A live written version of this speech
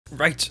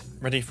Right,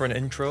 ready for an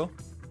intro?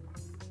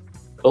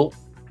 Cool.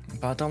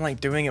 But I don't like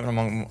doing it when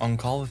I'm on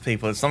call with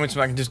people. It's something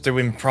I can just do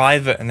in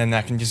private and then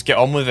I can just get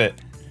on with it.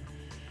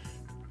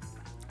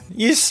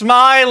 You're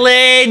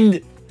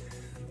smiling!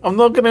 I'm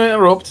not going to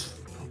interrupt.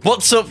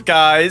 What's up,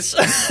 guys?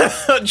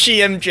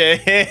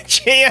 HutchyMJH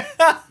here.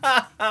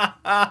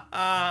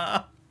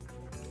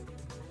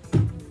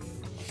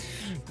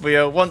 We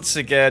are once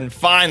again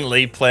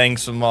finally playing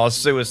some more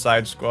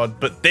Suicide Squad,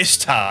 but this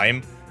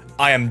time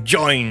I am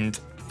joined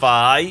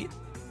by...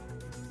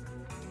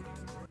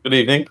 Good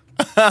evening.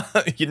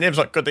 Your name's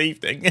like good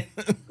evening.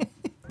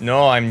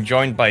 No, I'm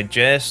joined by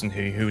Jason,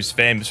 who's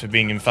famous for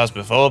being in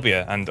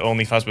Phasmophobia, and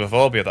only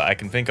Phasmophobia that I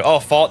can think of. Oh,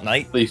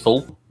 Fortnite.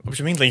 Lethal. What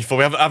do you mean lethal?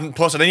 I haven't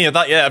posted any of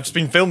that yet. I've just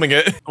been filming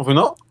it. Have we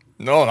not?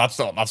 No, that's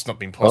not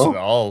been posted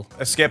at all.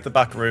 Escape the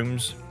back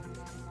rooms.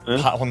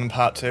 Yeah. Part 1 and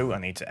Part 2. I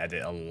need to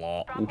edit a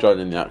lot. I'm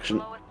joining the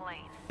action.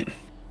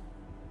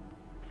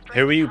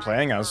 Who are you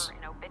playing as?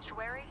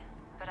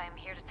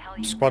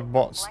 Squad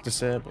bots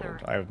disabled.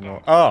 I have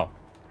no. Oh.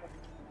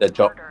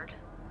 Deadshot.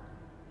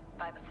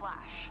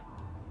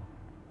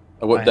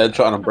 I got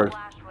Deadshot and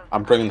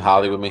I'm bringing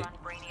Harley with me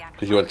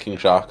because you had King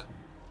Shark.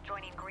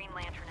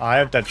 I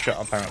have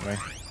Deadshot apparently.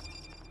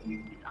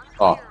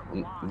 Oh,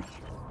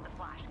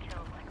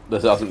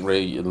 this hasn't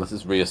unless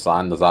it's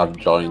reassigned as I've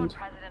joined.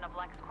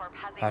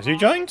 Have you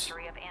joined?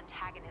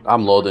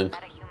 I'm loading.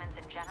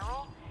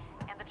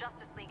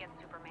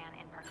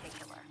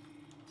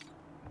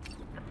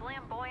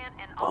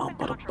 Bum,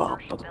 ba, bum,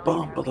 ba,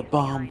 bum, ba,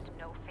 bum.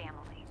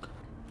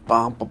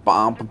 Bum, ba,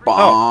 bum, ba, bum.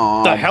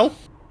 Oh, the hell?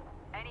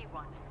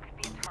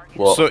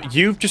 What? So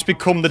you've just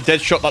become the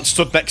Deadshot that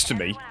stood next to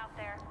me.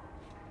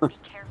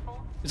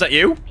 Is that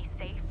you?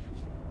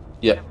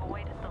 Yeah.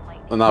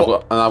 And I've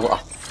got.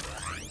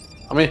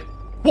 I mean.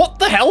 What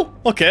the hell?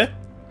 Okay.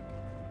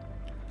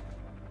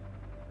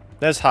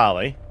 There's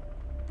Harley.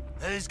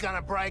 Who's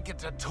gonna break it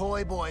to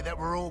Toy Boy that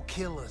we're all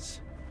killers?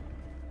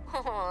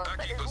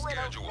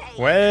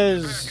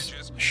 Where's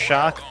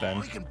Shark then?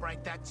 We can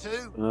break that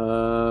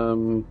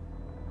too.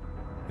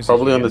 Is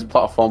Probably he on this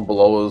platform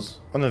below us.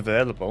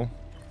 unavailable?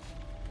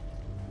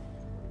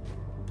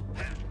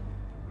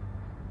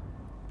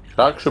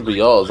 Shark should be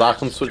yours. I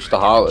can switch to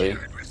Harley.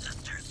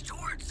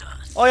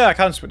 Oh yeah, I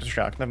can switch to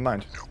Shark. Never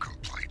mind.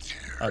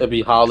 It'd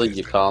be Harley,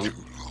 you can't.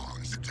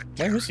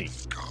 Where is he?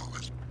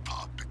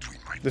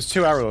 There's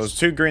 2 arrows,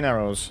 2 green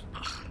arrows.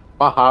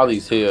 My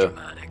Harley's here.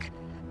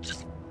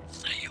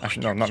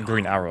 Actually, no, not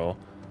green arrow.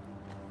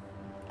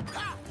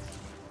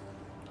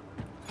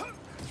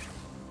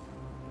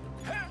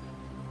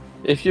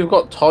 If you've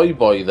got Toy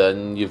Boy,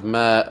 then you've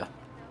met.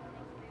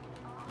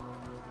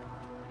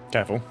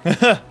 Careful.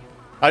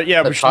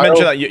 Yeah, we should child.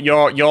 mention that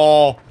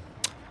you're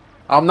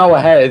I'm now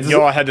ahead.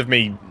 you're ahead of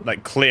me,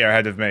 like clear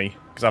ahead of me,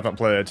 because I've not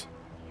played.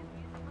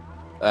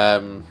 Yeah,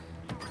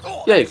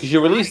 because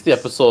you released the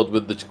episode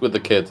with the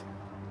kid.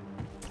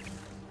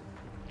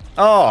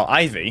 Oh,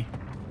 Ivy.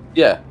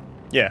 Yeah.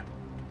 Yeah,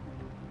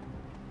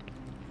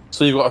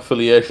 So you've got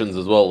affiliations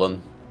as well,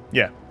 then.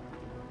 yeah.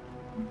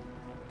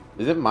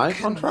 Is it my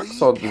contracts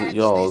or is it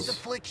yours?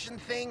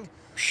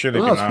 Should it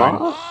No, be it's mine?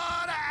 mine.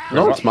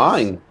 No, it's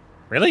mine.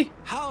 Really?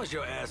 How is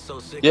your ass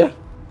so sick? Yeah.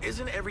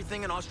 Isn't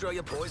everything in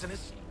Australia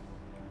poisonous?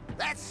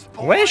 That's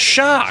Where's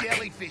Shark?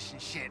 jellyfish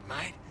and shit,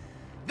 mate.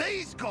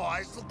 These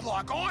guys look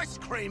like ice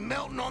cream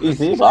melting on Is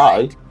the he street.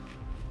 right?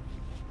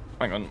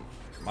 Hang on,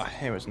 my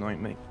hair is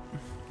annoying me.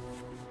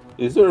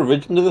 Is there a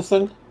origin to this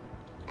thing?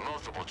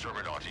 Multiple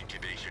terminal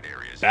incubation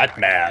areas.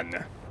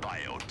 Batman.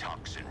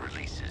 Biotoxin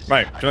releases.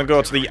 Right, do you want to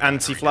go to the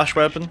anti-flash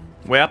weapon?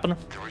 Weapon?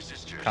 The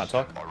resistors Can't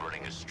talk. are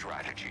running a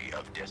strategy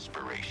of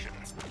desperation.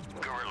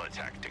 Guerrilla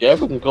tactics. Yeah,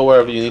 we can go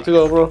wherever you need to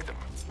go, bro.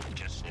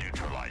 Just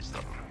neutralize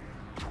them.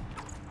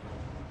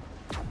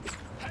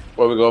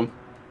 Where are we going?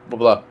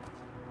 Over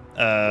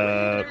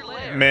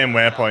Main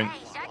waypoint.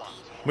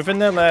 Within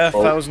their lair,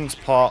 Oh. thousands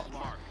pot.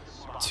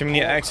 Too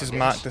many X's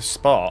mark the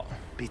spot.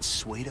 Bit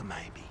sweeter,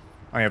 maybe.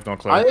 I have no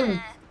clue.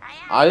 there.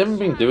 I haven't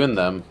been doing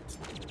them.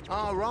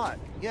 Oh, right,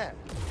 yeah.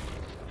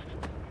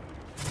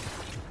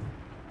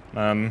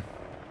 It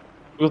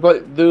was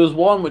like there was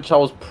one which I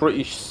was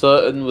pretty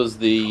certain was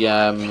the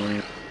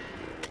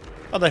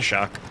Oh, there's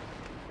Shark.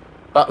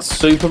 that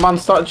Superman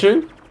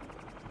statue,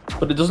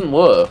 but it doesn't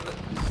work.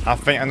 I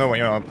think I know what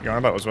you're on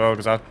about as well,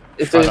 because I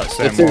It tried is-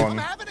 that it same is- one.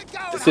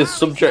 It says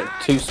subject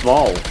too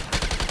small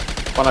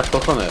when I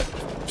click on it.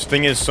 The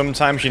thing is,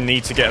 sometimes you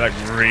need to get like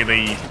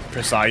really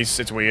precise.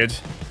 It's weird.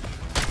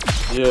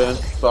 Yeah,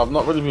 so I've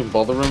not really been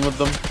bothering with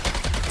them.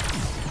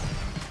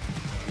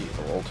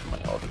 Evil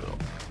ultimate audio.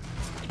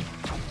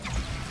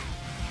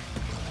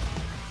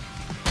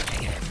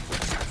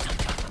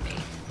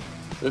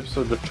 Oops,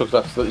 so just chucked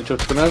accidentally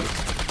chucked one out.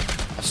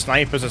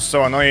 Snipers are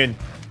so annoying.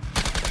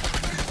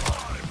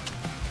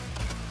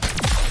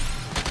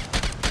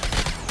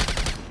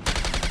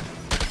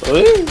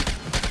 Ooh.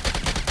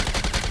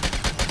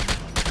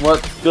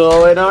 What's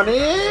going on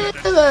here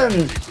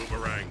then?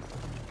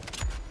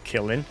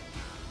 Killing.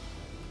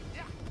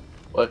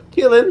 What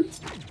killing?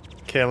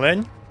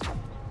 Killing.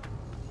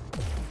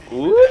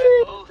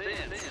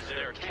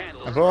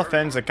 At both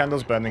ends, the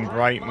candles burning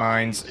bright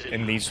minds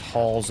in these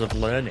halls of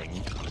learning.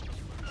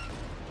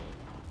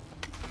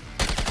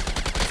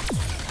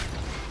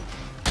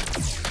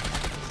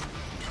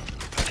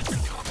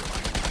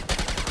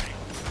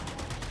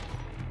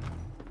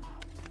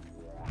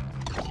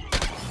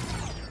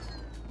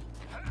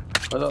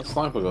 Where'd that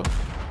sniper go?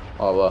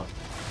 Oh, well.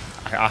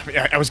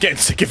 I was getting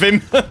sick of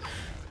him.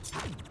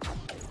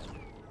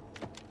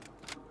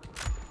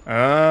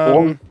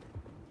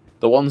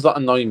 The ones that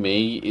annoy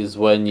me is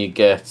when you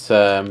get,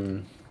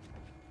 you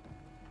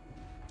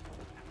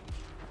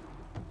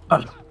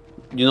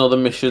know, the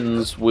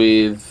missions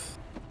with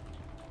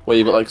where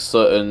you've got like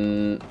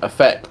certain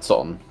effects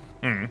on,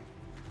 and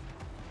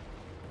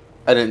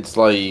it's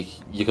like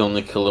you can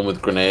only kill them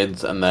with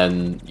grenades, and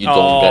then you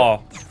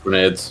don't get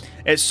grenades.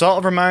 It sort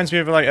of reminds me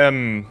of like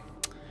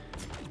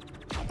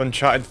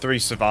Uncharted 3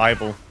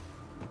 Survival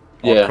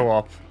or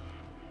co-op.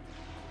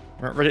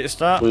 Ready to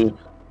start?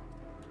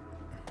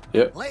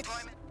 Yep.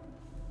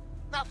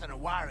 Nothing to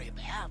worry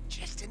about.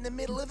 Just in the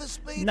middle of a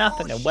speed.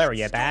 Nothing to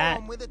worry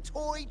about. With a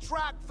toy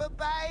truck for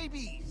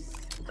babies.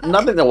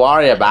 Nothing to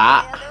worry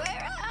about.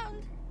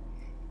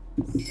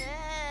 So,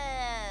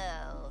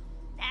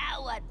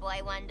 now what,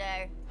 boy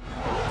wonder?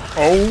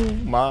 Oh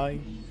my.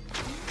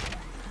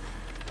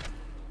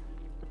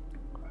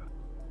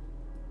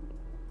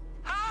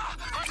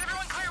 Was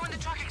everyone clear when the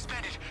truck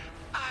expanded?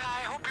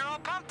 I hope you're all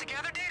pumped to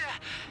gather data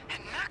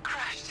and not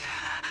crashed.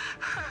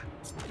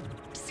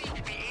 See,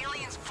 the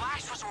aliens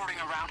Flash was ordering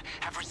around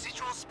have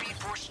residual Speed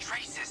Force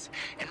traces,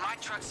 and my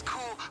truck's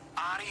cool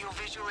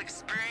audio-visual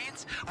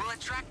experience will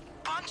attract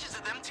bunches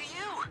of them to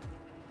you.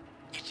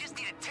 You just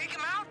need to take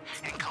them out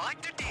and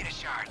collect their data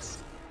shards.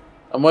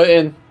 I'm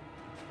waiting.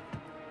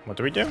 What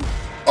do we do?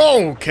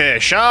 Okay,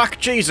 shark,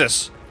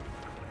 Jesus.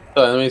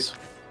 Enemies.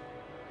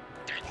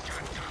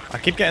 I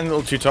keep getting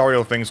little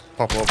tutorial things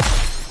pop up.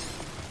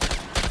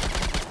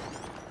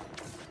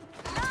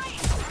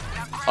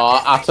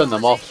 Oh, I turned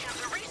them off.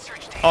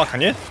 Oh,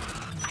 can you?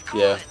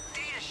 Yeah.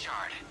 Data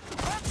shard.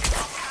 All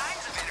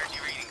kinds of energy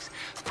readings.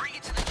 Bring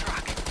it to the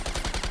truck.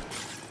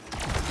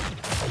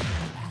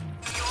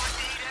 Your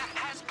data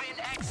has been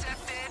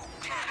accepted.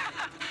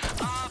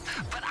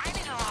 But I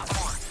need a lot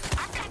more.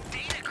 I've got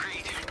data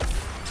greed.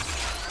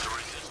 The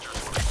resistors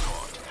will be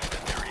taught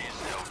that there is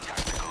no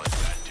tactical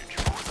advantage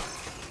for them.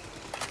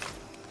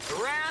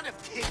 Round of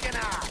kicking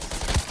ass.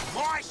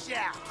 My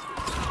shout.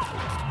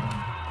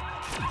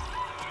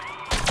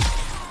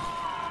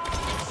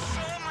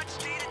 So much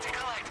data to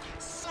collect.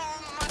 So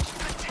much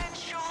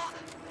potential.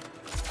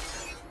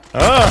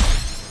 Ah!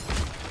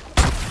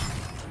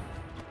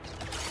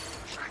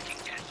 Tracking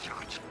dead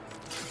shots.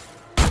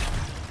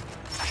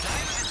 I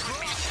knew this would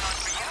be a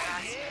challenge for you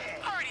guys.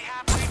 Already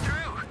halfway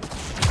through.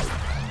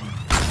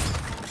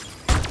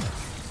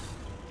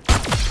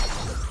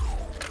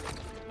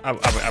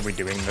 Are we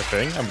doing the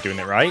thing? Are we doing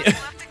it right?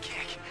 Left to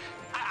kick.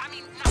 I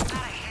mean, not a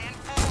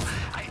handful.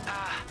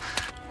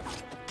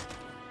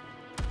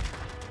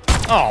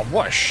 Oh,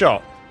 what a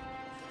shot.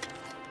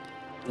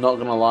 Not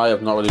gonna lie,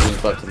 I've not really been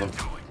collecting them.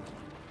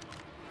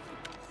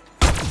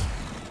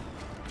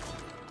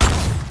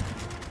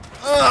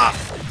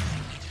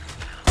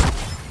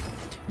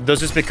 Does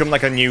this become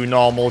like a new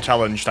normal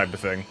challenge type of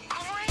thing?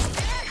 Great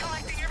data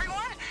collecting,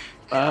 everyone.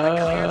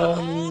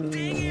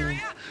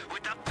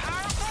 With the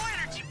powerful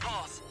energy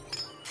pulse.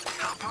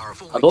 How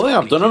powerful? I don't think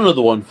I've done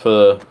another one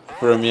for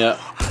him yet.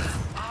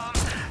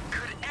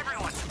 Could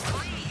everyone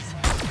please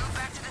go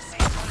back to the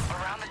safe zone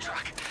around the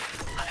truck?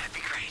 That'd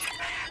be great.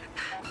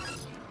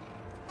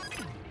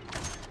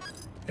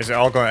 Is it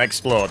all going to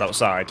explode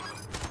outside?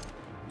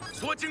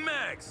 Switching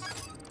mags.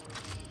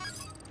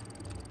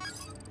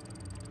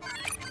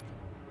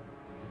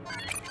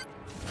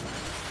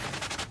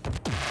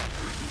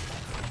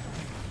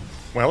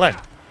 Well then.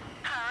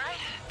 Alright,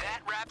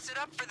 that wraps it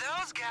up for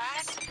those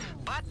guys.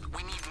 But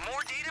we need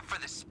more data for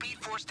the Speed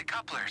Force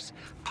decouplers,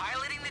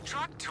 piloting the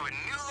truck to a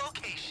new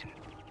location.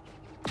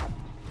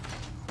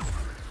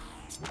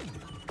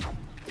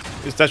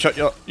 Is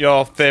Deadshot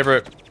your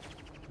favourite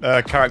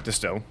character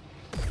still?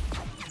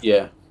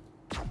 Yeah.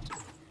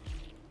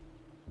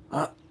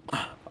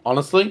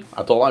 Honestly,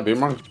 I don't like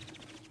Boomerang.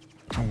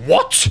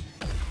 What?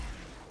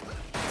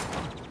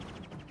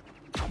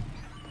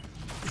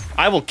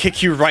 I will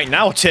kick you right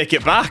now, take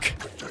it back.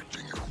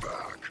 Protecting your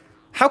back.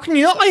 How can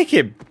you not like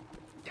him?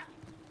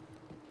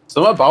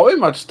 Something about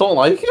him, I just don't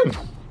like him.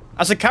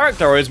 As a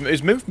character or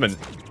his movement?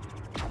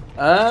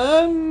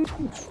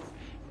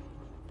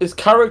 His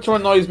character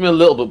annoys me a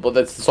little bit, but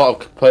that's the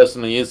sort of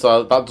person he is,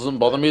 so that doesn't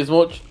bother me as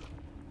much.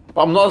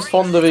 But I'm not as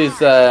fond of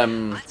his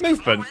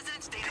Movement?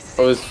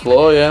 of his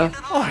flow, yeah.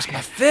 Oh, it's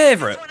my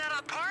favourite. Out of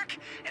the park,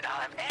 and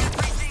I'll have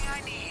everything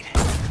I need.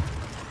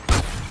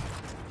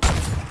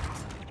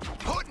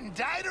 Putting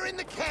data in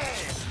the can.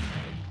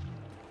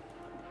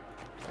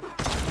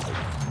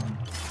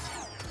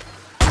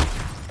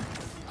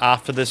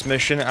 After this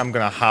mission, I'm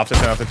gonna have to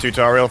turn off the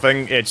tutorial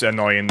thing. It's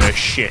annoying the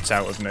shit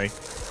out of me.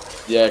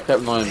 Yeah, it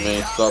kept annoying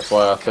me, so that's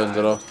why I turned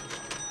it off.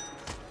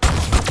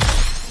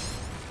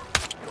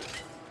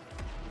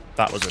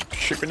 That was a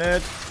shit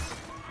grenade.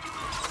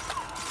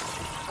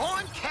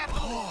 I'm Captain.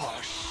 Oh,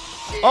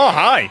 shit. Oh,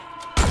 hi.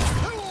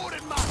 Who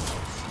ordered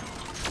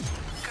muscles?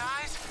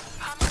 Guys,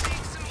 I'm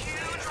seeing some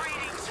huge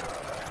readings.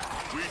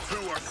 We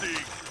too are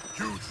seeing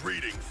huge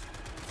readings.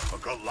 A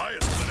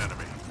Goliath's an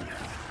enemy.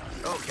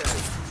 Okay.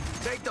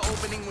 Take the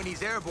opening when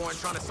he's airborne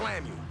trying to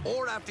slam you,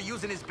 or after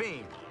using his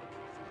beam.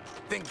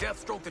 Think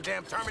Deathstroke the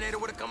damn Terminator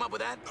would have come up with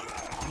that?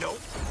 Nope.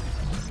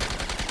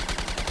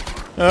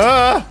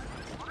 Ah!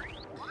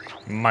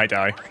 Might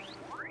die.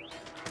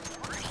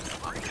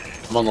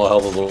 I'm on low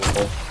health as well.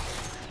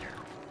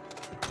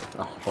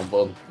 Oh, one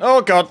button.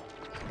 Oh god.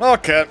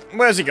 Okay,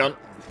 where's he gone?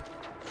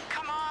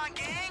 Come on,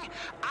 gang.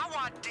 I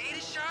want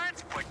data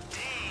shards for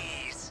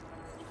days.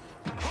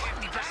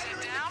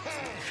 50% down,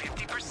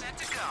 50%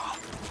 to go.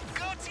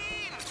 Go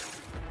team!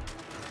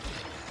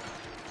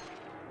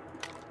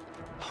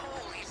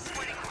 Holy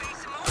sweating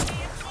face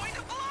emoji is going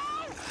to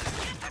blow!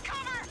 Get the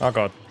cover! Oh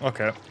god,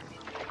 okay.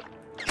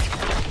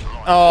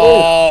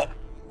 Oh,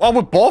 oh,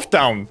 we're both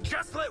down.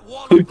 Just let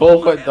Wally We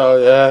both went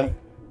down, yeah.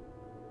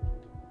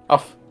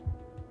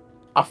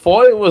 I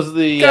thought it was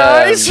the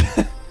Guys!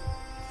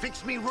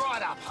 Fix me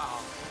right up,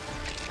 pal.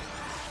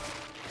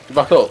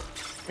 back up.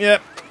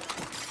 Yep.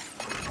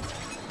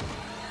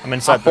 I'm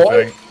inside the thought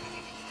thing.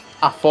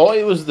 I thought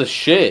it was the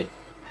shit.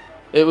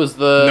 It was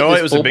the No, this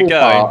it was a big bubble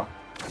guy. part.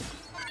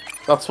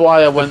 That's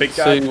why I went Big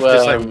guy, to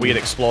this like weird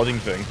exploding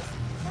thing.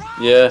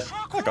 yeah.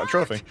 I got a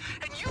trophy.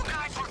 And you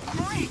guys were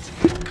great!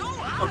 Go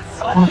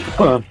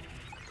outside!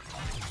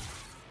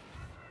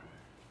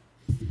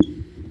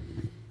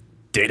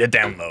 Data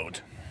download.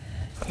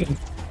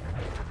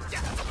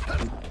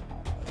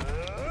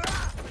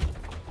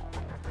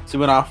 See,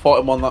 when I fought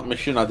him on that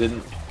mission, I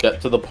didn't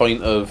get to the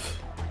point of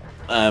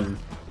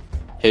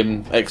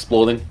him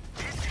exploding.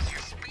 This is your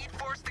Speed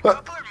Force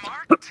decoupler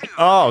Mark II.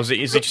 Oh, is he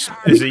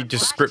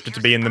just scripted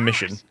to be in the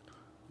mission?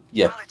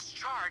 Yeah. While it's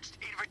charged,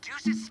 it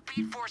reduces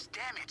Speed Force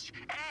damage.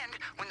 And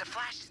when the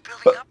Flash is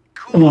building up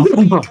cool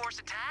Speed Force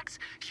attacks,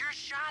 your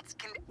shots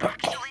can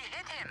actually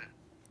hit him.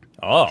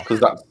 Oh. Because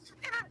that's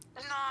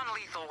In a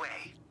non-lethal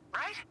way,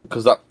 right?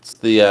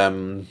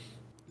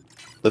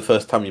 the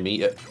first time you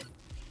meet it.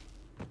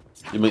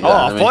 You meet Oh, that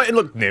I enemy. thought it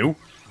looked new.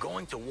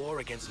 going to war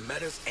against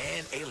metas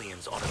and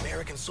aliens on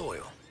American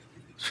soil.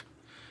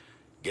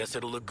 Guess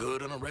it'll look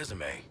good on a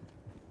resume.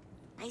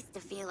 Nice to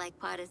feel like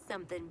part of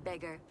something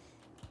bigger.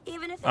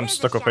 Even if I'm it is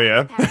stuck a up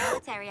here.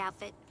 paramilitary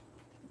outfit.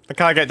 I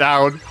can't get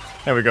down.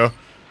 There we go.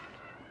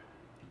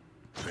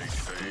 They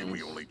say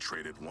we only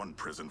traded one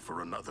prison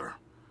for another.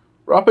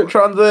 Rapid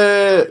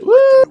transit. Woo!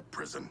 New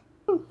prison.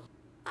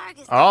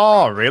 Argus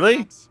Oh, don't really?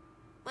 much.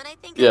 When I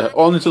think Yeah, about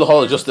only to the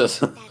Hall of Vietnam,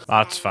 Justice.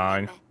 That's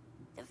fine.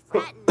 The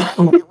fraternity that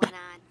went on.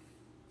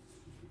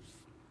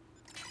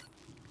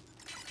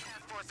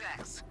 Force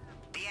X.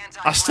 The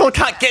I still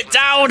can't get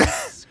down.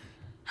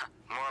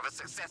 More of a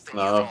success than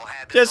No. you all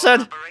had this Just whole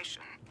said-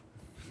 operation.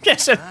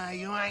 Yes, sir.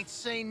 You ain't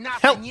seen nothing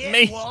Help yet,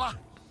 me. Waller.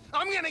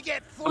 I'm gonna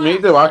get I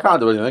mean, flat. I can't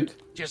do anything.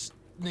 Just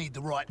need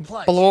the right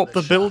place. Blow for up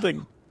the shot.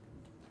 building.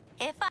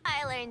 If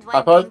I learned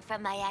High one five. thing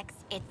from my ex,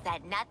 it's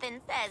that nothing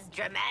says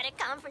dramatic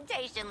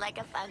confrontation like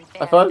a fun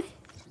High film. five.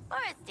 Or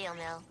a steel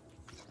mill.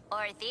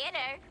 Or a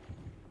theater.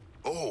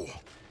 Oh,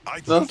 I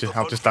No. think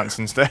I'll just dance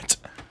instead.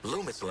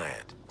 Loomis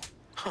Land.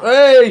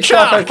 Hey,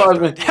 Chuck! high five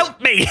me. Help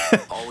me!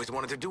 Always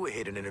wanted to do a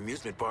hit in an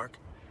amusement park.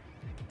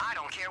 I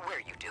don't care where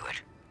you do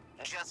it.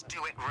 Just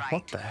do it right.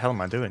 What the hell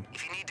am I doing?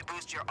 If you need to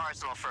boost your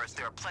arsenal first,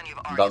 there are plenty of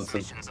Argus Dancing.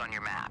 missions on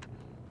your map.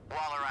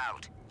 Waller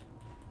out.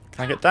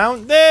 Can I get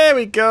down? There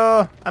we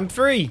go. I'm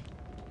free.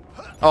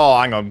 Oh,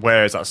 hang on.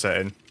 Where is that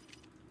setting?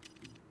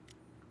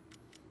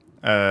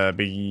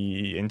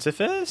 Be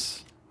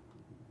interface?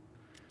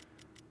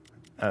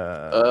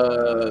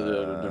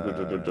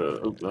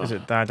 Is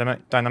it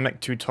dynamic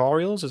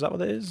tutorials? Is that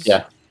what it is?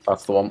 Yeah,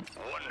 that's the one.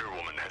 Wonder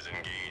Woman has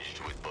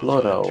engaged with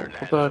Blood owl.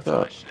 Internet What about that?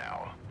 flesh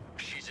now.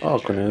 She's Oh,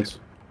 injured, grenades.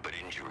 but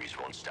injuries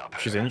won't stop her.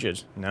 She's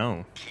injured.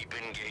 No. Keep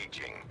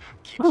engaging.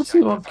 Keep I don't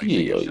see what sacrificing gear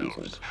you're yourselves.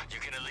 using. You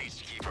can at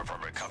least keep her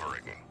from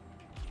recovering.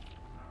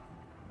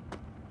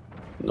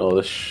 No,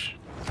 this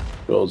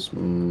shows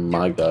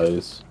my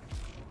guys.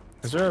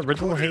 Is there a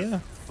riddle here?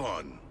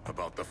 Fun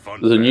about the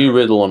fun. There's a new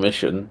riddle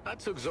mission. I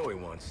took Zoe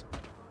once.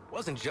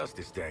 Wasn't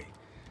Justice Day.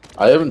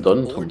 I haven't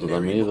done tons of them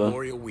Ordinary either.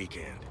 Memorial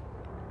Weekend.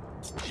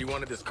 She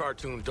wanted this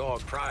cartoon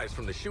dog prize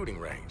from the shooting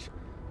range.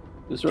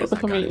 Is there Guess I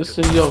ever for got me to into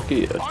see your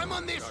gear? I'm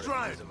on this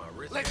drone.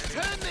 Let's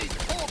turn these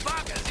poor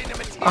buggers into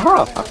material.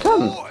 Aha, I can.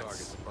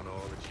 Targets in front of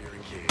all the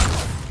cheering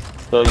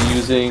kids. So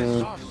using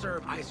Soft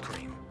serve ice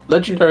cream.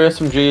 legendary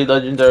SMG,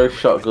 legendary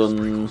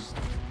shotguns,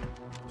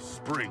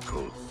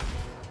 Sprinkles.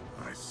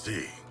 I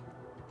see.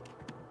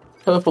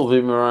 purple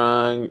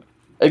boomerang,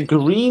 a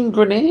green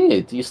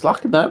grenade. You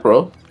slacking there,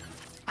 bro?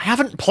 I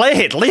haven't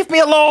played. Leave me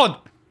alone.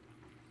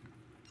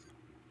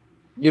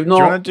 You've Do not.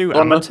 you want to do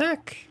done a-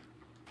 Amatech?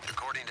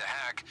 According to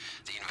Hack,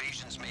 the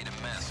invasion's made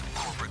a mess of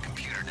corporate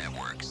computer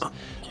networks. That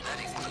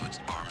includes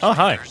arms Oh,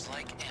 hi.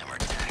 like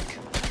Amertech.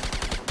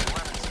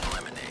 Lemon's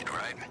lemonade,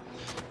 right?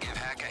 Give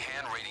Hack a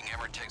began raiding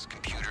Emmertech's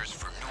computers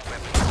for new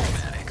weapon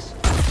schematics.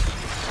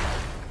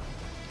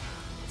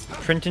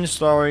 Printing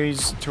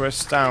stories to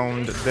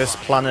astound this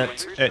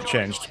planet. It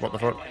changed. What the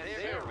fuck?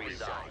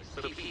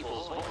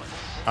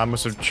 I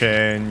must have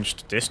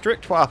changed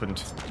district. What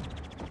happened?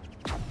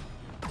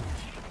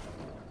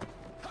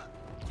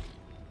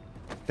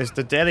 Is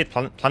the Daily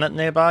Planet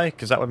nearby?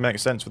 Because that would make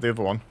sense for the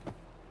other one.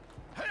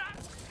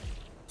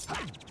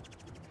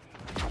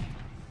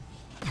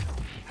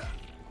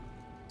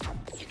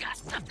 You got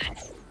something.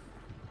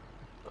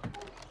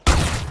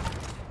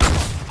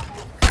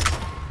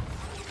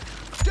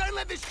 Don't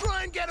let this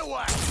train get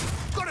away.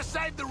 Gotta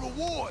save the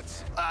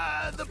rewards.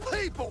 The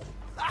people.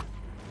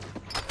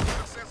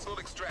 Successful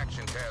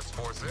extraction, Task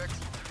Force X.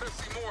 Let's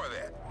see more of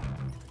that.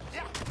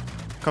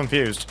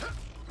 Confused.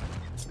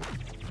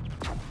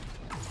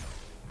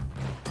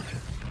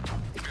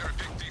 Better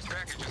pick these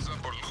packages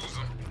up or lose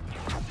them.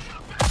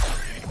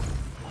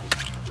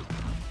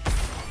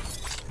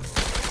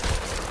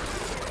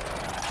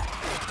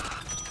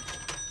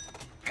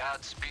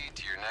 Godspeed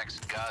to your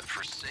next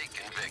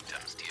godforsaken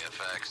victims,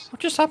 TFX. What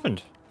just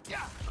happened?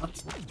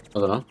 I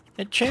don't know.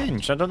 It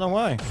changed. I don't know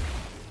why.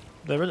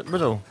 The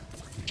riddle.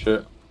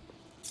 Shit.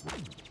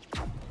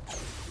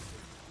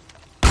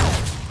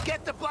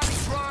 Get the bloody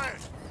drone.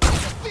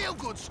 It's a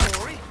feel-good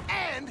story,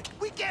 and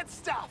we get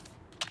stuff.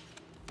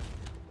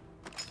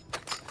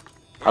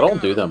 I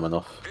don't do them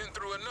enough. Been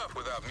through enough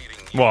without meeting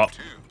you What?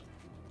 too.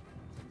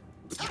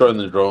 Destroying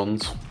the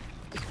drones.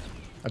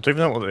 I don't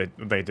even know what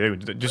they do.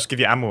 They just give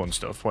you ammo and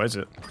stuff. What is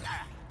it?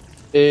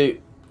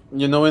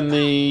 You know,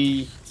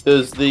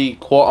 there's the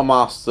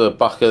quartermaster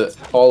back at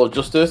Hall of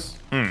Justice.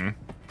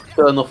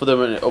 Kill enough of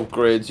them and it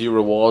upgrades your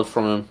reward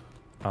from him.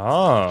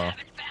 Oh. Haven't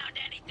found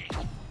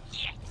anything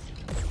yet.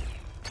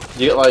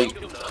 You get like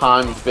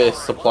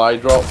time-based supply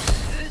drops.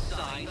 This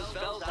sign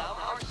spells out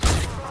our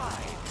civic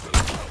pride.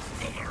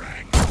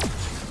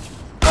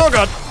 Oh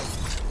god.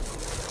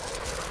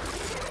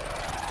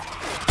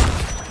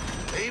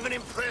 Even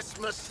impressed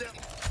myself.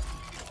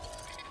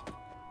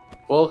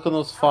 Welcome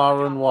us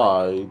far and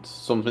wide.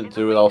 Something to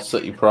do with our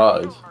city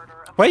pride.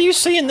 Where are you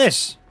seeing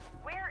this?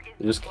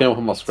 It just came up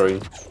on my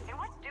screen.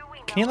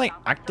 Can you like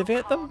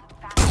activate them?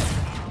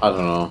 I don't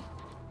know.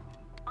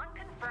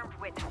 Unconfirmed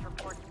witness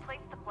reports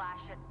placed the flash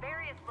at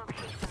various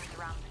locations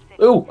around the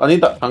city. Ooh, I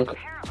need that tank.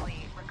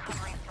 Apparently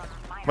recovering from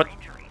minor What?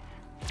 injuries.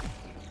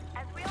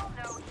 As we all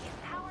know, he's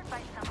powered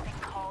by something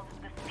called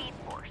the Speed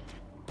Force.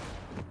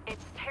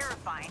 It's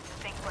terrifying to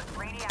think what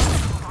brainiac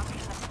destruction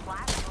the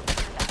Flash will do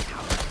to that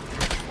power,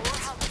 or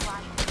how the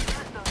Flash will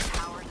use those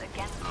powers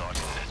against him.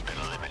 Lawson has been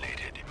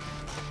eliminated.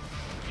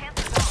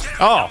 Chances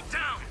Oh.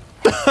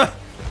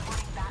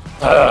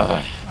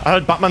 are, I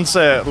heard Batman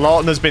say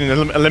Lawton has been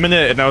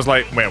eliminated, and I was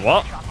like, wait,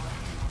 what?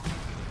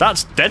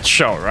 That's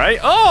Deadshot, right?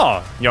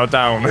 Oh, you're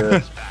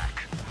down.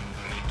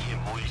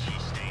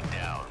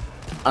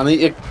 I need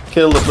to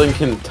kill the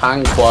blinking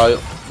tank while...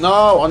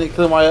 No, I need to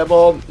kill my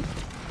airborne.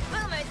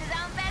 Boomer's his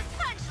own best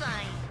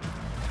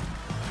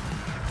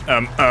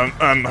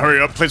punchline. Hurry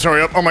up, please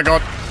hurry up. Oh my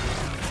god.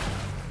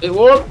 It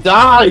won't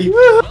die.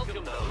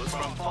 Welcome those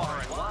from far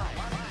and wide.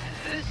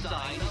 This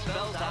sign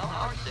spells out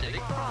our civic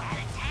pride.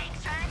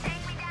 Tanks trying to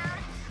take me down?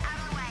 Out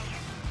of the way.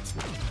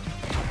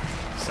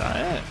 Is that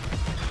it?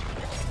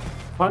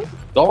 Thank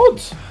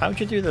God. How'd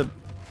you do the...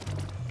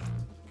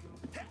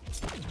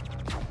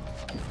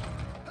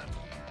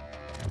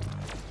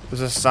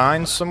 There's a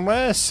sign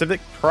somewhere?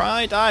 Civic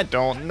Pride? I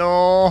don't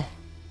know.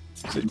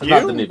 Is it And you?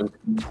 that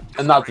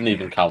didn't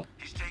even count.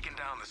 He's taken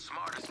down the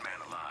smartest man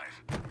alive,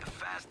 the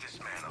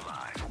fastest man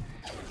alive,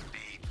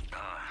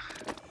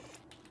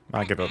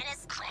 I give up.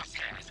 Menace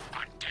crosshairs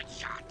on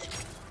Deadshot.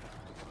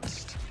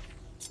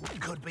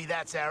 Could be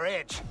that's our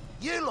edge.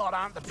 You lot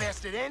aren't the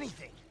best at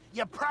anything.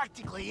 You're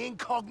practically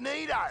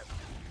incognito.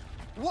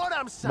 What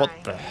I'm saying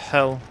What the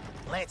hell?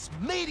 is, let's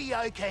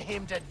mediocre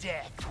him to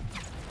death.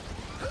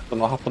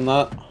 What happened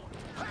that?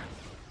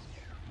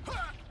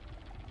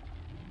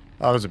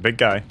 Oh, there's a big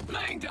guy.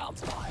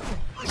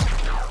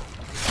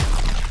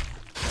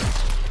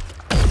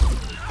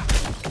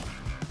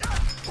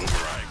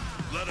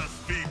 Let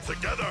us be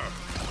together.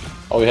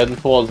 Are we heading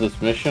towards this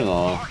mission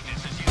or?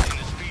 Darkness is using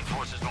the Speed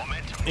Force's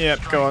momentum. Yep,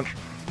 go on.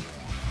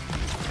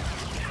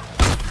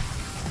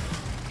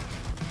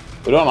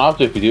 We don't have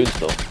to if we do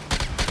still.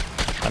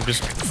 I'm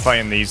just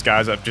fighting these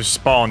guys that have just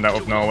spawned out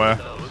of nowhere.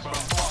 Those from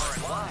far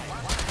and wide.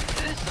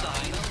 This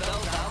sign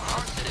spells out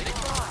our civic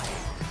pride.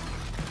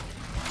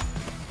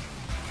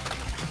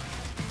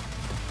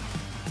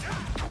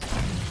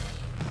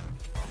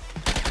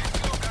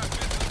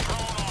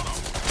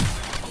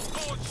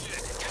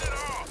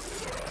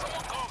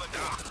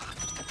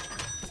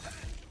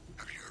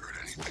 Have you heard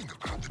anything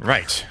about the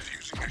Right.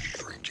 using a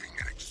shrinking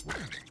and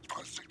expanding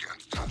bus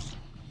against us?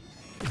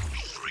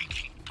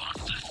 Shrinking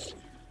buses?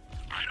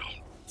 I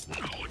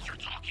don't know what you're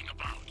talking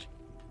about.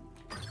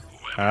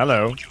 Whoever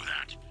Hello. told you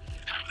that,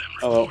 have them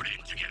Hello. report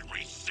in to get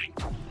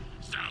resynced.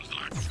 Sounds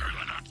like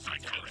Terminaut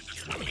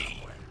psychosis to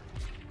me.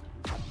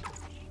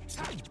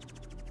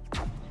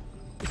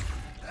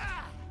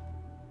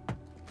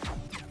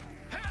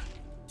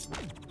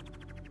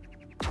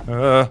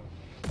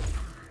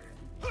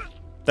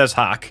 There's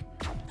Hack.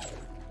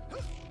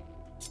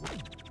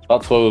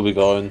 That's where we'll be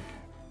going.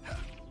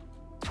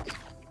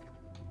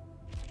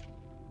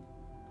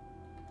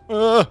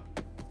 What?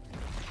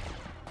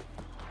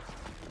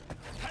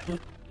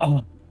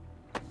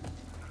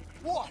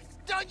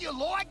 Don't you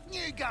like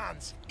new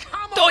guns?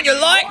 Come on, Don't you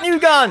like new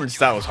guns?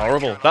 That was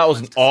horrible. That was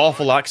an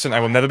awful accent. I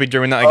will never be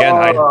doing that again.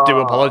 I do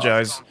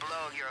apologize.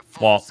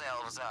 What?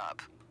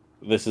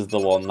 This is the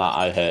one that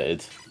I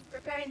hated.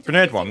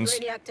 Grenade ones?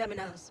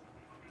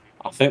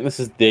 I think this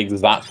is the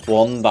exact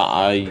one that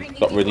I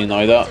got really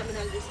annoyed at.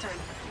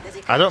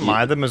 I don't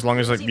mind them as long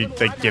as like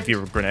they give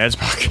you grenades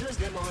back.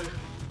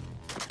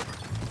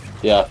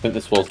 Yeah, I think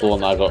this was the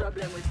one I got.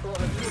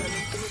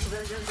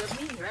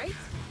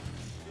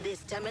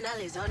 This terminal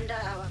is under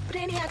our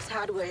Brainiac's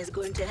hardware is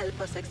going to help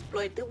us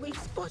exploit the weak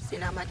spots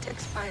in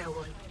Amatek's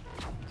firewall.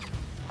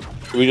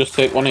 Can we just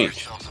take one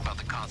each?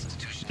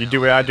 You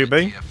do A, I do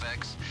B?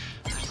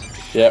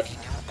 Yep.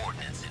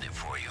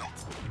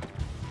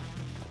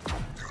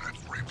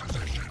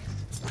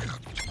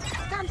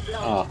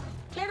 Ah.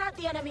 Clear out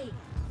the enemy.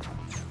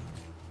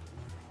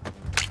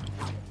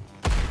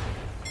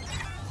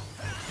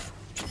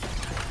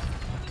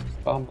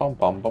 Bum bum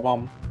bum bum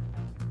bum.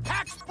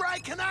 Hack's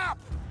breaking up!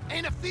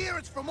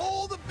 Interference from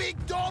all the big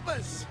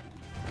dobbers!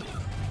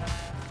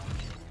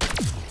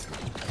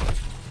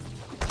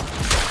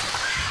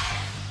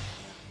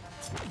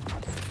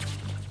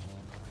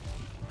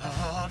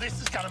 Oh, this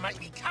is gonna make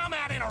me come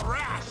out in a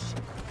rush!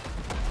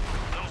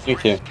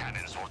 Thank you.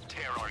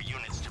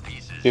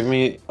 Give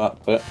me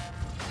that bit.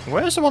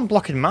 Where's the one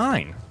blocking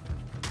mine?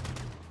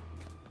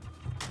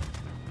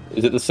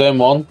 Is it the same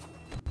one?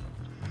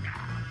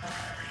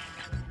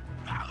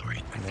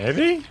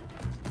 Maybe?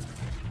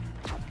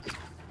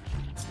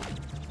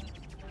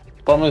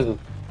 Problem is,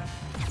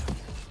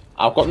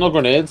 I've got no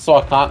grenades, so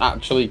I can't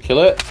actually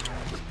kill it.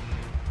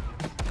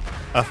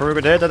 For a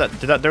grenade,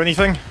 did that do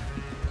anything?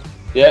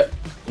 Yep,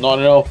 not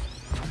enough.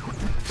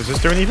 Does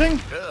this do anything?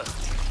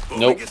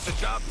 Nope.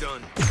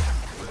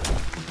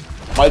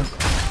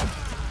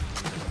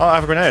 Oh, I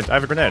have a grenade. I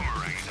have a grenade.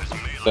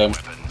 Same.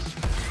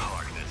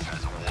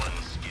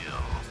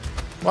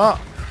 What?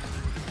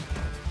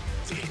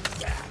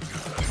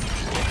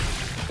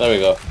 There we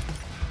go.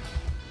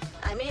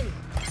 I'm in.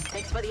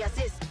 Thanks for the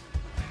assist.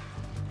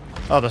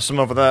 Oh, there's some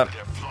over there.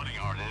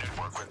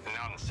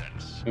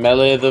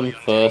 Melee them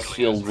first,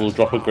 we'll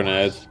drop a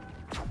grenade.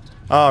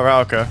 Oh,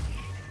 right, okay.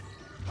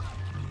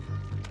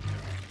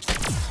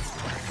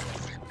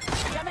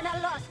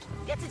 Terminal lost.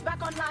 Get it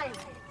back online.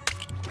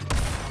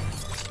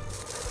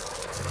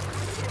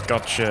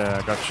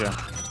 Gotcha, gotcha.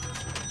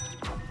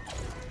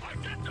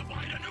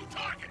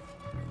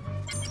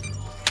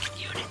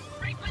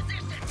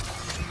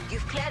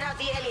 You've cleared out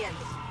the aliens.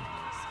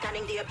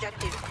 Scanning the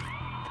objective.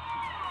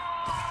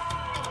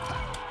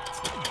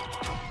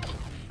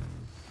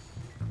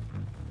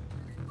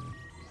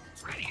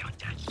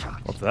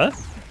 What's that?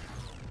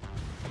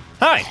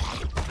 Hi!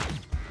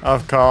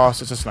 Of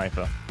course, it's a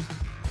sniper.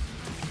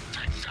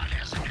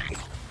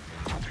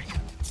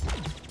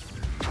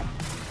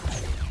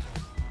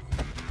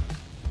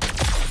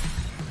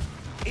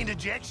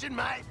 Interjection,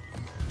 mate.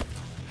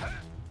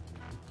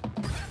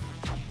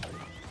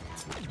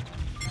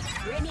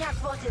 Brainiac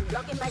forces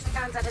blocking my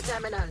scans at the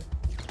terminal.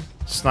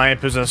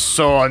 Snipers are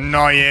so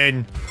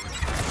annoying.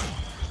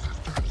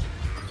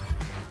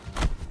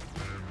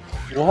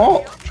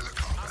 What?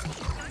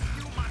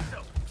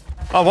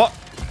 Oh, what?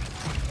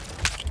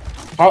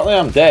 Apparently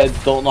I'm dead,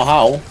 don't know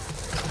how.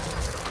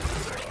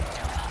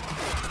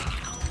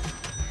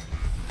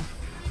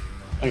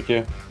 Thank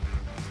you.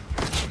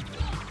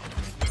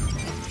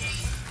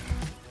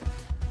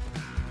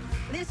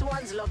 This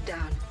one's locked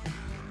down.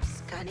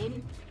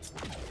 Scanning.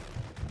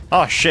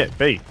 Oh shit,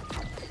 B.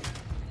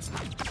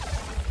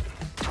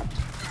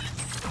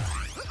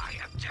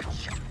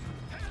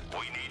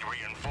 We need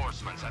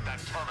reinforcements at that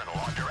terminal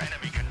under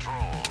enemy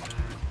control.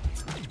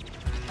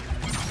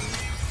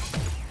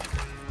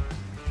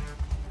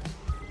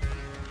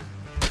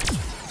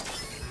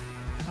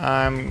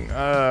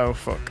 Oh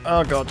fuck.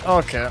 Oh god,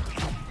 okay.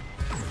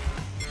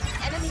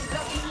 Enemies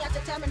blocking me at the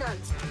terminal.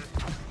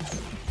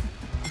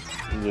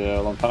 Yeah,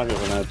 well, I'm trying to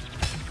get a grenade.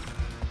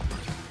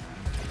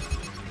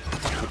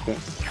 Okay.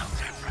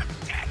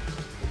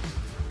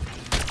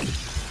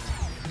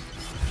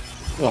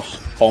 Ugh,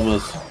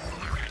 bombers.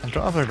 I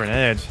don't have a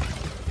grenade.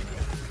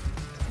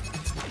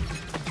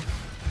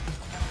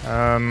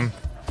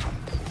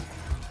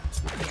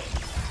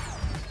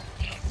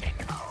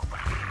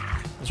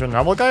 Is there a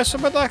normal guy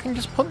somewhere that I can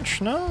just punch?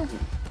 No?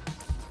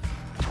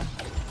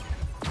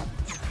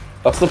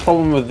 That's the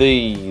problem with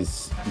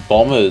these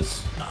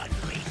bombers.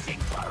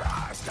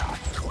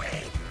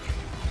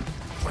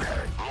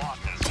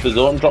 They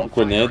don't drop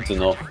grenades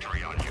enough.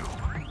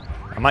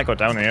 I might go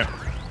down here.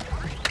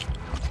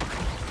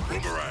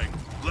 Boomerang,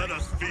 let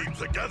us feed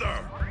together.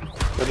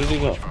 Where did he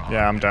go?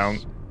 Yeah, I'm down.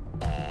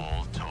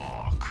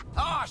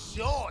 Oh,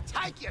 sure.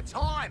 Take your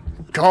time.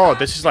 God,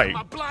 this is like...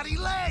 My bloody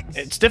legs.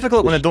 It's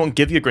difficult when they don't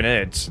give you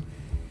grenades.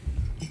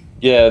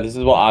 Yeah, this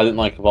is what I didn't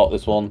like about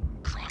this one.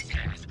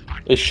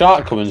 Is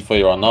Shark coming for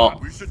you or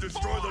not? We should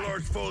destroy the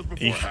large foes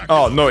before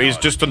Oh, no, he's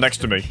just stood next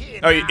to me.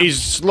 Oh,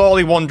 he's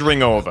slowly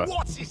wandering over.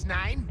 What's his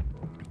name?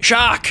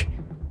 Shark!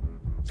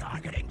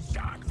 targeting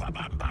Shark for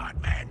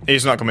bombardment.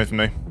 He's not coming for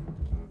me.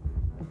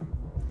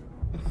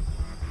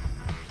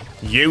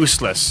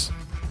 Useless.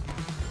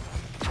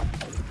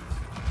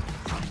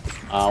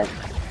 Ow.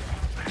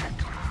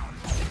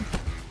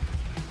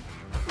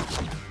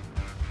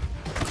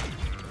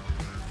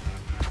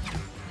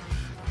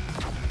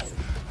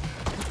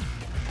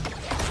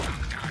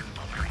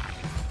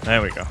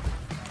 There we go.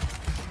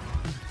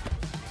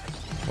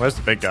 Where's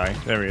the big guy?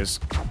 There he is.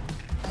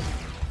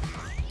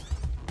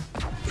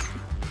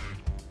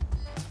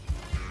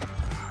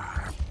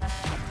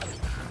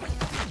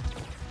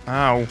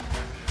 Ow.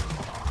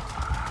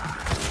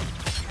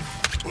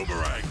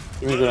 Boomerang.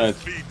 Give me a grenade.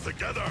 Feet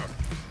together.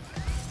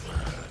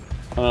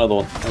 Another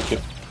one. Thank you.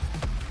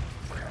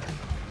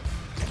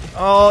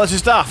 Oh, this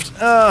is daft.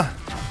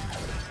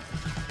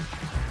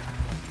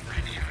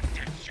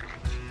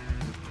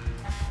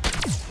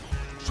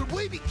 Should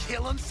we be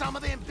killing some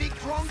of them big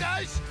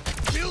grongos?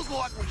 Feels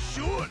like we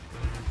should.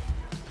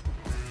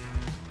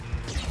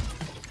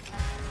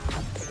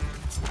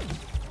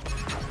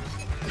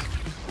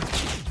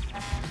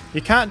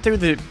 You can't do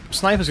the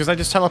snipers because they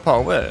just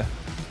teleport away.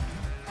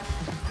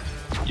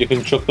 You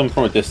can chuck them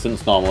from a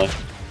distance normally.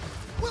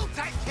 We'll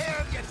take care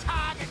of your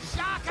target,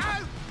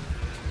 Sharko.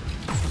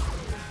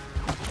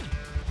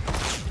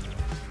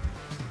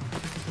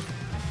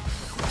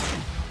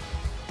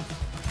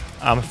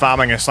 I'm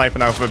farming a sniper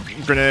now for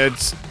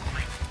grenades.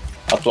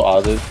 That's what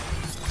I did.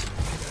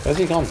 Where's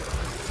he gone?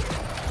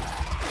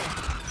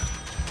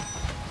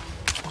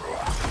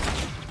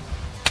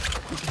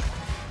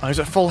 Oh, he's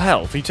at full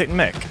health. Are you taking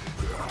Mick?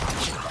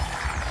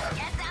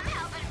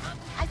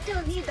 I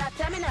still need that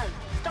terminal.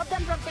 Stop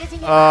them from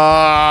facing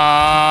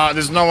you.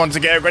 There's no one to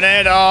get a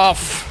grenade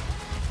off.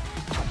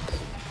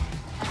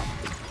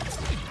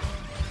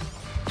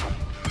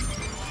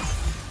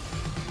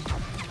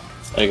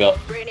 There you go.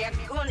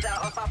 Brainiac guns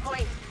are off our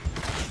point.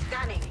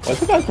 Scanning. Where'd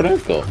the guy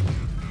grenade go?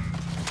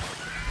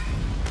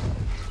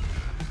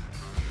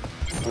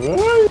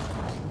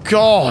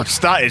 God,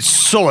 that is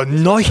so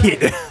annoying.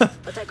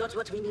 But I got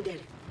what we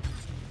needed.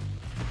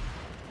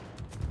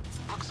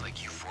 Looks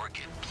like you four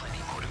get plenty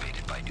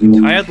motivated by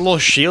new I had low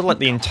shield like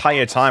the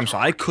entire time, so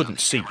I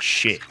couldn't see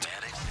shit.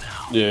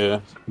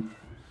 Yeah.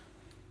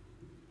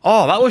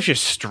 Oh, that was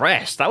just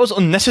stress. That was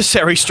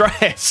unnecessary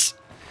stress.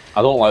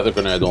 I don't like the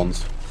grenade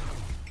ones.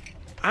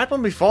 I had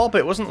one before, but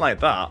it wasn't like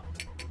that.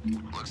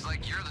 Looks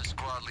like you're the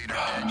squad leader,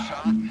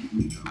 Deadshot.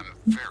 I'm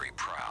very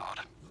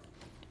proud.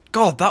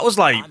 God, that was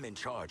like... I'm in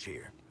charge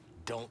here.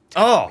 Don't.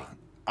 Oh,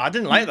 I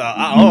didn't like that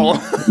at all. I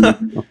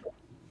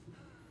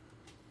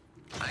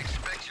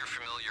expect you're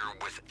familiar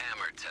with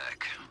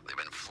Amertech. They've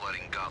been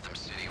flooding Gotham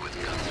City with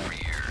guns for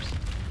years.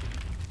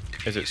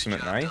 Is it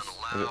something nice?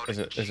 Is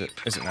it nice?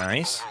 Is it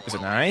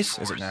nice?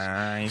 Is it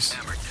nice?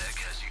 Amertech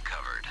has you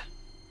covered.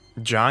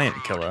 Giant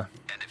killer.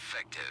 And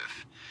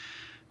effective.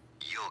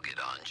 You'll get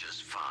on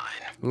just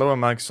fine. Lower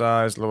mag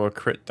size, lower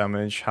crit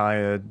damage,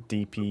 higher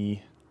DP,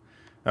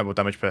 double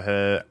damage per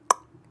hit.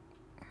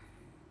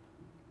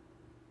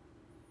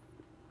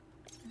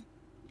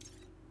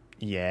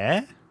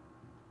 Yeah?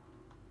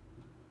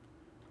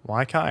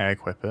 Why can't I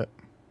equip it?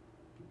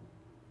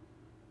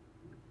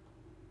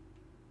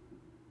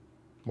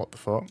 What the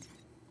fuck?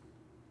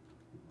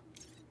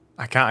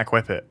 I can't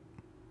equip it.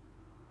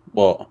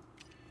 What?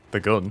 The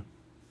gun.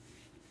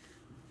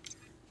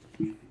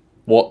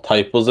 What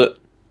type was it?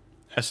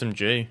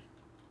 SMG.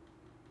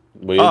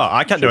 Weird. Oh,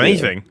 I can't do Should be-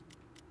 anything.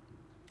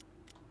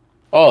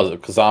 Oh, is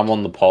it because I'm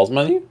on the pause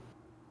menu?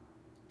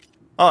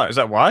 Oh, is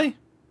that why?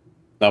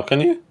 Now can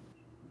you?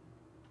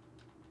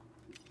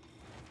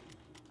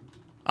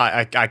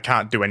 I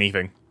can't do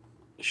anything.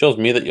 It shows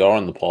me that you're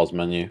on the pause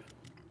menu.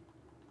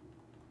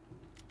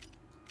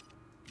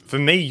 For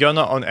me, you're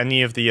not on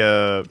any of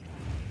the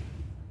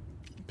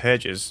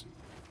pages.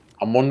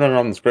 I'm wandering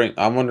around the screen.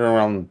 I'm wandering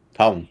around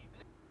town.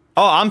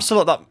 Oh, I'm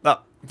still at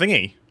that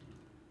thingy.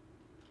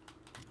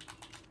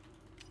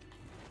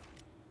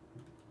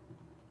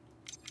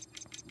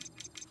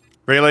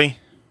 Really?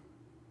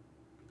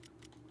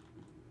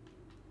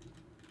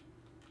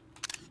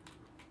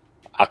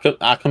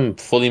 I can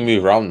fully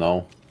move around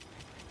now.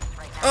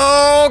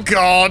 Oh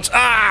God!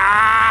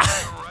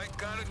 Ah! Right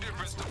kind of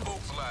difference to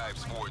folks'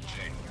 lives for a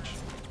change.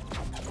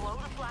 Slow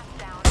the blast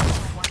down and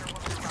the wonder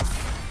will survive.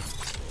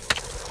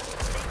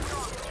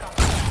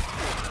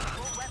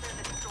 We'll weather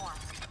the storm.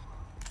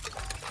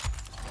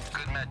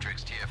 Good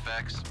metrics,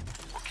 TFX.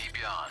 We'll keep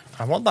you on.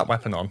 I want that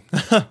weapon on.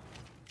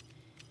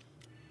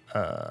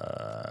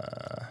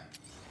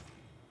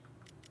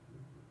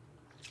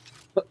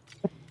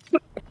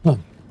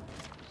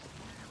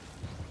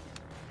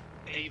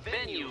 A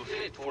venue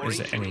fit for Is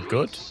it any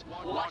good?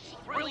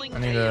 I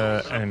need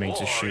an enemy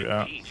to shoot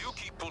at. You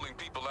keep pulling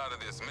people out of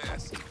this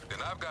mess, then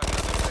I've got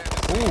nothing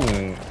bad to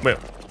Ooh, wait.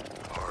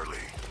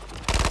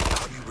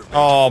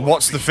 Oh,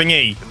 what's the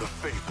thingy?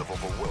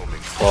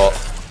 What?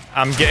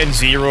 I'm getting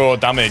 0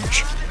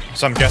 damage,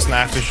 so I'm guessing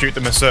I have to shoot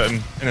them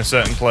in a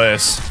certain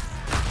place.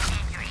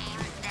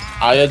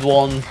 I had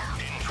one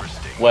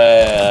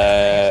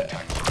where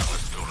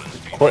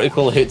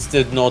critical hits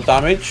did no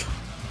damage,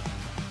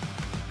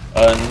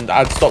 and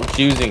I'd stopped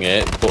using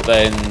it, but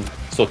then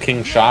so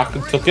King Shark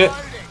took it.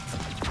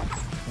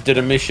 Did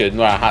a mission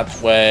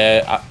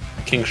where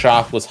King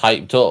Shark was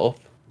hyped up,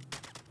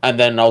 and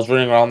then I was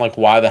running around like,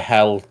 why the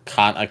hell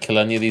can't I kill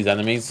any of these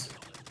enemies?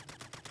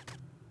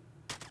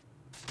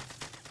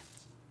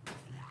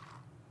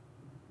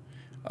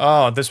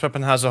 Oh, this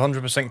weapon has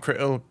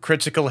 100%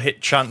 critical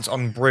hit chance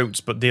on brutes,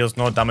 but deals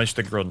no damage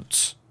to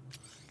grunts.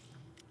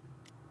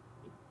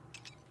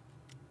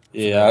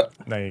 Yeah.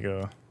 There you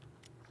go.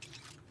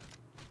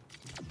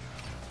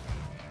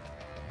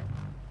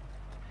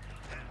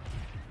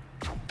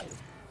 I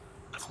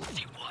don't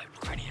see why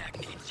Brainiac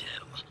needs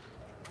him.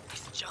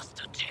 He's just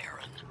a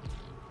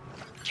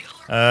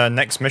Terran.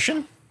 Next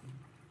mission?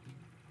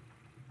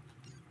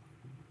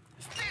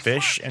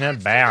 Fish in a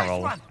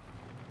barrel.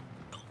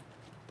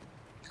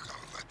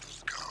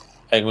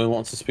 Eggman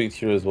wants to speak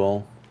to you as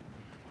well.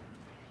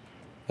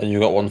 And you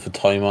got one for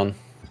Toyman.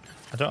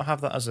 I don't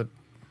have that as a...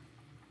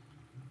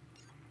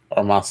 Or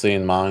am I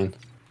seeing mine?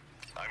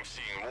 I'm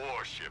seeing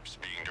warships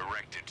being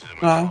directed to the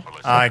No.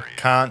 metropolis I area.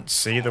 can't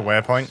see the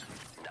waypoint.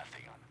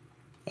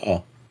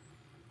 Oh.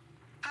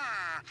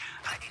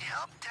 I need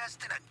help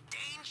testing a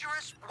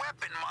dangerous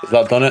weapon Has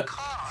that done it?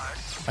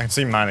 I can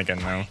see mine again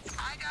now.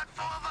 I got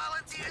 4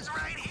 volunteers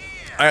right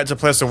here. I had to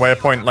place a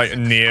waypoint like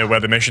near where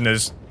the mission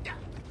is.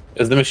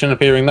 Is the mission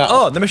appearing now?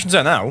 Oh, the mission's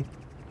there now.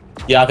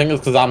 Yeah, I think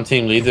it's because I'm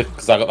team leader,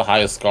 because I got the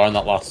highest score in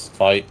that last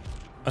fight.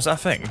 Is that a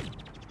thing?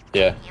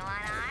 Yeah. You wanna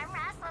arm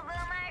wrestle,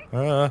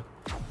 Boomer?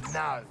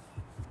 No.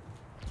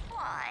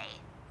 Why?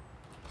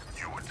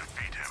 You would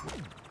defeat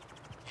him.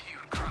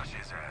 You'd crush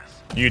his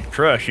ass. You'd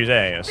crush his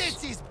ass.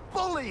 This is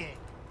bullying.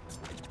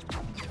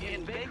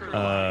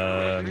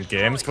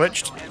 Game's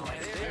glitched.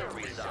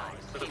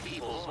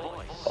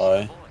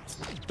 Why?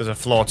 There's a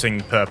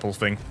floating purple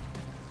thing.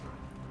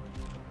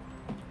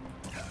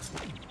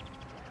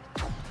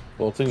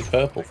 Floating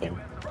purple thing.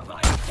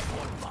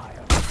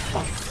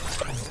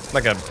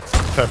 Like a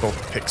purple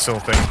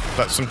pixel thing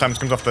that sometimes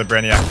comes off the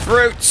Brainiac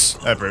brutes.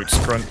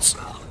 Grunts.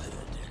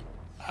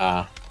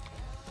 Ah.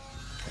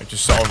 It's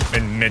just sort of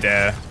in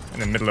mid-air,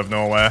 in the middle of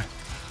nowhere.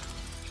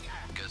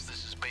 Guess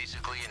this is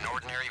basically an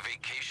ordinary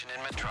vacation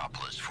in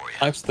Metropolis for you.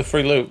 Thanks for the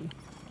free loot.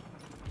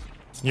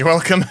 You're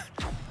welcome.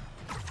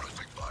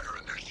 Suppressing fire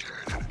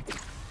initiated.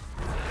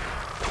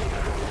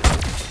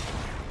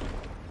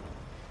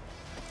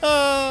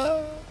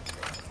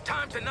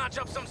 Time to notch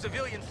up some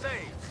civilian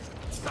saves.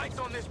 Sights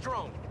on this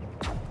drone.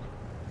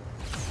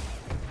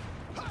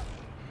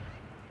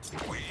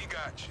 We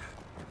got you.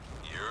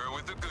 You're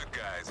with the good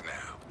guys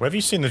now. Where have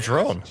you seen the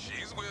drone?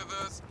 She's with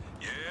us.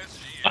 Yes,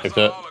 she I is a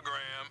bet.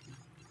 hologram.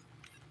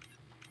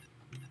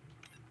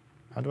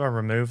 How do I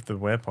remove the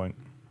waypoint?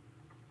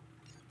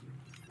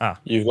 Ah.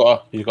 You've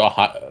got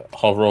to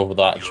hover over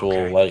the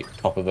actual like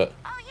top of it.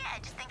 Oh yeah,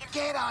 just thinking.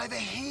 Get over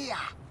here.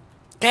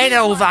 Get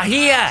over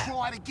here!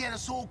 Try to get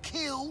us all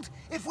killed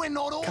if we're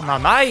not all. Come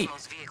on, mate.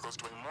 Those vehicles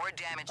doing more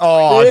damage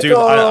Oh,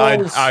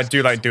 Vehicles! I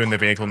do like doing the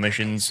vehicle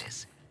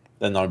missions.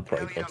 Then I'm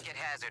pretty you good. don't get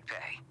hazard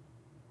pay.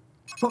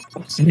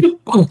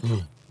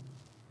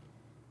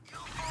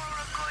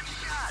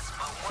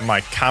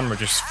 My camera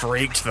just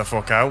freaked the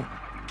fuck out.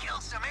 Kill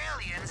some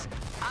aliens,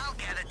 I'll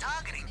gather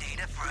targeting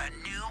data for a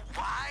new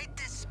wide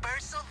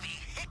dispersal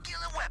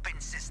vehicular weapon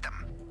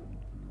system.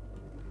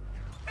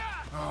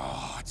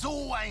 Oh, it's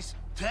always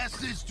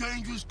test this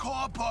dangerous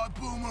car part,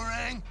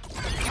 Boomerang.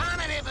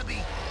 Can't it ever be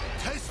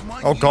test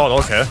my. Oh god,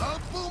 okay.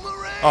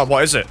 Boomerang. Oh,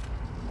 what is it?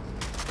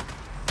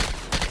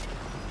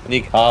 We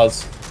need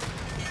cars.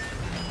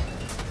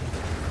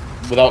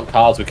 Without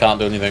cars, we can't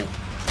do anything.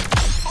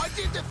 I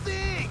did the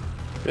thing.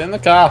 Get in the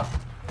car.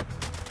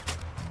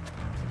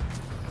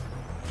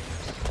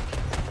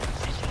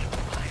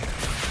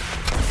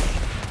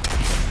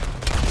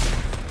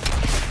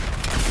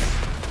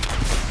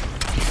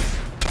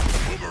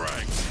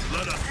 Boomerang,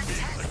 let us be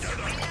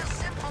together. Real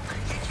simple,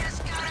 you just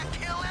gotta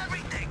kill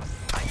everything.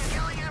 Are you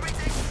killing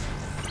everything?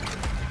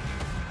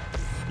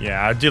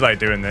 Yeah, I do like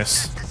doing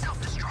this. The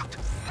self-destruct.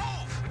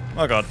 Move!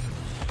 Oh god.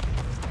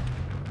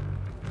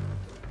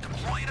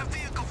 Deploying a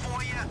vehicle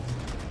for you.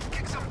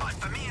 Kick some butt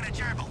for me and a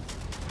gerbil.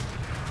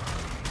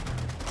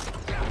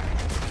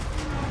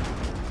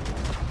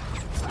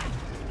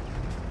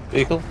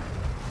 Vehicle.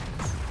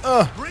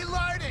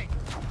 Reloading.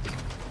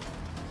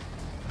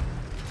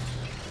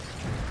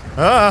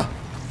 Ah!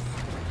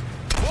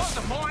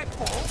 Wasn't my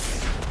fault.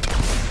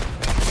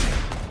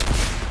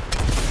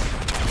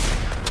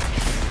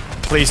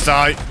 Please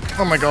die.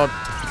 Oh my god.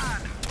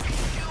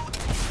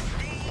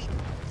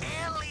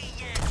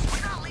 Aliens!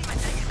 We're not leaving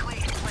till you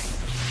clean place.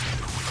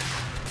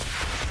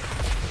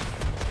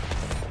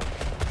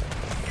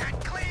 Get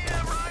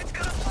clear, ride's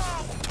gonna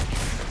blow.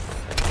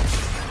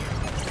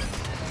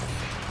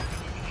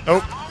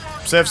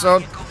 Safe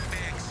zone.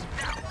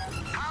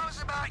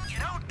 How's about you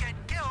don't get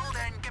killed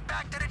and get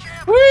back to the gym?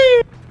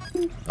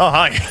 Oh,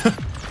 hi.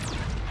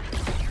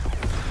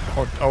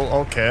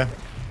 oh, okay.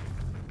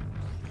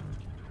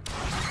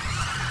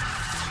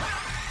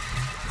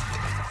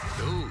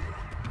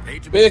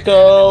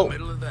 Vehicle.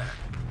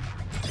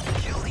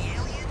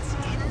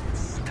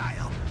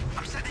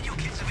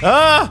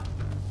 Ah!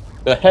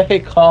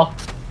 Vehicle.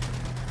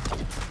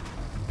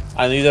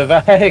 I need a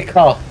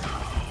vehicle.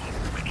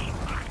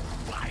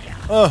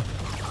 Oh.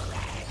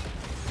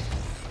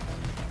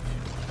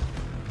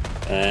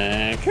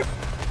 Thank you.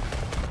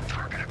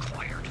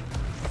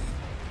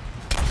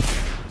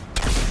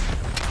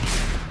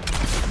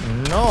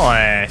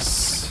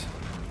 Nice.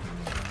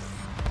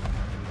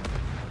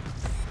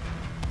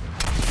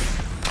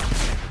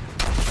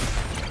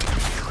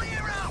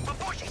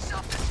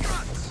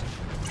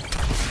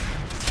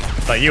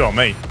 Is that you or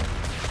me?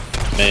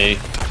 Me.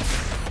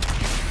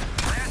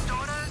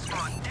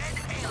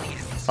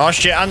 Oh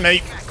shit, and me.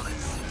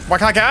 Why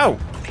can't I get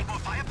out?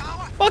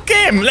 Fuck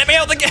him! Let me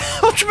out the game!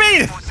 What do you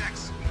mean?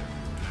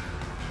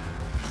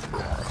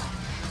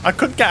 I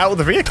couldn't get out of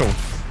the vehicle.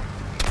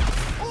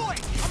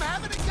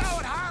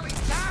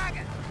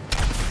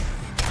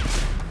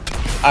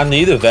 I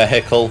need a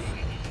vehicle.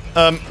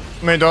 No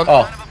you don't.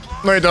 Oh.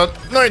 No you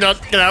don't. No you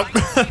don't. Get out.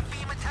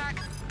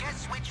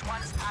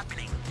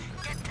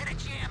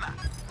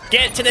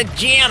 Get to the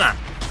jammer.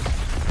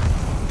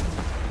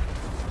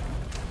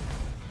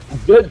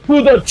 Get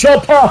to the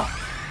chopper.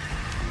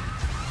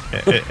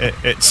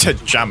 It's a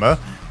jammer.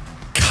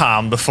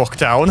 Calm the fuck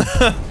down.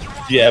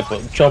 Yeah,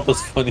 but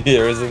chopper's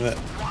funnier, isn't it?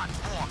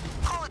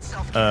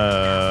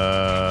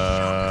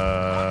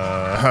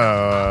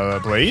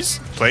 Please?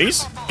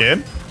 Please?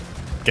 Game?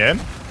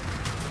 Game?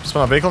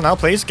 Spawn a vehicle now,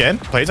 please. Game?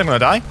 Please, I'm gonna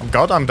die. I'm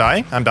God, I'm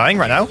dying. I'm dying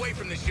right now.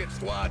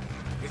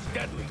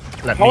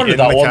 Let me in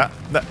the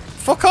car.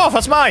 Fuck off,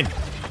 that's mine!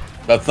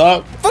 That's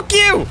not. Fuck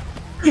you!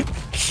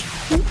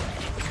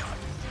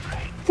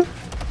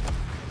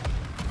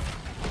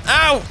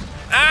 Ow!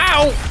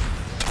 Ow!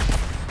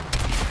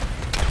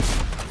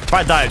 If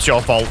I die, it's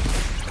your fault.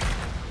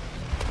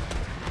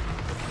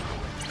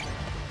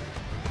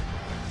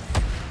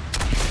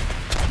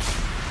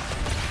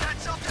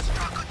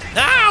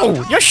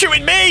 Ow! You're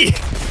shooting me!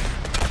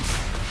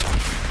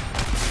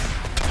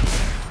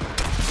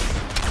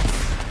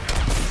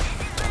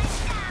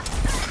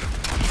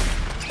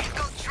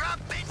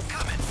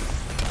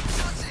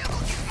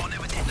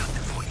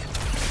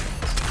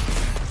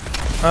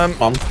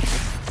 Mom.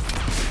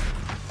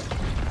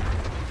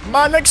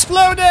 Man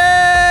exploded!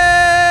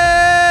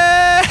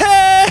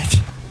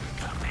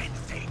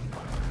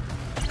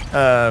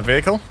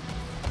 Vehicle?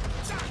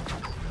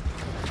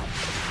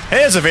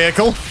 Here's a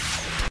vehicle.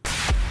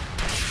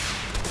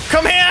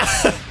 Come here!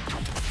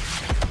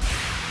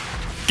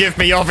 Give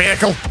me your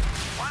vehicle.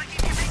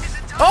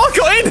 Oh,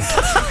 got in!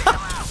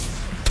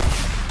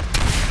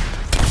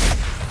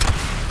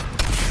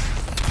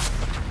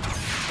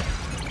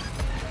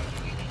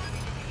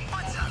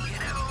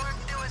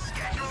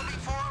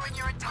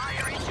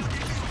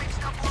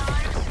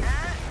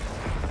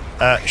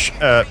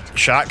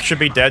 Shark should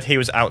be dead. He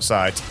was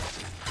outside.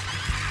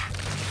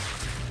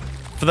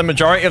 For the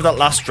majority of that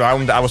last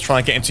round, I was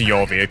trying to get into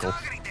your vehicle.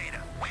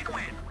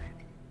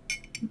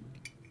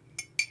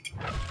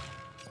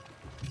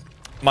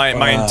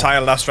 My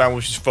entire last round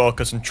was just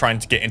focused on trying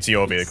to get into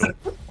your vehicle.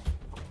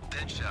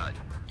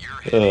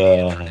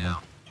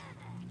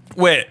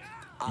 Wait,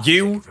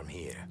 you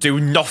do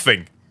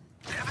nothing.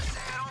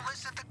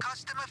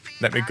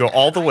 Let me go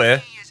all the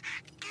way.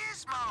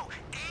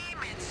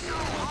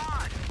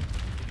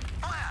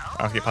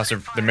 I'll get past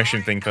the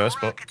mission thing first,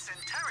 but...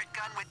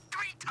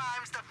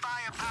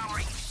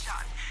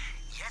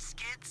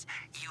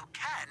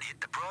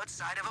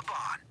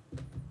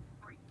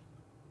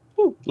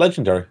 Ooh,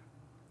 legendary.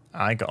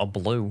 I got a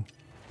blue.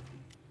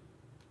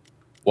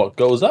 What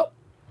goes up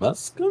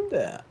must come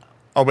down.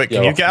 Oh wait,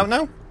 can you get out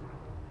now?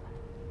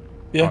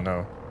 Yeah. Oh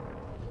no.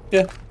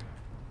 Yeah.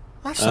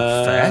 That's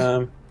not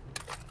fair.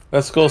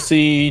 Let's go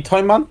see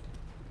Time Man.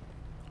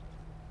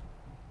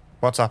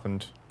 What's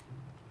happened?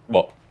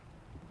 What?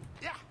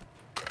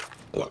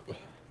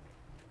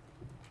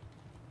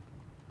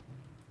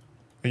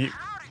 Are you...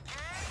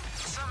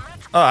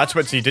 Oh, that's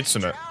what you did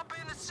something.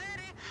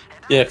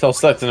 Yeah, because I was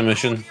selecting a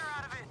mission.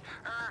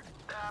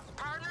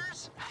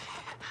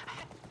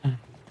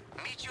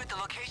 Meet you at the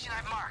location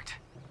I've marked.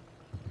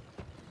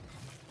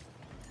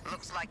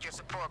 Looks like your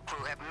support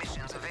crew have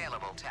missions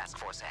available, Task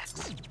Force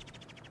X.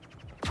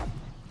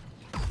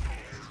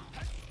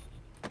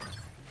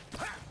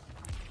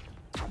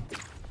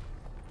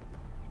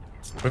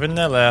 Within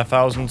their lair,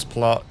 thousands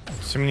plot.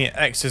 Too many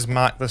X's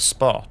mark the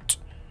spot.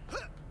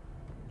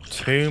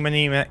 Too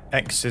many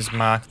X's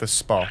mark the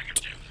spot.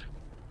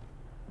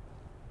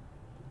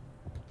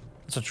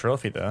 That's a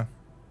trophy there.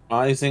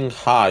 Rising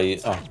high.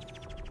 Oh.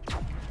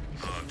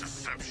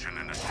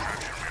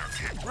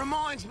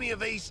 Reminds me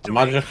of Easter.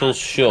 Magical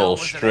show,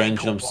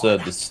 strange and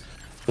absurd.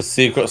 The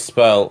secret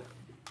spell.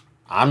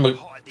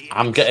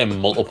 I'm getting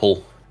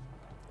multiple.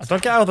 I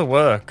don't get how they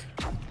work.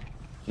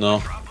 No.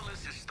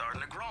 Metropolis is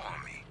starting to grow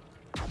on me.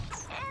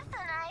 It's the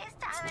nice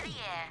time of the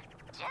year.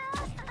 Just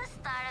at the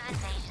start of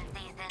invasion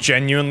season.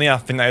 Genuinely, I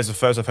think that is the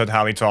first I've heard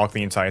Harley talk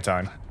the entire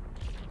time.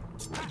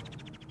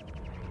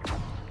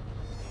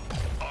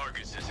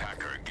 Argus's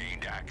hacker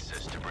gained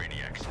access to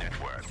Brainiac's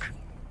network.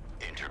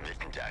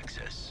 Intermittent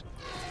access.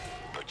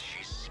 But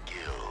she's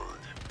skilled.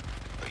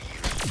 A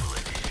useful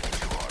addition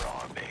to our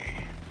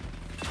army.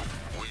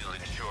 We'll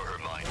ensure her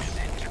mind is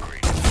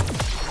integrated,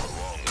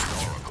 along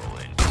with Oracle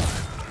in time.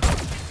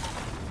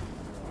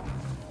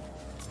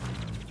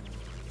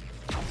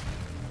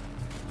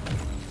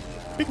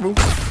 Big move.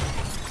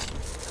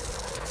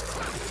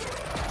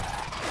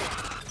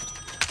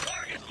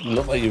 You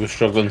looked like you were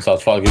struggling, so I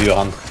thought I'd give you a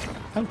hand.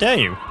 How dare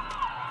you?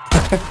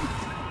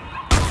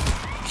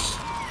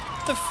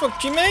 What the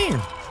fuck do you mean?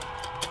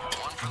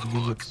 One for the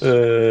books.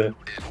 If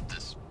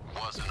this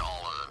wasn't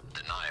all a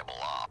deniable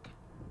op.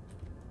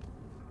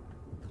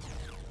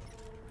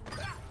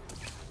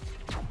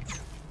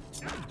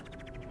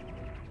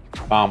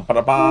 Bam, ba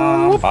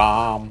bam,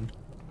 bam.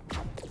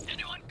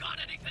 Anyone got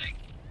anything?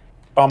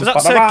 Bam, Does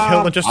that say ba-da-bam,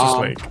 kill the Justice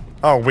bam. League?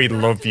 Oh, we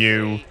love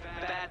you.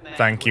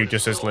 Thank you,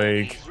 Justice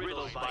League.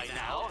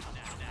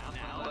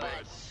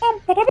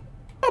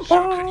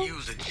 Sure could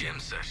use a gym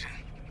session.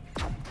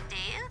 Do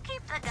you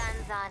keep the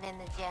guns on in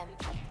the gym?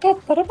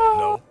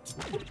 No.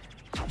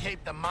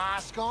 Keep the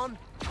mask on?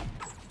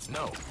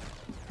 No. Do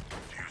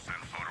you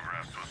send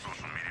photographs to a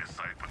social media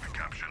site with the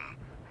caption,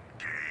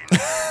 Gain?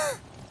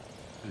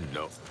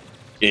 No.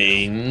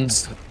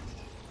 Gains.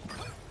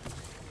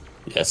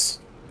 Yes.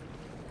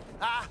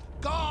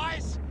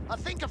 Guys, I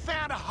think I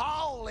found a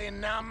hole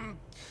in,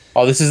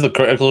 Oh, this is the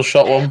critical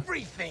shot one.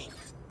 everything.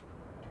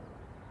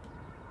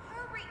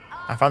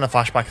 I found the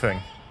flashback thing.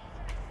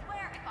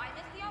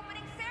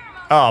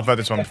 Oh, I've heard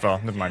this one before.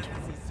 Never mind.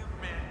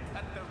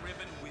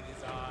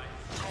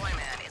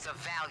 Toyman is a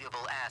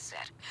valuable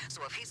asset.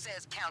 So if he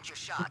says count your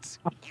shots,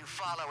 you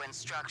follow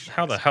instructions.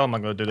 How the hell am I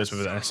going to do this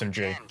with an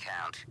SMG? Can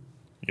count.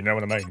 You know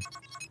what I mean?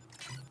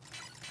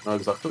 I know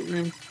exactly what you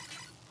mean.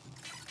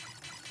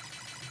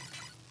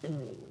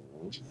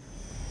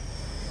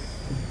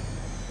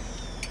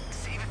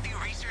 Save a few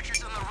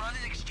researchers on the run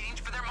in exchange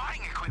for their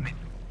mining equipment.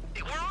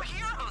 We're all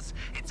heroes.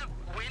 It's a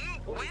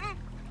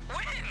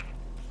win-win-win.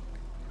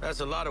 That's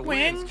a lot of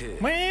Win, wins,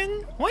 kid.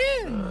 win.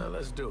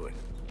 Let's do it.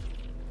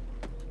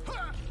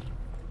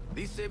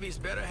 These civvies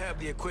better have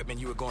the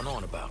equipment you were going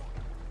on about.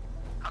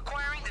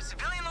 Acquiring the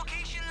civilian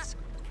locations,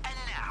 and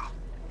now.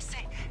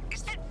 Say,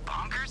 is it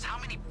bonkers how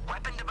many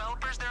weapon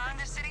developers there are in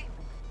this city?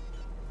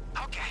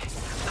 Okay, I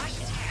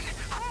stand.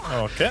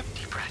 Okay.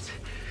 Deep breath.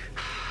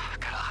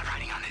 Got a lot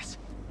riding on this.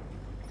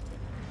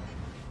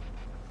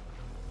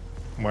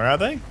 Where are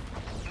they?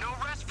 No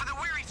rest for the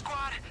weary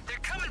squad. They're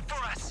coming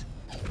for us.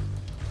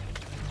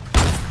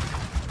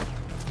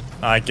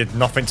 I did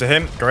nothing to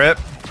him. Great.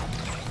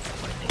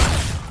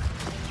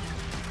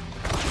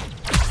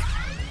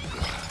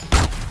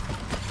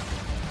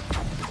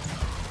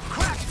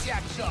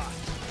 Crackjack shot.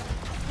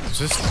 Does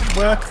this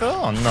work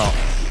though or not?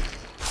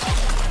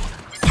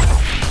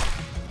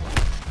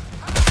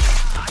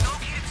 I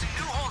located some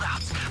new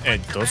holdouts.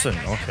 It doesn't.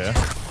 Okay.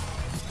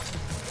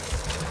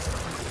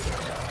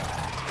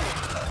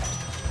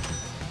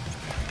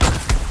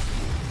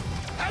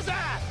 How's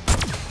that?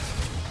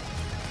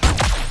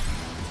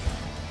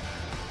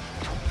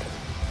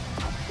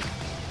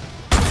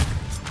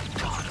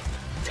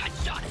 That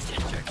shot is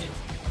injured.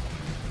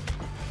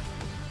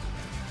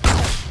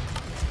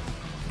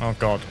 Oh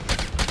god.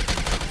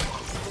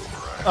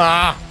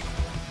 Ah!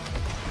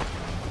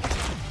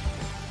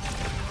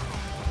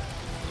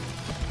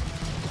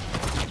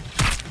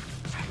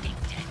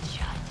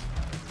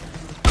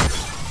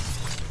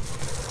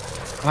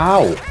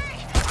 Ow. Hey, I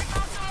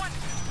found someone.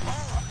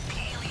 Oh, the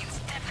aliens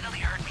definitely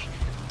heard me.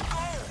 Go.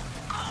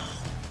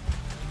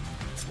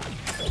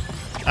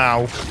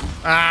 Ow.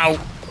 Ow.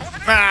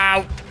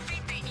 Ow.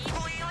 Defeat the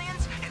evil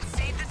aliens and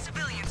save the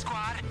civilian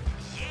squad.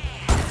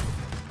 Yeah.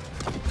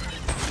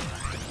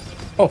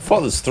 Oh,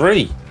 fuck, there's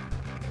 3.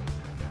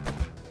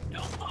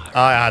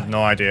 I had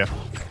no idea.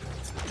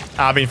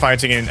 I've been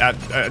fighting in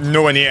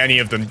nowhere near any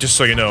of them, just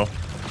so you know.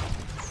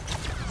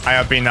 I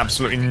have been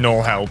absolutely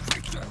no help.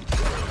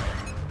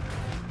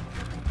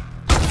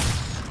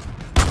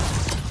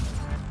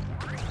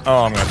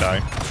 Oh, I'm gonna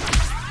die.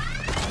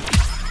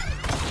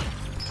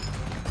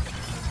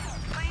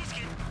 Please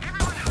get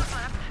everyone who's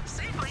left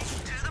safely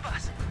to the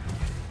bus.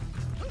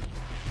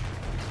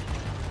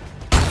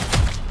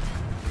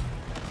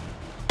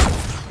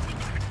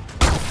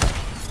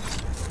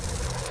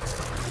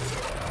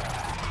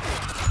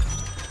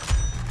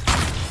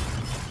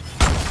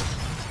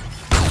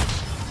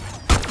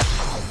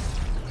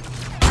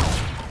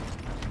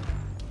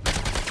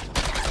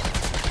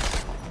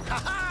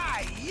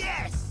 Ha-ha!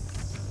 Yes!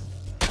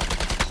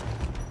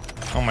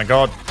 Oh my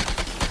god.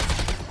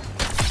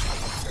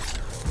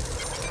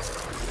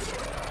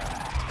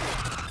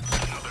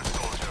 Another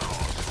soldier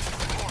lost.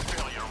 More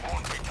failure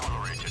won't be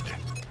tolerated.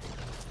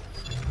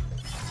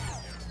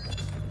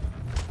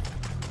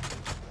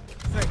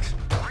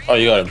 Oh,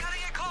 you got him.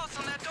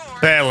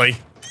 Barely.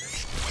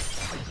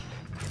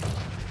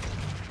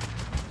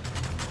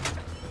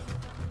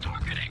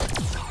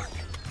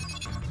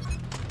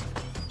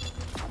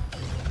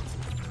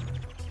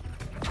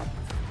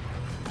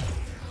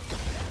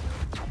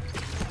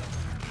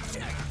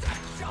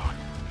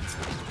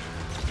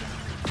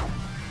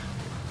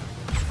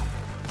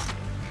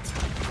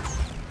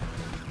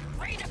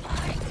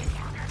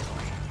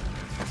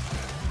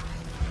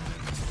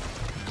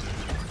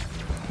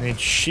 Need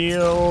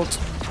shield.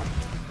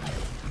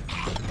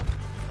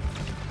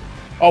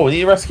 Oh, we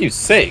need to rescue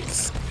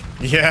 6.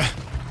 Yeah.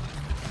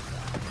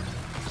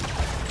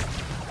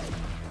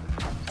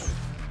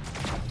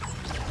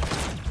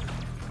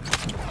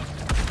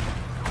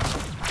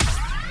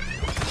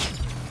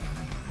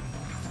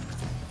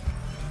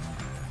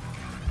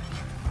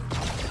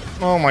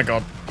 Oh my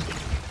god.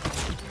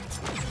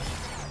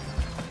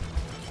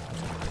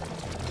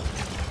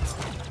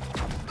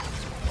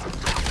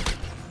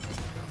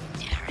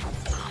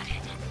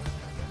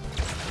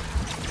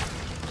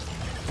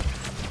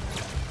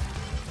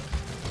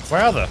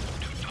 Where are they?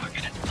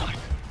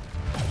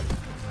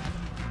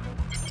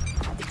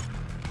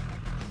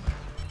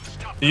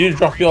 Did you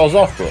drop yours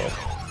off, bro?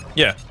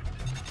 Yeah.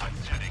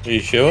 Are you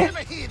sure?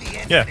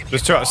 Yeah,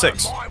 there's 2 out of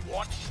 6.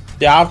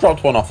 Yeah, I've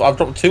dropped 1 off. I've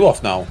dropped 2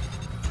 off now.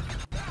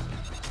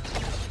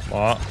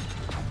 What?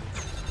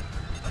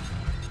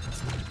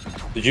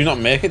 Did you not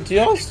make it to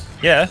yours?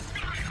 Yeah.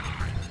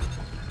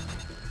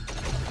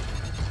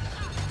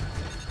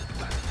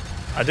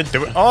 I did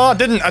do it. Oh, I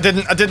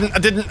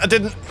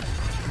didn't.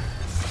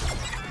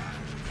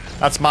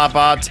 That's my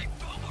bad.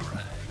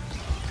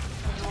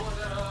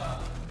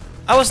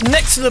 I was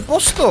next to the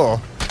bus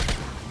store.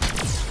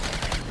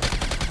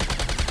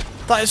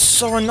 That is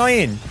so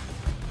annoying.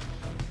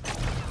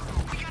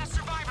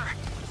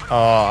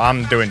 Oh,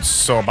 I'm doing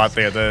so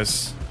badly at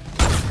this.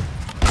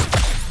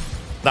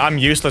 I'm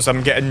useless.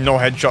 I'm getting no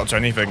headshots or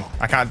anything.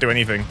 I can't do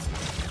anything.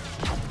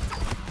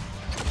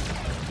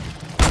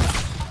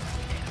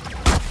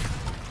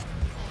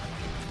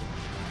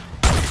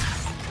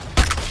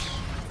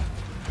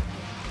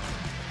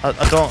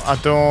 I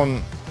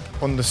don't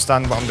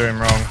understand what I'm doing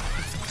wrong.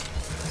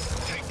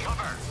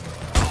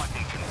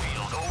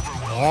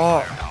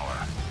 What?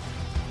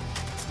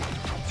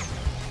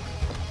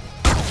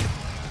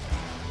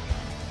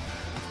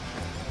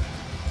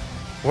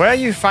 Where are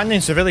you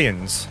finding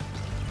civilians?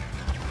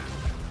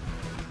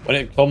 When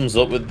it comes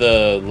up with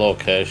the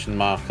location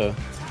marker.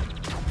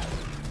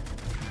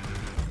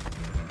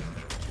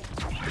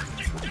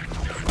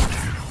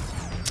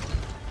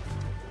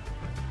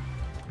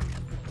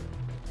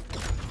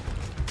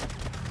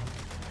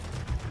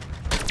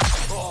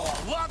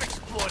 Oh, love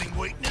exploiting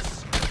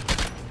weakness.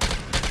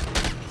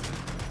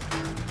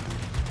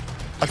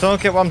 I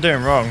don't get what I'm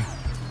doing wrong.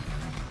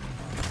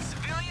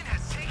 Civilian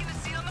has taken a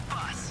seat on the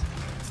bus.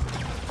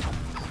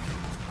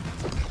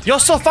 You're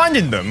still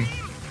finding them?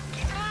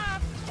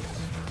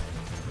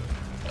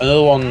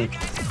 Another one.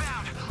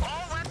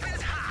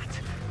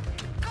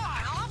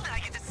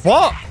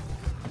 What?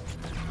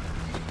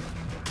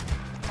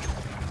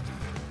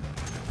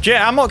 Jay,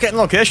 I'm not getting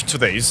locations for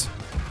these.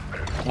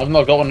 I've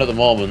not got one at the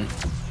moment.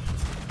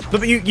 No,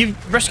 but you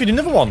rescued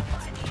another one.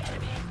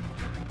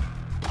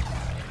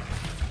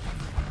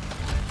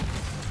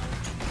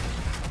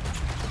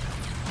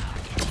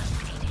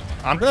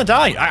 I'm gonna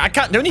die. I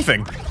can't do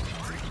anything.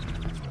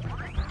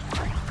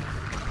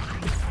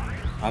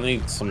 I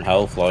need some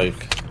health,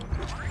 like.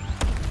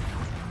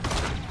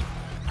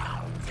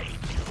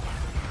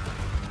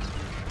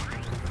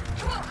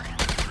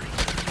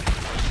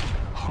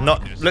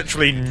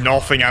 Literally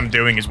nothing I'm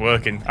doing is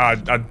working. I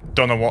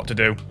don't know what to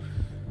do.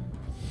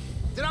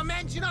 Did I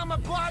mention I'm a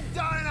blood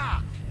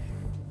donor?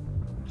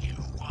 You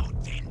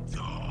won't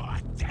endure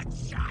that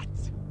shot.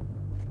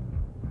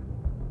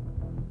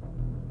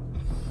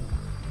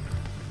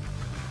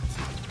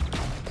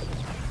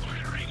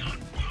 Firing on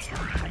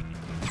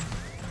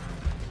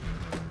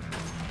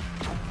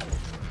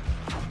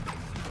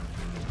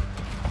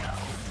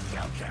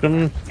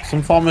board.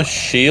 Some form of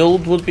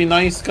shield would be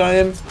nice,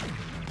 Guy.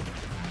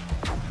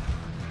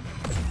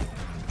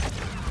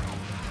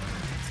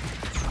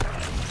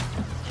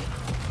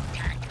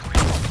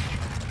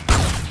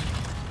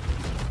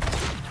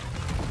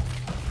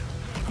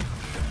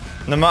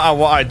 No matter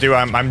what I do,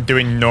 I'm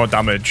doing no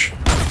damage.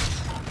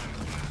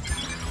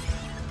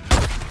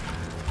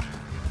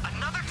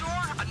 Another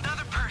door,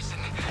 another person.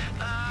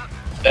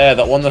 Yeah,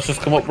 that one that's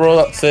just come up, bro.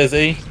 That says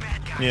E.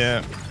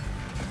 Yeah.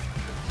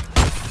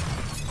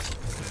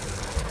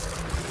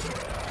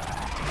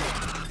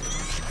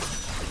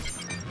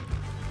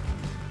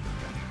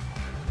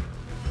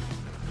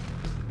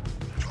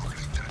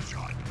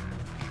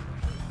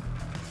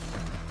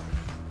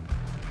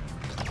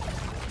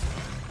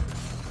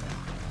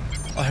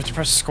 I have to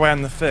press square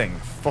on the thing.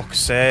 Fuck's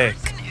sake.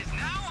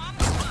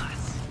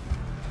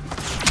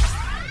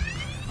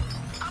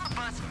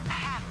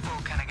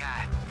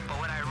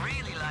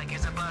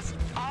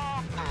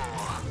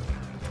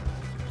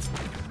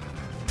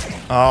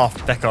 Oh,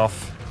 feck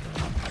off.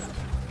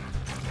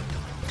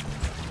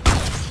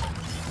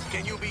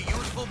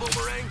 useful,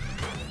 Boomerang?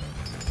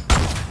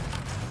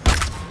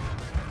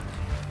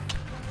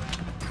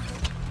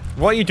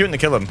 What are you doing to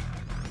kill him?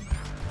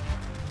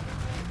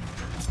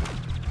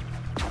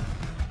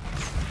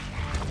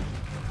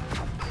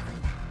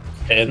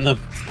 Hitting them.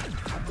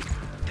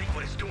 Think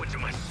what it's doing to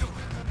my suit.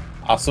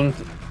 Awesome.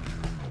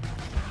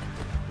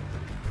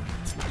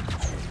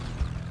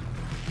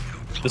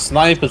 The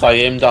snipers, I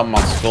aim down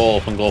my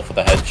scope and go for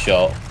the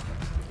headshot.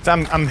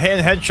 I'm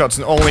hitting headshots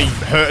and only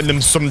hurting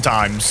them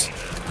sometimes.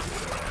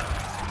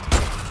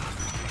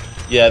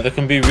 Yeah, they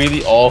can be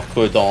really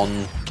awkward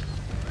on...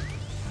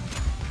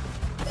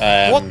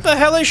 what the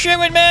hell is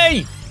shooting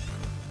me?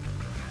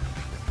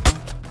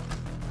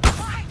 They're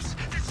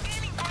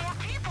scanning for more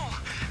people.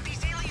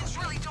 These aliens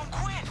really don't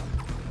quit.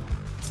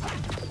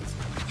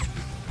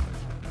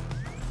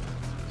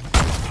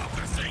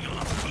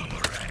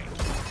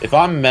 If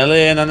I'm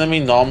melee an enemy,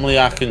 normally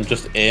I can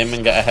just aim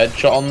and get a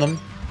headshot on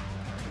them.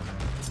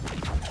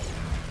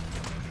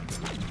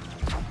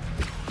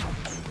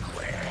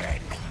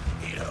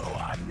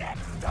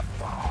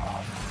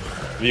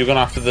 Are you going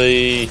after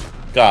the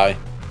guy?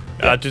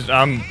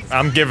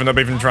 I'm giving up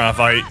even trying to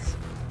fight.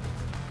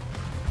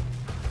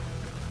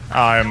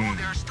 I'm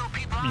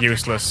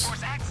useless.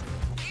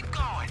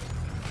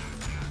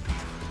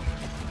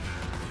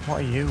 What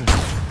are you?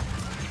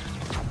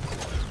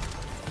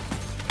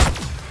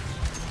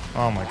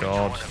 Oh my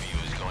god.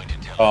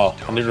 Oh,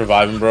 I need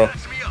reviving, bro.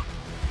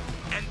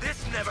 And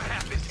this never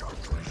happened.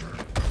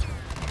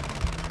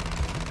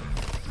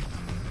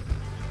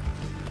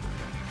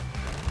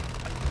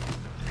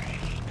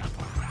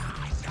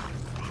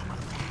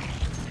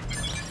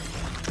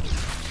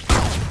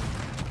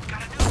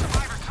 Got a new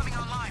survivor coming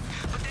online,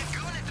 but that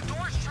goon at the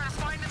door is trying to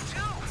find them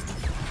too.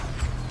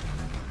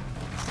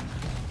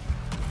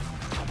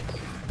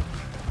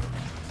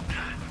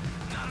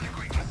 Not in a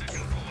great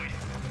position, boy.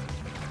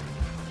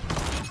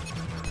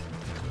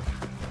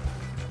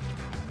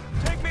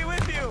 Take me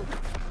with you.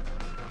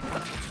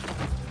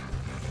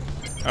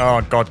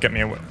 Oh god, get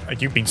me away. Are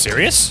you being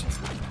serious?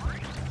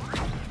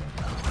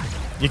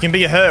 You can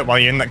be hurt while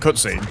you're in that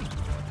cutscene.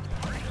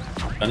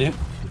 Can you?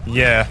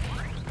 Yeah.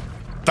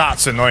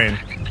 That's annoying.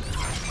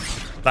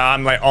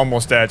 I'm like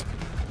almost dead.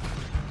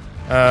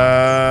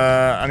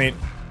 I mean,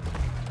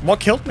 what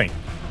killed me?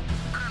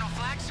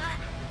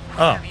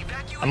 Oh,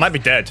 I might be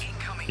dead.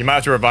 You might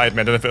have to revive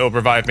me. I don't know if it'll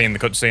revive me in the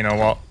cutscene or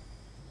what.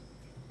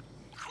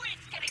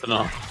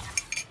 No.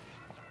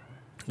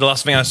 The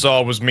last thing I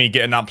saw was me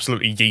getting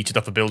absolutely yeeted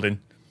off a building.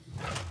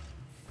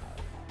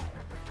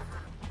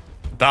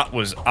 That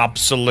was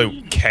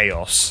absolute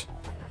chaos.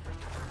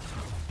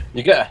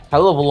 You get a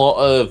hell of a lot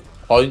of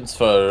points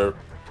for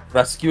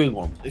rescuing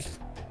one.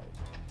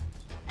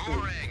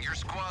 Boomerang, your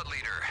squad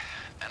leader.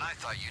 And I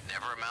thought you'd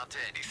never amount to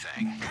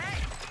anything.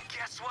 Hey,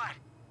 guess what?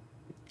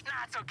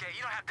 Nah, it's okay.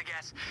 You don't have to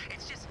guess.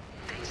 It's just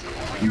thanks to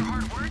all your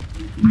hard work,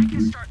 I can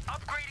start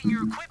upgrading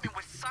your equipment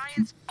with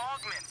science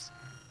augments.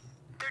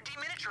 They're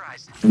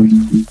deminiaturized.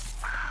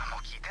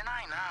 Okay, then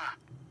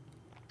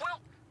well,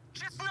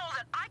 just know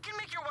that I can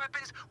make your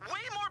weapons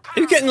way more powerful.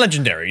 Are you getting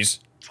legendaries?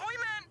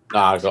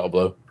 Nah, I got a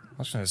blue. I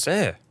was gonna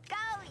say. Go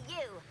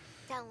you!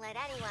 Don't let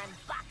anyone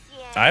box you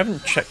in. I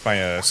haven't checked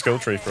my skill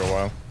tree for a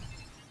while.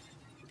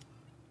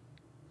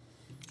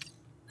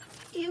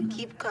 You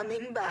keep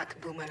coming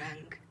back,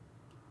 Boomerang.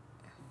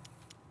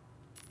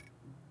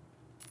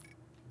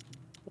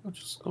 I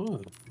just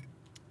got it.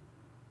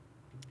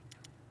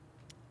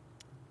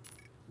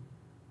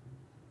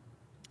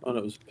 Oh, no,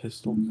 it was a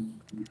pistol.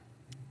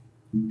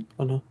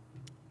 Oh no.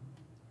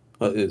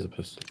 That is a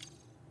pistol.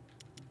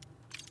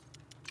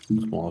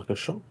 It's more like a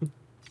shotgun.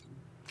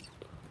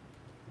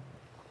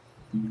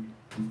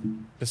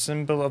 The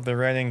symbol of the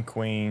reigning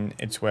queen,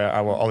 it's where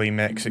our Ollie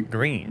makes it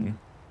green.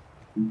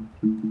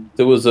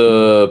 There was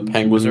a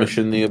penguin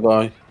mission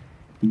nearby. I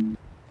don't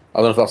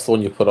know if that's the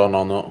one you put on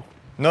or not.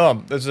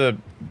 No, is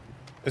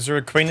there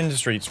a Queen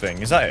Industries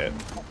thing? Is that it?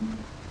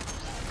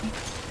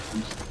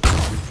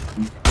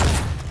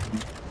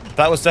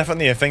 That was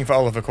definitely a thing for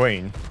Oliver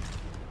Queen.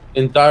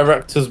 In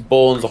Director's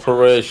Bones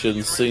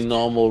Operations, see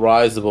normal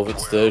rise above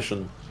its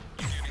station.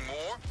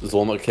 There's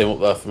one that came up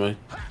there for me.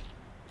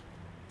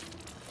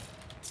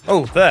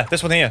 Oh, there,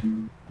 this one here.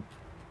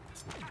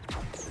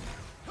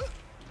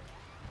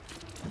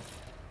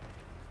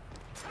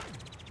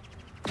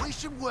 We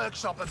should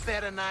workshop a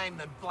better name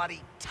than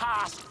bloody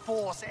Task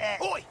Force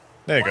X. Oi!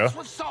 There you go. Once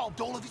we've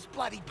solved all of his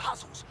bloody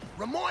puzzles,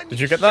 remind me Did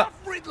you to get that?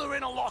 shove Riddler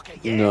in a locker,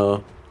 yeah?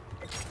 No.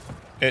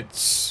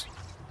 It's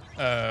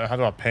how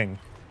do I ping?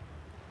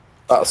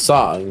 That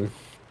sign.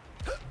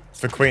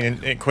 For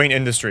Queen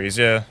Industries,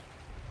 yeah.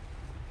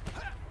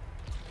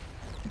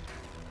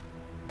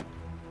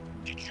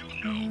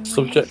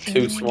 Subject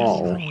too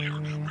small.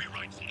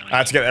 I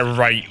had to get it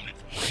right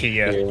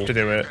here to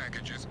do it.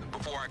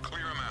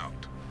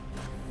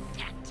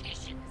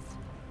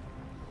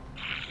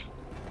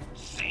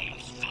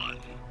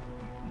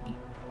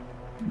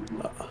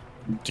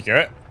 Did you get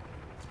it?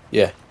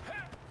 Yeah.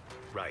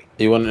 Right.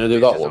 You wanting to do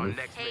that one?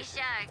 Hey,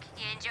 Shark,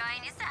 you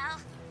enjoying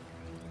yourself?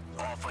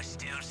 Offer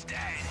still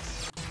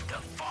stands.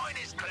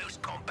 finest close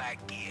combat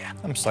gear.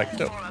 I'm psyched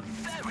For up. a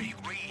very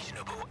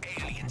reasonable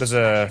alien. There's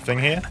a thing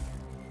here.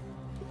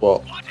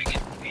 What? Wanting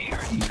it here,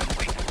 so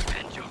we can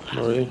spend your last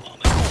Sorry. moment.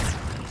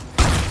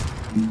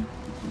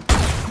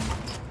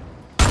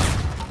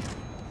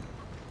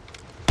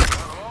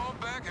 All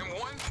back in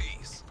one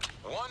piece.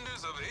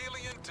 Wonders of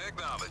alien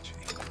technology.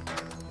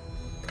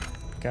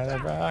 Gotta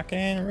rock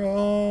and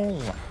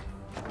roll.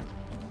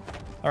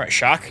 Alright,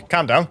 Shark,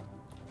 calm down.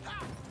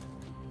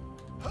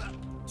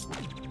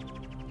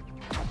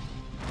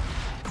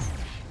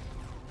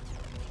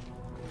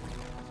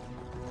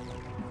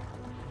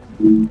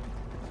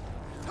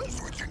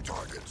 Switching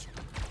targets.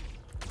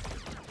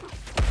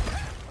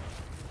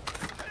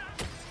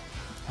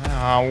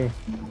 Ow.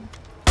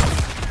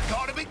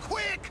 Gotta be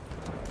quick.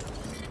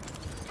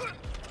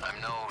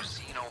 I'm no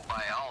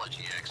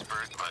xenobiology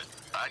expert, but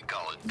I'd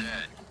call it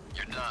dead.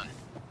 You're done.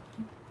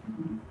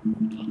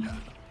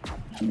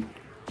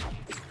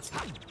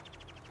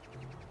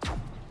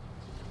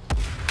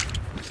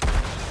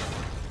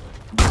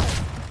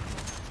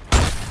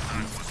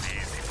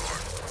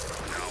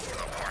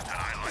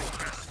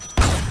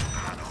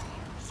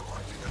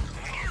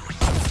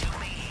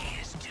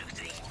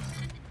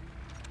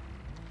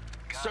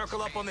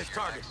 Circle up on this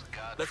target.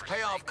 Let's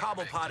pay off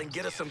Cobblepot and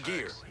get us some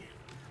gear.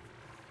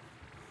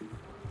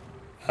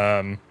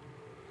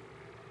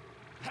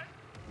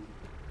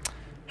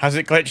 Has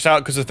it glitched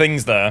out because of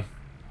things there?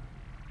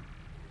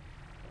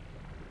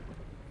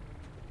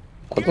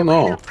 I don't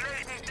know.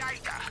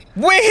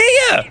 We're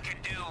here!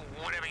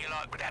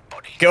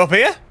 Get up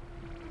here?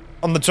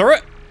 On the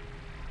turret?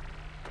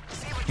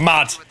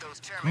 Mad.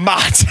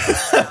 Mad.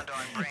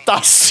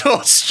 That's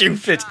so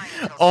stupid.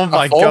 Oh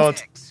my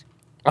god.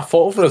 I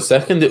thought for a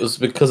second it was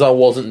because I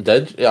wasn't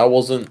dead. I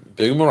wasn't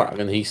Boomerang,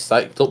 and he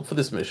psyched up for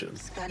this mission.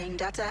 Scanning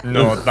data.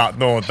 No,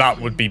 that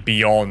would be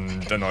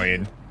beyond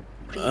annoying.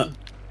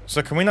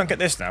 So can we not get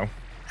this now?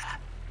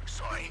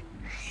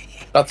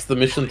 That's the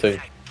mission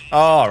thing.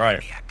 Oh,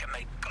 right.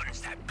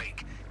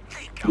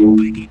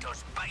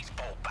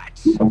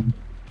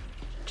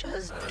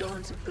 Just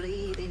don't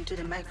breathe into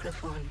the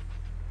microphone.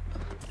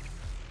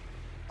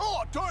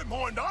 Oh, don't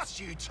mind us,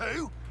 you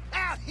two.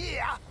 Out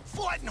here,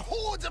 fighting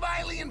hordes of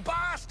alien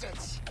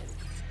bastards.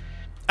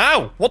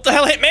 Ow! What the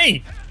hell hit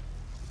me?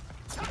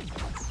 The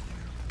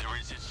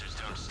resistors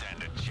don't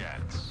stand a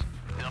chance.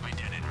 They'll be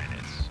dead in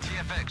minutes.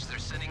 TFX, they're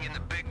sending in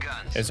the big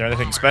guns. Is there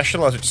anything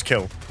special or is it just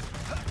kill?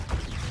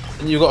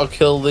 And you got to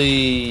kill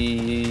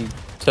the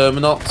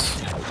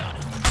Terminauts.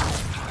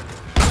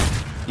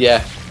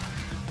 Yeah.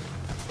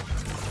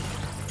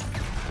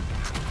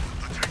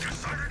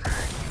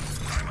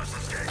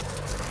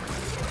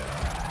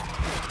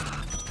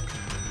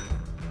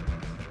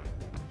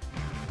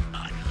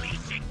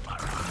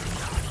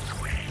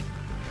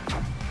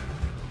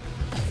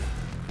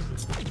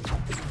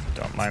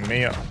 Don't mind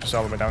me, it's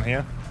all the way down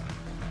here.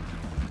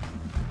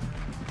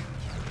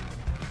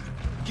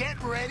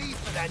 Get ready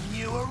for the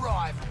new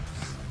arrivals.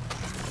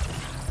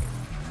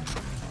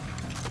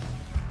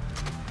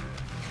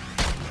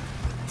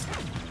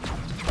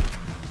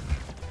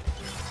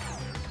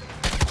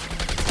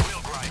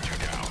 We'll grind you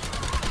down.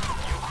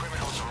 You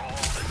criminals are all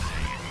the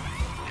same.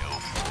 No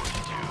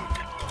fortitude.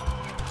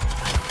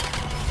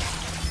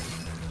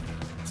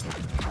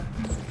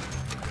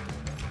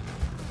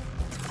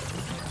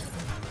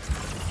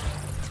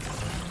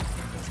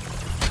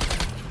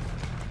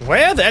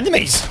 Where are the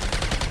enemies?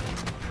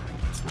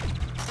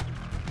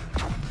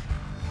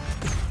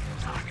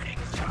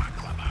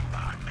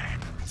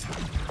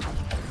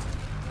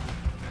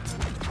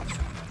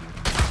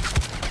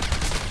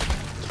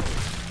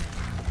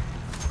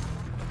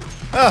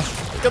 Ah,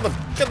 kill them,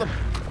 kill them.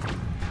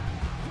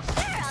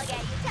 Sure, I'll get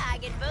you,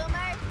 target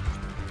boomer.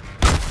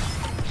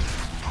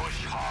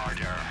 Push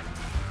harder.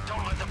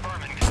 Don't let the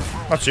vermin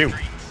control That's you. the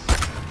streets.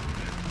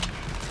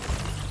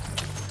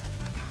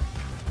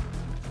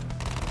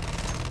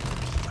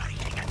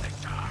 Biting at the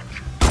dark.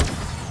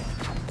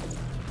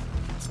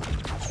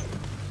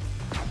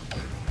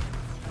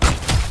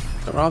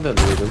 Around there,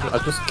 dude. I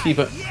just keep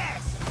it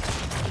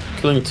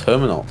killing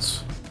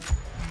Terminauts.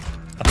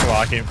 That's what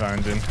I keep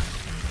finding.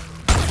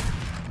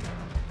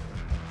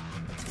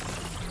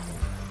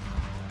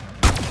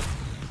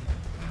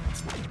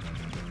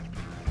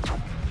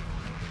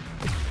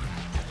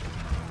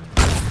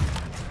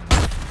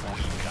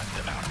 We've got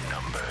them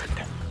outnumbered.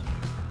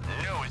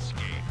 No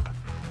escape.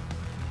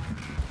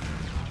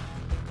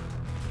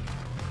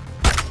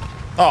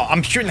 Oh,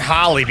 I'm shooting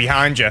Harley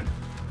behind you.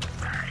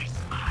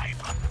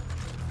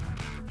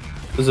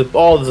 There's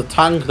a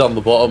tank down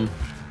the bottom.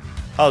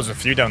 Oh, there's a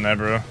few down there,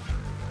 bro.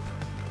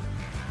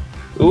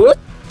 Ooh. I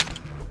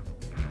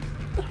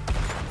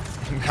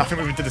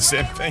think we did the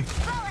same thing.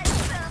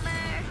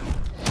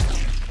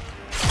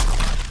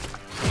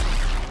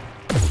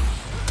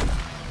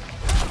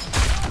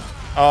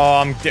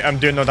 Oh, I'm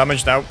doing no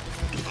damage now.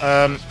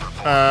 But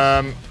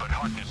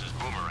Harkness's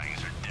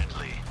boomerangs are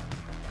deadly.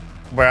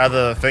 Where are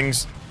the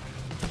things?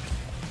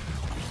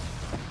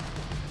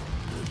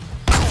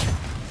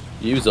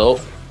 Use up.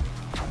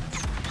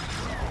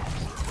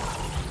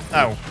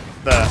 Oh.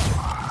 There.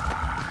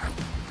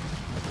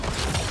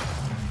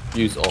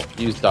 Use up.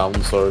 Use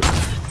down, sorry.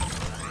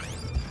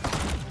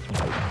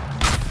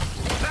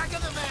 Back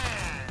of the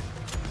van.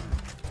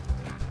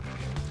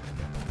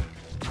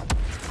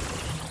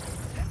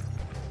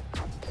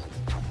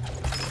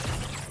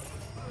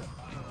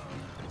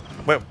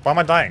 Wait, why am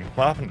I dying?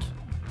 What happened?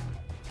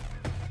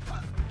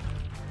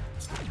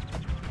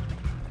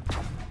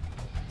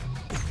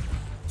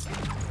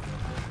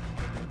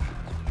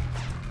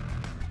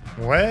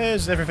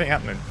 Where's everything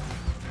happening?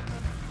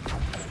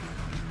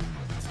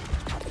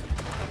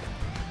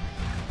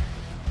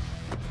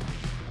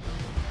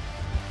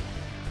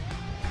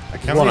 I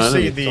can only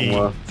see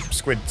the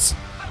squids.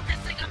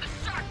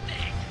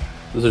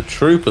 There's a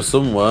trooper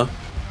somewhere.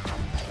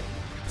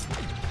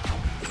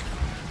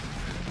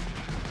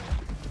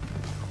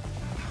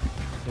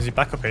 Is he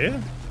back up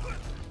here?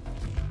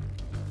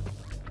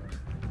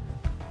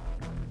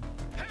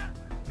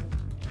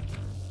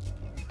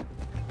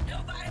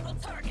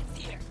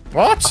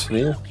 What?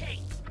 Yeah.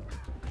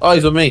 Oh,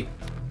 he's with me.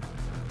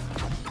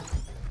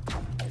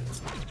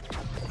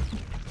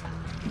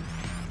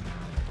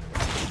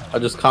 I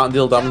just can't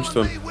deal damage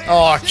to him.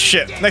 Oh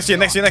shit! Next to you,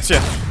 next to you, next to you.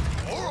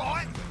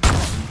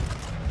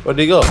 Where'd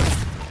he go?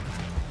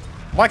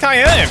 Why can't I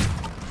hear him?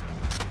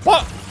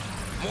 What?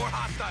 More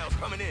hostiles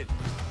coming in.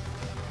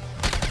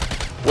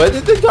 Where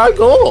did the guy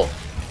go?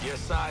 Your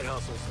side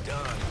hustle's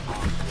done.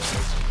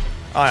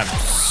 I am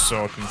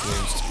so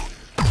confused.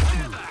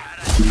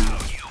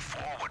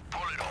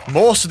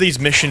 Most of these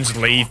missions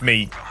leave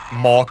me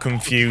more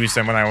confused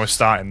than when I was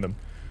starting them.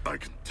 I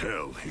can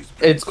tell he's...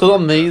 It's because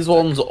on these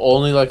ones,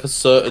 only like a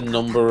certain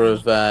number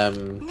of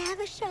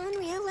Never shown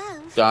real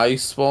love.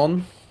 guys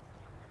spawn.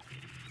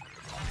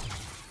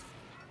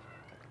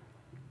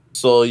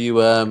 So you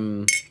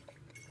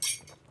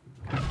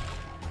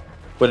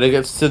when it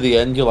gets to the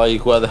end, you're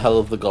like, where the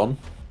hell have they gone?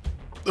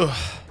 Ugh.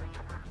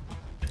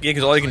 Yeah,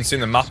 because all you can see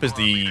in the map is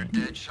the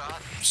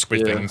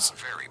squid things.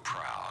 Very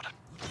proud.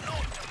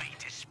 Not to be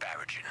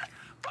disparaging,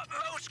 but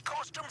most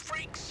costume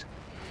freaks...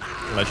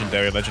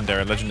 Legendary,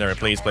 legendary, legendary.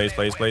 Please, please,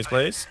 please, please,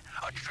 please.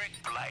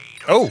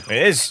 Oh,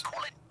 it is.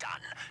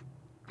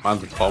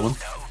 Mine's common.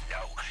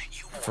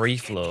 Free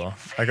flow.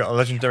 I got a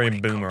legendary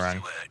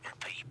boomerang.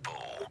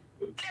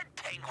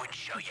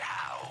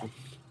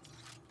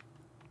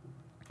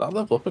 That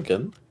level up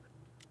again.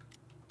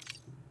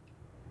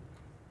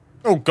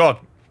 Oh god.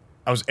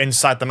 I was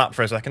inside the map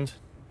for a second.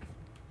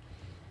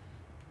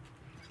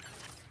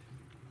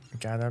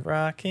 Gotta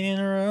rock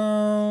and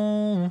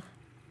roll.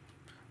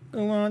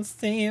 Who wants to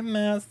see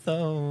my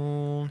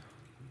soul?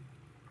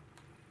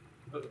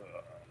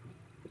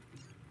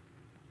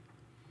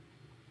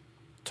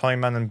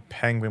 Toyman and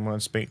Penguin want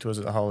to speak to us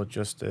at the Hall of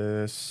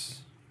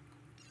Justice.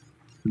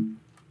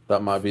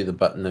 That might be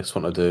the next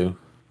one to do.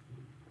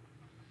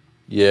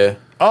 Yeah.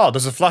 Oh,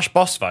 there's a flash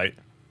boss fight.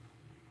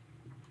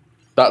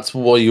 That's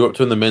what you're up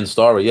to in the main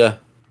story, yeah.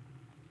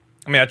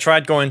 I mean, I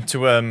tried going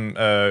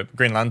to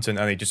Green Lantern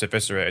and he just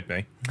eviscerated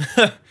me.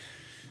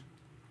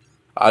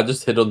 I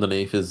just hid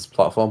underneath his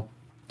platform.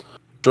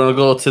 Do you want to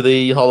go to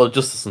the Hall of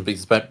Justice and beat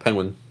his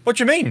Penguin? What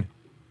do you mean?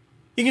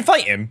 You can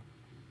fight him?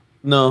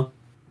 No.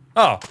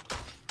 Oh.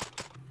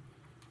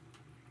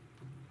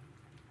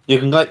 You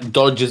can like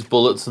dodge his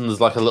bullets and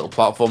there's like a little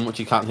platform which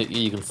you can't hit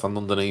you, you can stand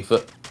underneath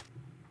it.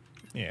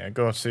 Yeah,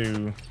 go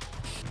to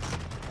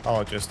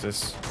Hall of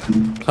Justice.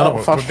 Cannot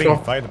we're fast being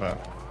travel. fight about.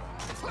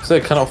 So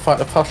you cannot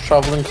fight a fast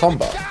travel in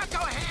combat.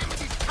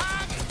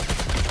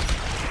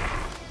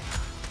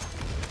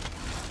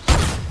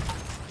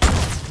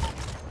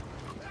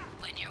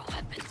 When your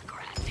weapons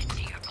graft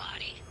into your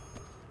body,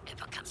 it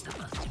becomes the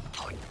most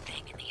important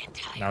thing in the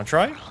entire Now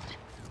try. world.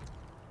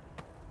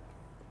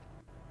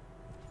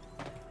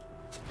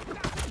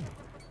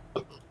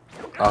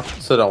 I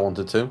said I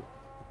wanted to.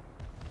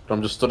 But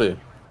I'm just studying.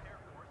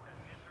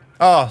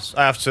 Oh,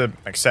 I have to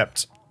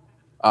accept.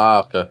 Ah,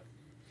 okay.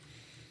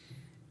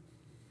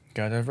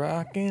 Gotta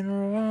rock and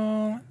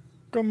roll.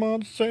 Come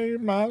on,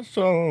 save my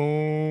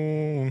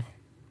soul.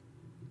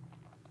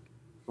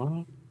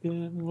 Rock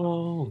and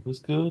roll is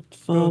good For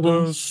for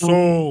the the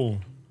soul.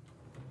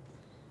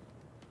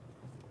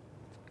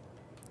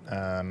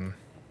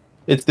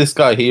 It's this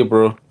guy here,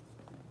 bro.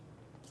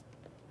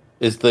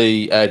 Is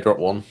the airdrop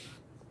one.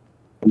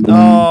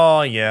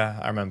 Oh, yeah,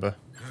 I remember.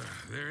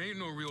 There ain't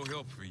no real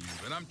help for you,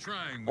 but I'm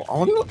trying. I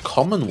only got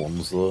common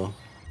ones, though.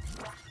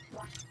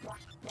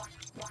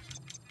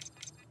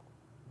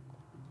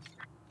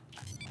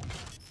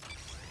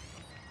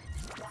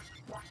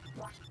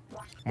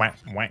 Whack,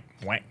 whack,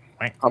 whack,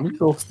 whack. How many of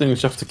those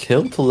things you have to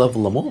kill to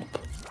level them up?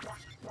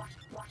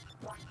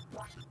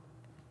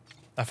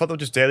 I thought they were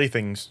just daily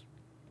things.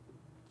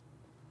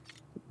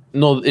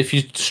 No, if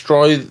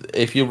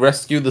you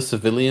rescue the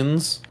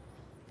civilians,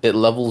 it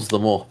levels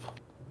them up.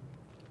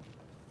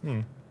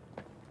 Hmm.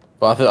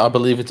 But I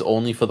believe it's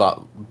only for that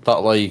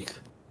like,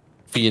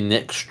 for your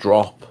next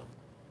drop.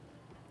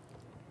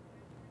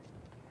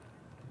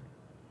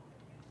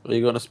 Are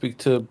you going to speak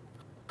to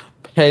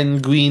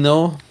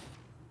Penguino?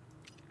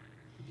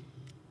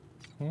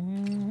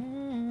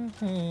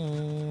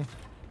 Oh,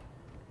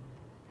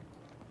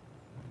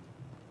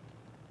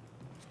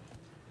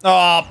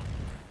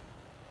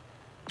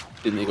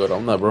 Didn't you go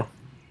down there, bro?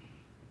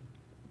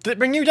 did it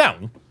bring you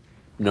down?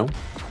 No.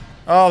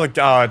 Oh, the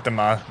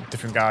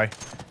different guy.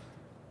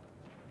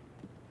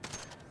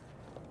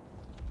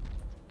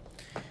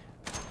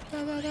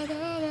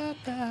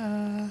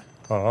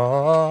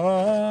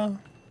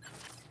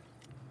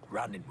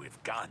 Running with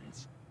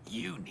guns.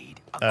 You need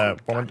What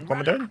am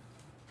I doing?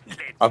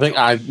 I think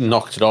I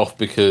knocked it off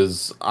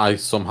because I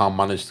somehow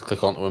managed to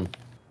click onto him.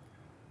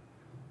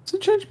 Does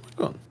it change my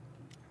gun?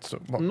 So,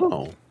 what?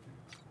 No.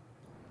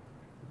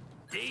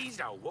 These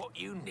are what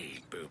you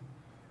need, boo.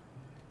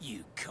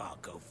 You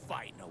can't go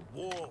fighting a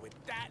war with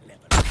that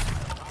level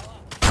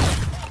of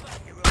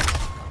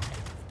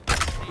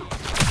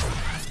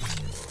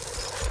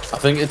I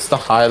think it's the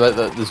highlight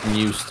that there's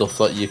new stuff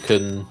that you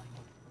can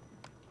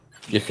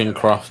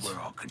craft. where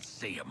I can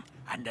see 'em,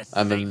 and the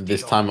And then safety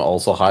this of- time it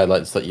also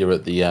highlights that you're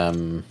at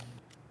the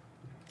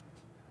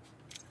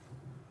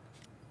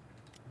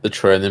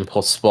training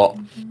post spot.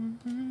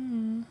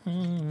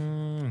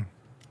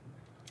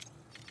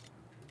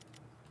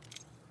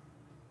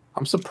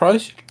 I'm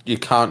surprised you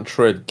can't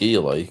trade gear,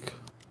 like.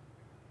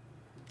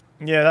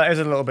 Yeah, that is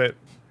a little bit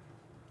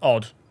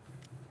odd.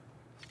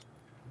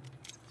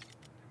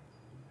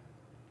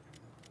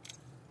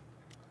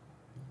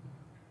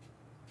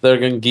 There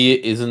again, gear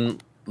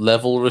isn't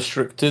level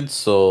restricted,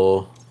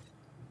 so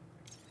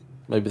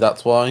maybe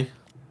that's why.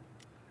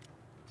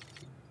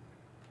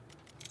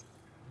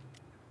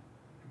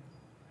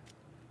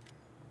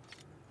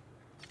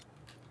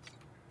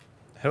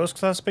 Who else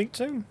could I speak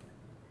to?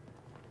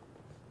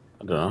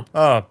 I don't know.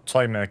 Oh,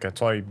 toy maker,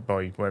 toy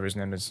boy, whatever his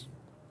name is.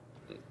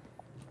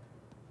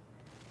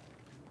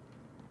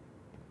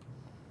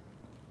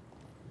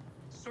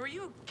 So are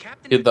you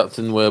Captain? Kid that's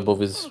in way above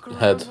his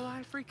head. Will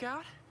I freak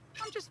out?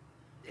 I'm just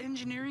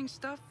engineering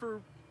stuff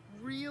for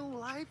real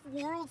life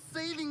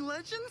world-saving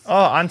legends.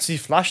 Oh,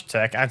 anti-Flash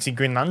tech,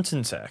 anti-Green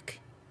Lantern tech.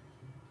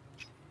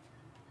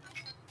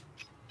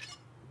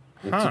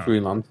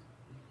 Anti-Green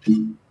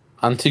Lantern.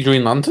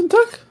 Anti-Green Lantern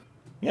tech?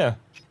 Yeah,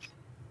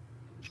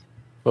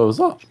 What was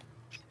that?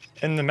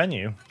 in the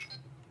menu.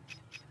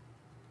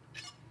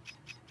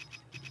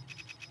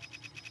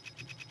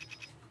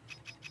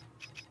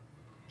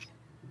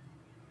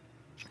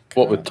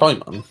 What with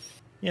Toyman?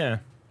 Yeah.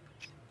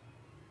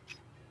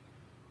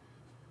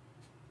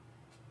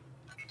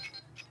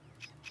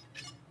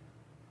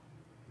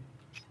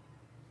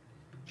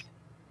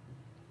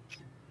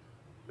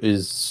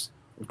 Is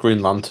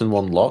Green Lantern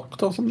one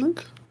locked or something?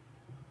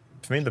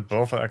 For me, they're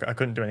both. I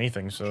couldn't do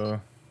anything,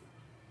 so.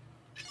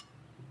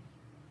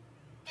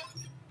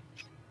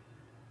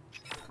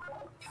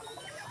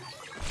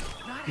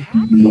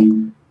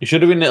 You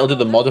should have been able to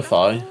do the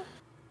modify.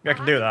 Yeah, I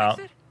can do that.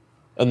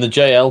 And the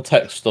JL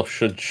tech stuff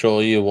should show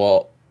you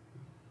what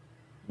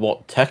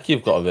tech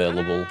you've got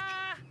available.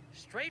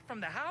 Straight from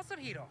the house of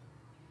Hiro.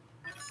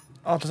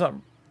 Oh, does that?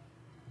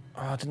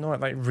 Oh, I didn't know it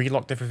like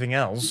relocked everything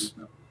else.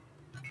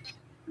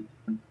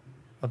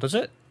 Oh, does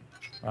it?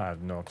 I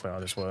have no clue how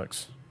this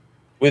works.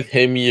 With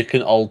him, you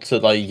can alter,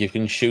 like, you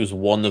can choose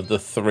one of the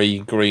 3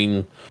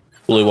 green,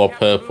 blue, or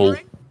purple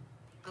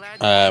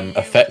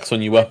effects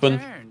on your weapon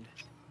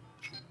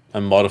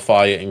and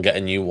modify it and get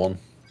a new one.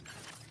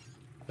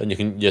 And you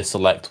can just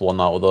select one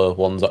out of the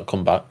ones that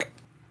come back.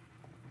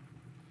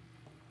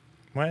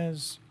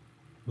 Where's?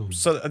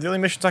 So the only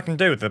missions I can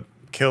do are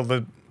kill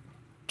the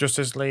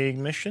Justice League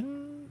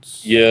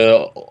missions?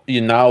 You're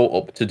now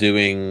up to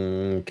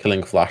doing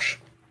killing Flash.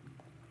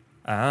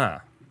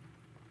 Ah.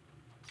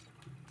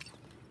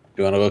 Do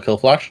you want to go kill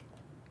Flash?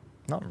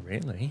 Not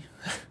really.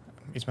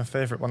 He's my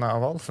favourite one out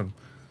of all of them.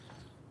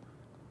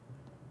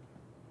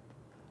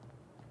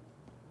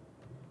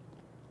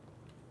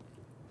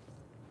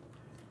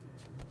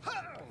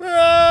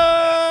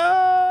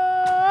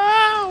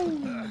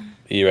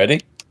 Are you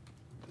ready?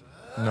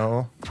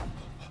 No.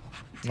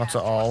 Not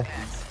at all. You've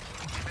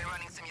been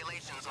running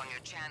simulations on your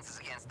chances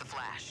against the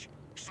Flash.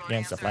 Short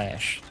Against the answer,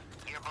 Flash.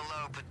 you're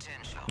below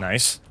potential.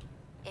 Nice.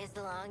 Is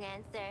the long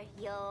answer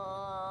you're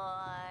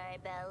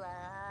below?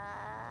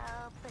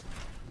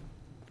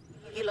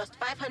 You lost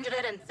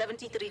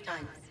 573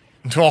 times,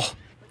 Oh.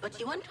 but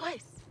you won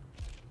twice.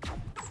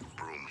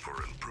 Room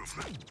for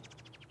improvement.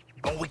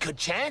 Oh, we could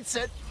chance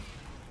it.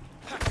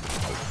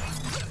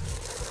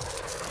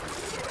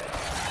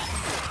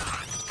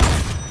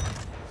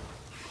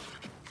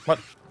 What?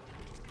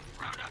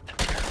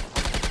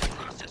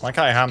 Why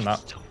can't I ham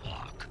that?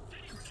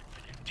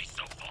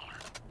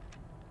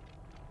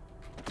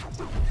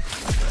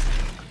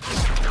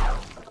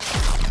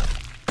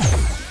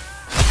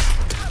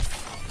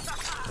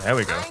 There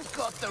we go. Ain't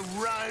got the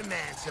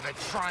romance of a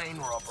train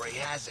robbery,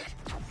 has it?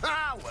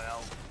 Ah,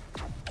 well.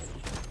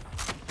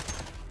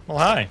 Well,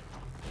 hi.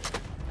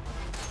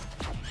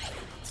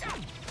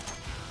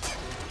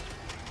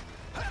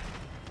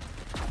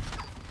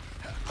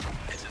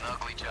 It's an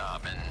ugly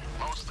job, and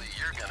mostly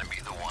you're gonna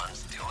be the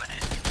ones doing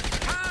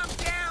it. Calm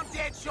down,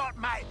 Deadshot,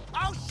 mate.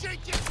 I'll shoot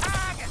your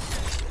target.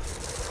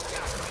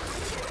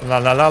 La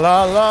la la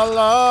la la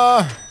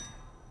la.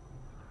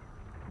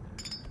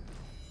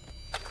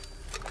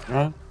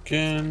 Rock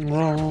and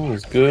roll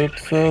is good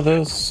for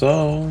the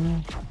soul.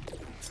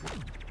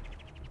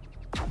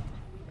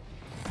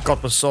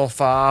 God, we're so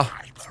far.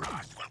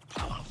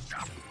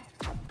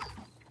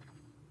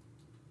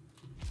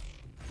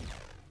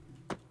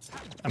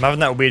 I'm having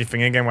that weird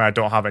thing again where I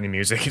don't have any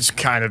music. It's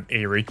kind of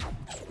eerie.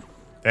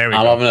 There we go.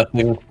 I'm having a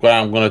thing where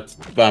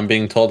I'm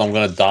being told I'm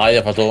gonna die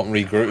if I don't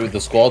regroup with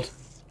the squad.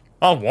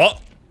 Oh, what?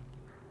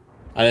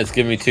 And it's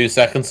giving me 2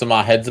 seconds and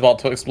my head's about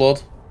to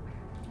explode.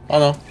 Oh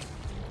no.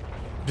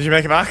 Did you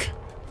make it back?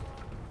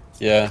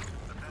 Yeah.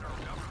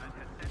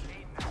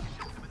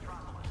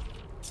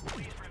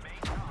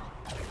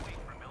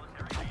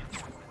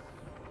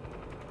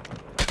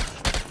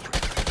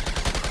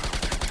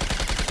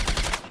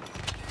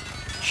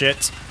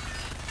 Shit.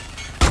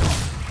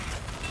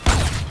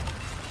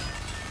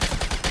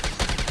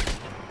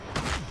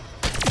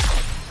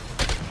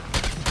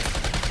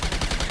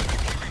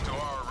 To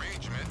our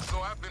arrangement,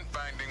 so I've been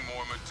finding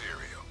more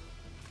material.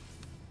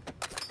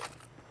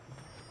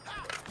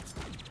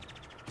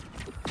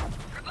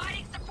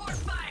 Providing support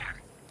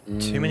fire.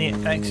 Too many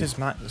X's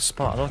mark the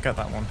spot. I don't get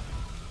that one.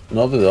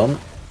 No, they don't.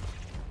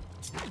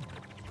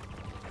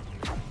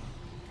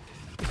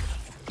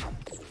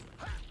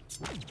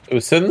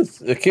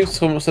 It keeps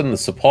saying the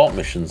support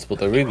missions, but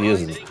there really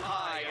isn't.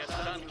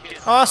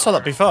 Oh, I saw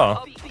that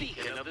before.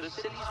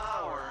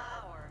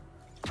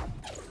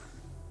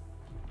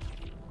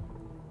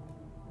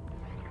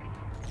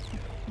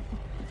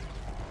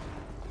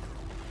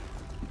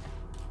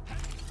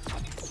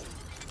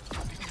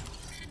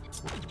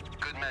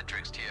 Good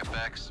metrics,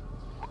 TFX.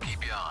 We'll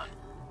keep you on.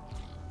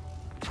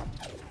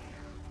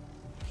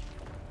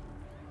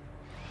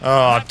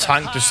 Oh, a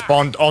tank just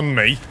spawned on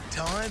me.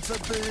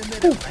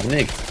 Ooh,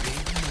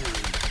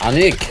 I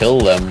need to kill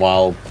them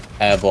while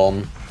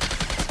airborne.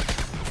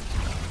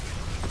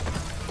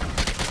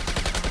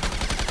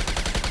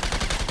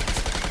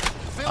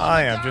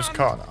 I am just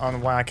caught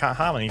on why I can't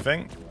harm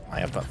anything. I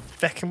have that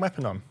fucking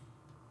weapon on.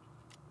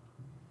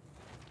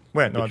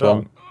 Wait, no, Which I don't.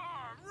 one?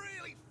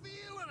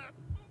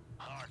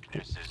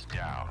 Darkness is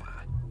down.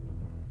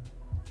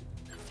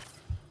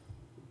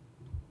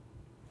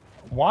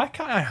 Why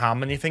can't I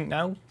harm anything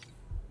now?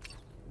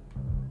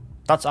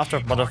 That's after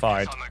I've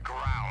modified. On the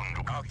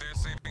ground, out there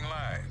saving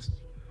lives.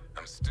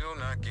 I'm still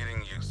not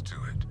getting used to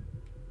it.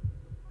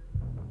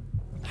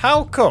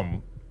 How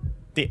come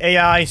the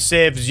AI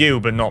saves you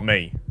but not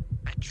me?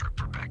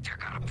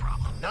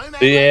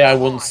 The AI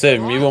wouldn't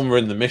save me when we're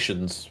in the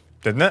missions.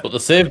 Didn't it? But they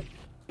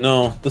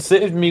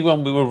saved me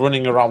when we were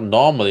running around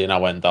normally and I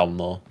went down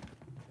though.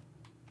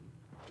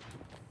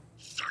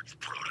 Search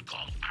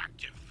protocol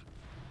active.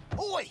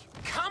 Oi,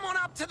 come on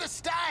up to the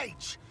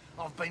stage.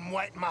 I've been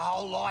waiting my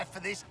whole life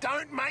for this.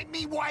 Don't make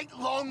me wait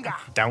longer.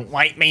 Don't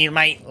wait me,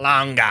 mate,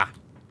 longer.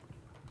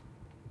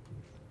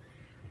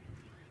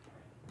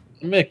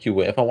 Make you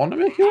wait if I want to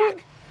make you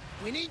wait.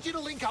 We need you to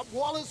link up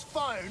Waller's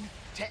phone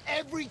to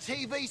every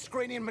TV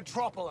screen in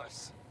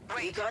Metropolis.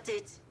 We got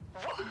it.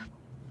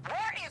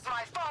 Where is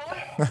my phone?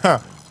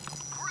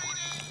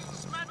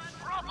 Greetings,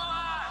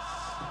 Metropolis!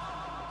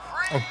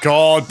 Oh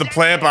god, the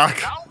playback.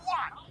 The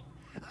one,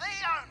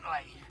 the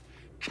only,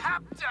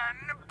 Captain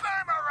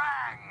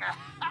Boomerang!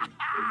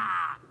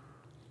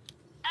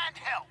 And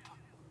help.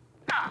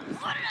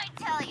 What did I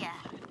tell you?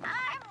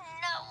 I'm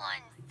no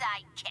one's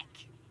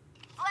sidekick.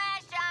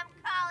 Flash, I'm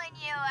calling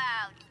you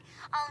out.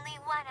 Only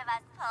one of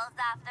us pulls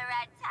off the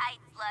red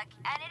tights look,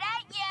 and it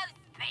ain't you,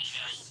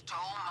 Speedy.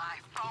 Stole my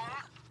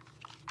phone?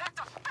 That's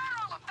a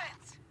federal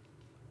offense.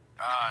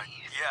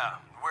 Yeah,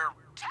 we're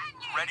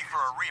ready for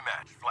a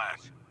rematch,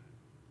 Flash.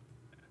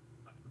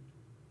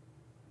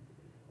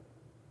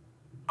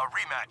 A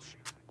rematch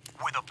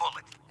with a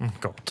bullet. Oh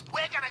god.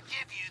 We're gonna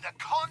give you the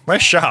content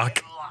Where's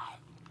Shark? you love.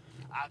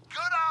 A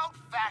good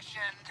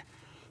old-fashioned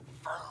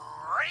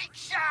freak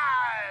show.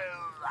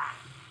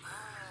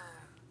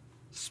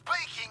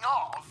 Speaking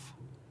of,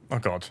 Oh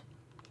god.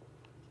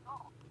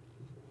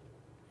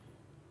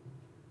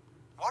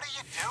 what are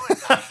you doing,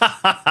 mate?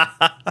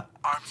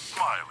 I'm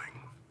smiling.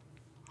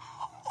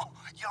 Oh,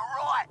 you're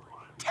right.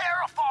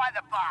 Terrify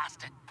the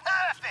bastard.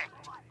 Perfect.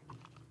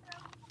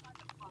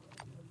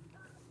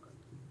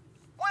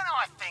 When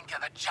I think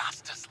of the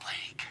Justice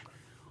League,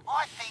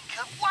 I think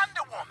of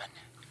Wonder Woman,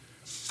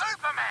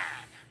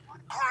 Superman,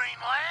 Green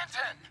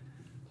Lantern,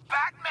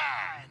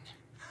 Batman.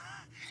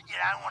 You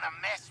don't want to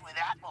mess with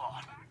that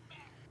lot.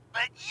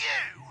 But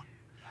you,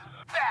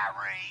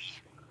 Barry,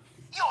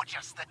 you're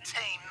just the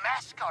team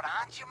mascot,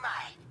 aren't you,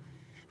 mate?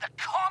 The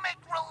comic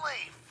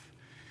relief.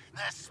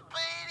 The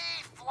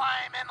speedy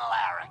flaming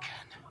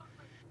larrikin.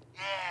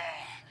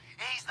 Yeah,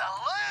 he's the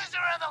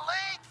loser of the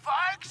league,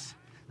 folks.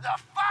 The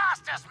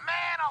fastest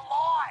man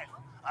alive,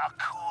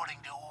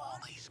 according to all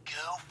these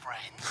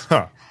girlfriends.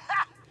 Huh.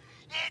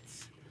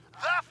 It's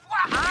the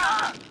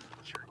Flash.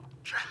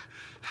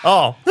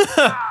 Oh.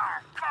 Sorry.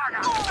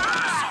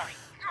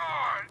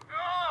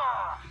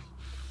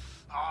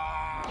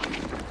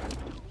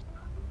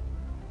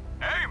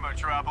 Hey,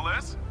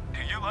 Metropolis. Do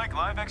you like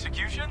live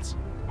executions?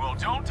 Well,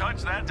 don't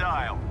touch that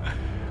dial,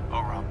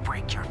 or I'll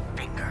break your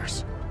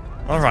fingers.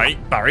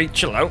 Alright, Barry,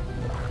 chill out.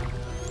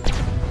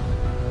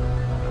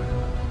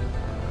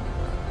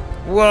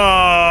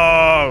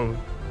 Whoa!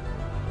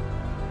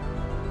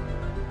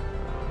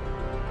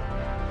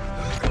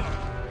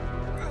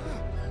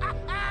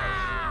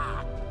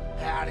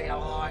 How do you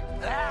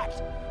like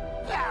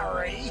that,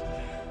 Barry?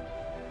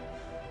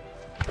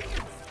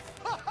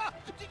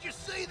 Did you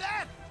see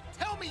that?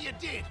 Tell me you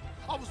did.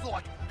 I was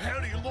like, how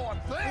do you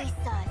like that? We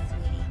saw it,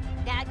 sweetie.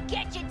 Now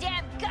get your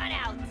damn gun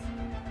out!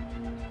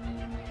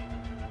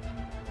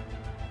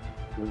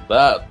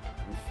 That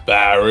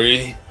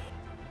Barry.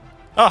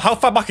 Oh, how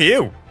far back are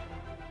you?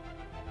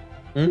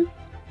 Hmm?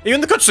 Are you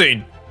in the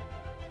cutscene?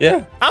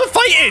 Yeah. I'm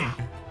fighting!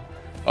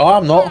 Oh,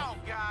 I'm not. Wow,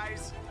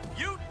 guys,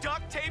 you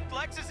duct taped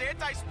Lex's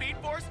anti-speed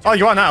force. Oh,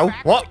 you are now?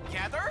 What?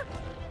 Together?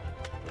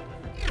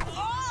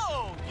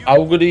 Oh,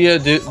 How good are you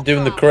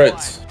doing the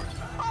crits?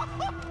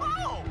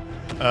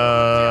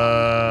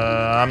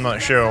 I'm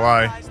not sure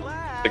why.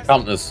 The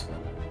counters.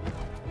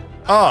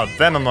 Oh,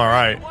 then I'm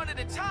alright.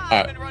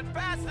 Alright.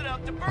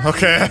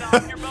 Okay.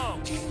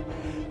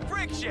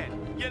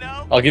 Friction, you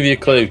know? I'll give you a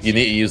clue. You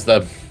need to use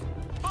them.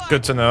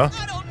 Good to know.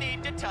 I don't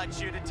need to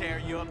touch you to tear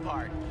you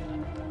apart.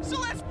 So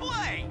let's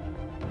play.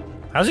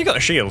 How's he got a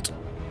shield?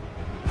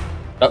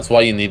 That's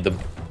why you need them.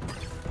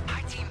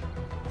 My team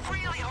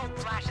really hope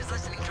Flash is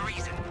listening to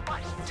reason,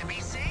 but to be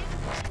safe,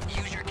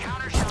 use your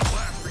counter shot.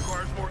 Flash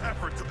requires more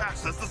effort to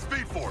access the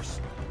Speed Force.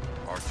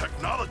 Our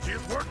technology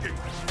is working.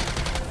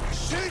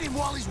 Shoot him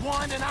while he's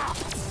winding up,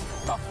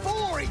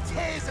 before he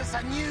tears us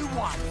a new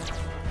one.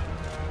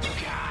 You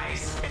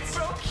guys, it's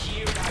so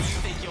cute how you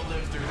think you'll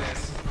live through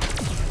this.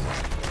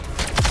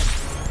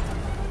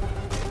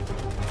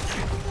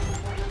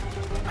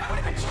 I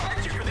would have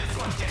charged you for this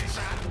one,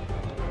 Deadshot.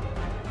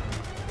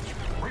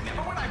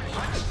 Remember when I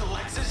punched the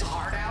Lex's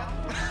heart out?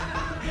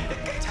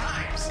 Good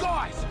times.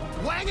 Guys,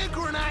 wang a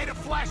grenade at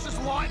Flash's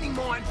lightning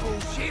mine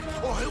bullshit,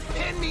 or he'll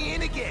pen me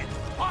in again.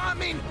 I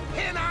mean,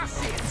 pen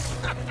us in.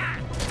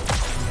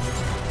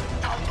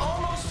 I'll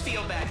almost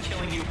feel bad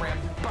killing you,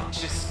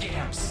 rambunctious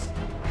scamps.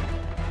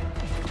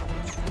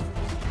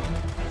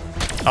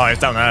 Oh, he's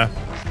down there.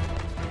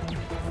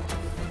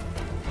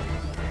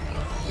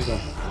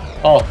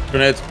 Oh,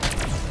 grenade.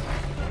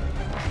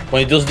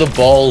 When he does the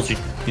balls, you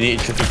need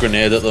to chuck a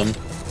grenade at them.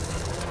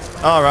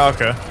 Oh, right,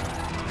 okay.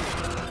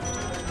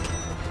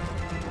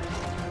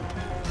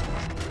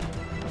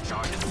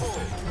 Charge is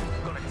full.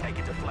 Gonna take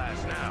it to Flash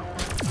now.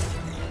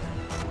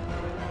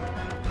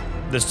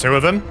 There's two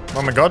of them.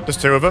 Oh my god, there's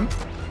two of them.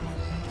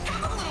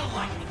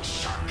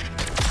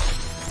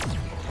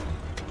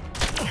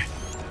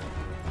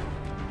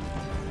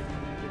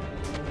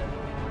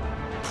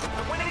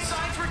 Winning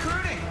side's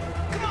recruiting.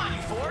 Come on,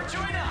 you four,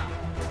 join up.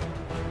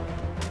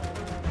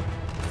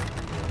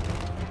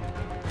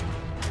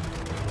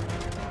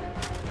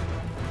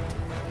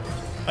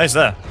 Oh, he's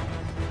there.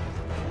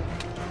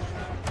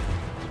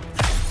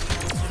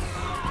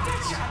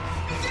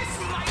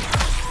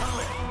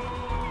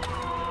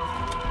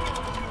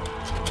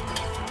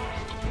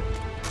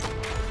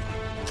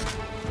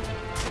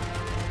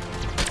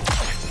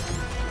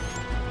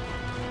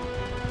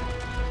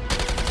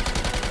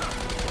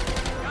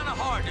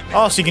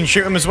 Oh, so you can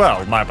shoot him as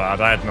well? My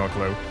bad, I had no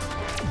clue.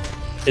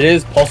 It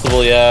is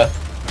possible, yeah.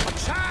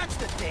 Charge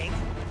the thing,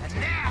 and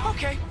now...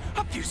 Okay,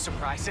 a few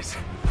surprises,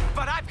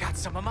 but I've got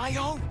some of my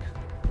own.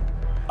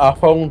 I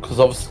found, because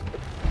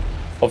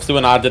obviously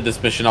when I did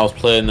this mission, I was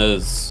playing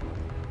as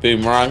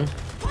Boomerang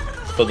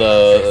for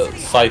the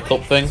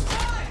Cyclops thing.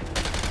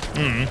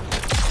 Hmm.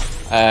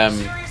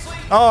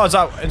 Oh, is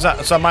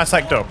that so my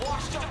psyched up?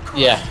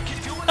 Yeah.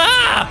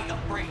 Ah!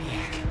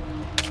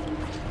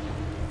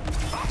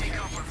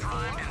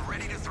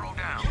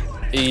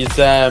 He's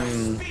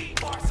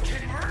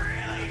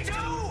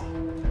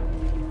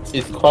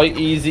quite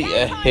easy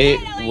to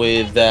hit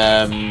with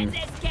a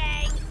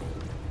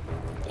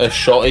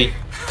shotty.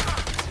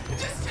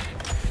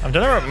 I'm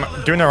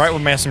doing alright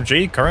with my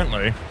SMG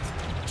currently.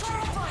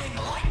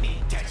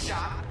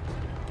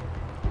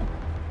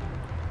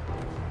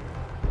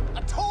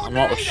 I'm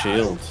out of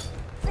shield.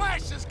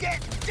 Flash is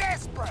getting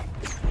desperate.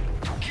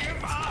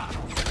 Give up.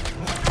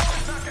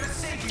 It's not gonna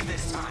save you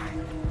this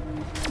time.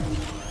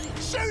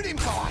 Shoot him,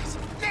 guys,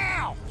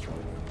 now.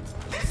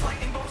 This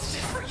lightning bolt's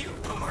just for you,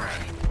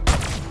 Boomerang.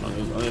 I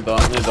need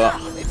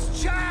that.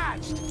 It's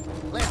charged.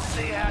 Let's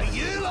see how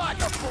you like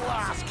a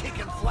blast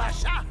kicking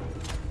Flash, huh?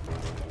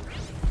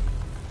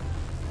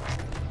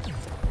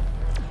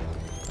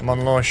 I'm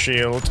on low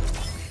shield.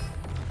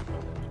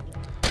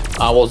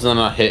 I wasn't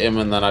gonna hit him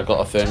and then I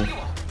got a thing. Give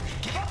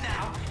up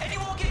now, and you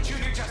won't get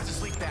Junior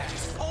Justice League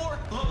badges or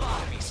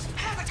lobotomies.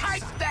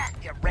 Take that,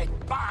 you red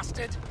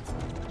bastard.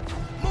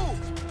 Move.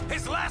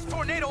 His last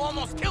tornado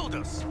almost killed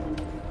us.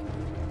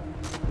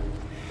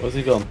 Where's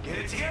he gone? Get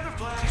it together,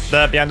 Flash.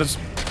 There, behind us.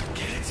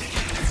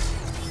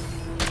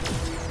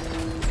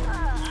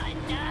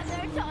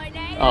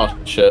 Oh,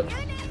 shit.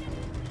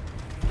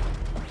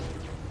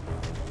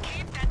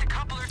 Keep that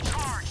decoupler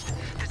charged.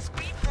 The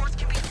Speed Force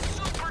can be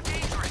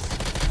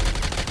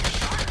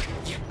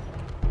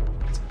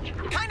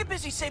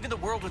saving the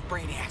world with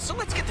Brainiac, so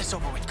let's get this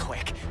over with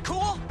quick.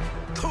 Cool?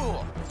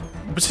 Cool.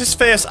 Was his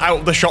face out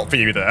of the shot for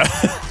you there?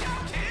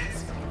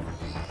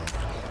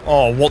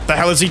 Oh, what the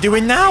hell is he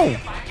doing now?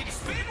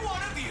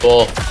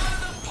 Both.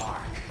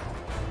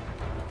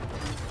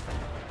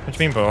 What do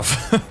you mean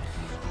both?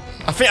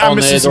 I think I'm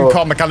missing some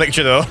car mechanics,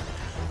 you know.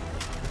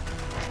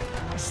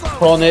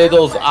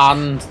 Tornadoes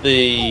and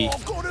the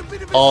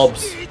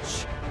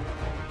orbs.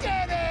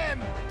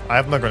 I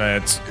have no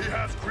grenades.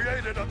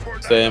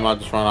 Same, I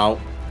just ran out.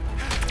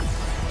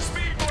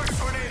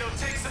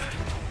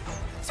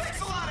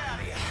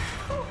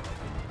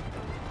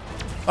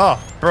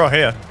 Oh, bro,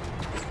 here.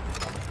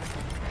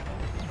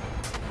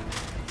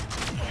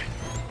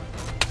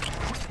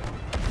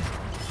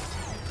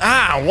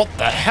 Ah, what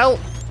the hell?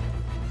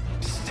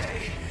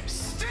 Stay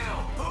still,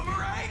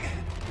 Boomerang.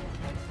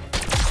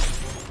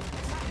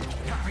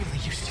 Not really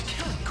used to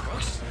killing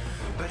crooks,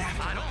 but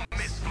I don't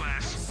miss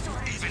Flash,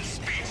 even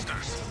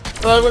speedsters.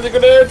 Oh, with the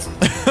grenades.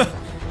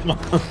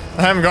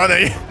 I haven't got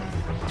any.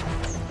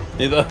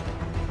 Neither.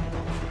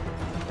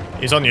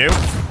 He's on you.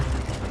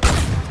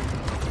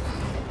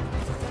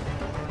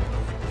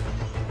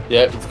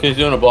 Yeah, it's because he's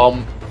doing a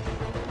bomb.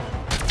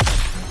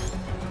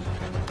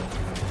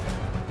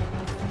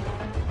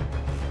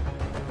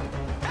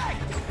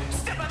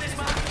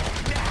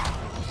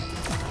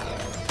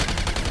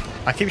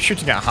 I keep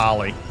shooting at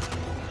Harley.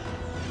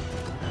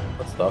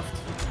 That's stuffed.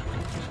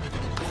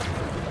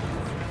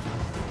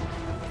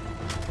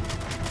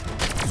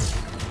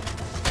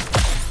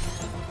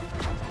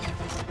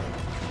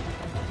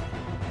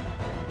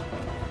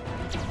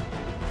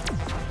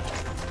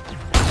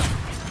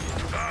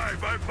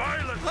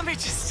 Let me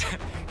just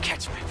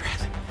catch my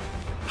breath.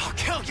 I'll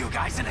kill you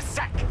guys in a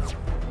sec.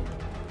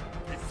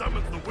 He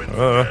summons the wind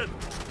from head.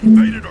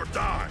 Fade it or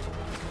die.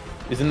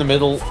 He's in the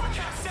middle.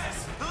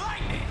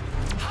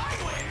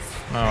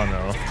 Oh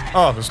no.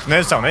 Oh, there's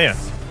grenades down here.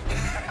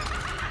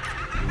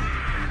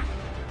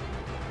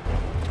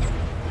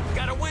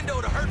 Got a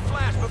window to hurt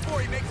Flash before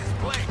he makes his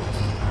play.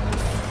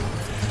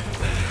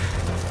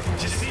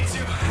 Just need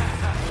to.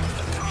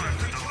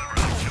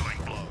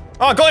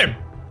 Oh, I got him!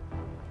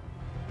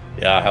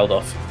 Yeah, I held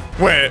off.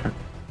 Wait.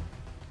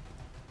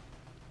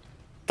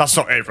 That's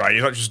not it, right?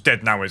 He's not just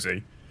dead now, is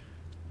he?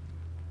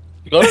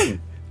 You got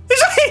him. Is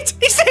that it?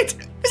 He's dead! Is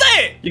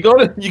that it? You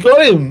got him. You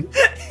got him.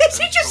 Is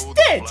he just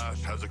dead?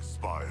 Flash has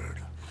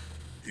expired.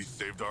 He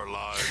saved our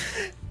lives.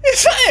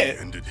 Is that it?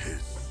 Ended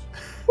his.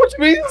 What do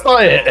you mean it's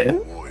not it? I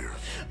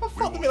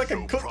thought there'd be like a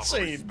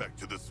cutscene. Respect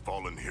to this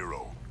fallen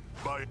hero.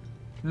 By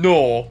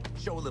No.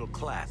 Show a little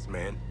class,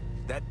 man.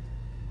 That.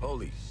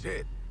 Holy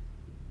shit.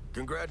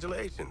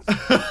 Congratulations. the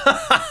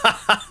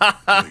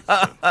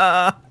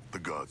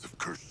gods have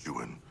cursed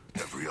you in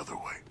every other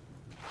way.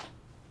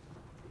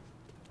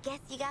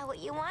 Guess you got what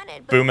you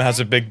wanted. Boomer has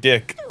a big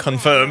dick.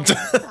 Confirmed.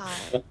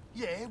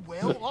 Yeah,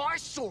 well, I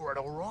saw it,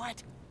 all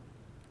right.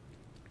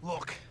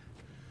 Look,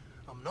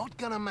 I'm not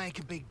gonna make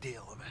a big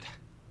deal of it.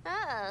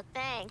 Oh,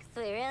 thanks.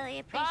 We really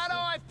appreciate it. But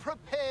I've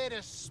prepared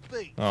a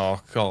speech.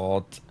 Oh,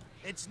 God.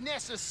 It's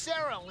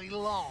necessarily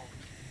long.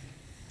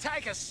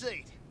 Take a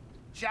seat,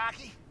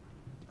 Sharky.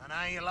 I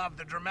know you love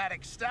the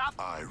dramatic stuff.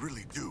 I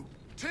really do.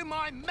 To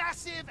my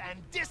massive and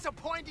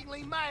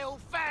disappointingly male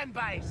fan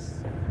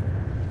base.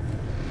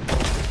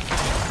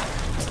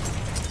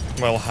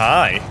 Well,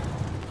 hi.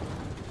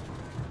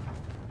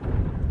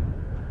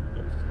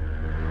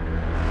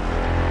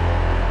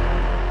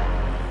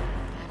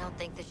 I don't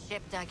think the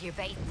ship dug your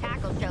base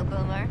tackle show,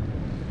 Boomer.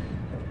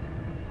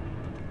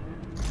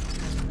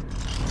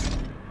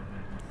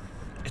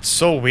 It's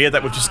so weird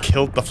that we've just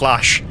killed the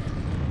Flash.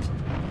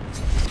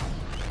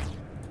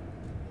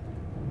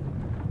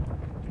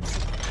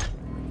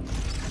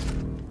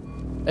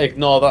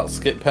 Ignore that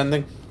skip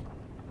pending.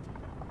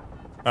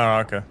 Oh,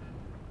 okay.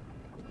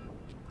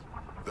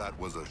 That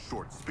was a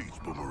short speech,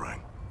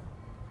 Boomerang.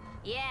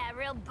 Yeah,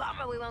 real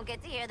bummer we won't get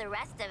to hear the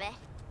rest of it.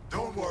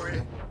 Don't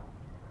worry.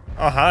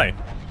 Oh, hi.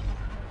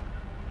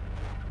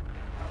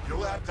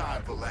 You'll have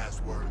time for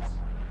last words.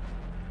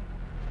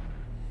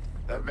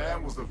 That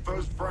man was the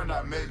first friend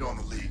I made on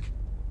the League.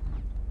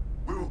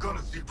 We were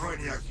gonna see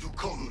Brainiacs do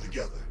Kolu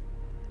together.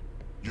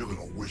 You're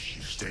gonna wish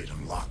you stayed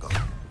in lockup.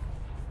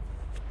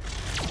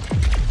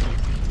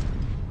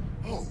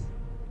 Oh.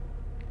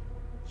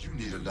 You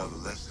need another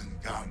lesson,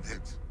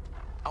 convict.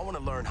 I want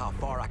to learn how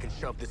far I can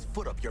shove this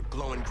foot up your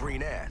glowing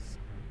green ass.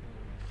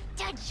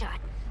 Deadshot,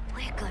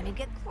 we're gonna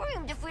get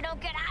groomed if we don't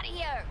get out of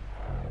here.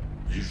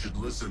 You should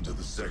listen to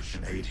the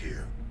Section 8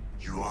 here.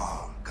 You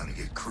are gonna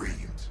get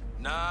creamed.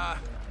 Nah.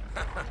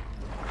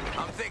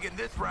 I'm thinking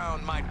this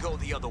round might go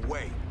the other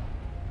way.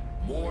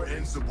 More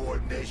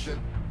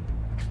insubordination?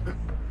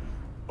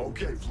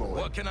 Okay, Floyd.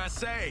 What can I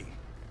say?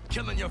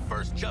 Killing your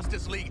first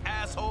Justice League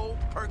asshole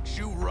perks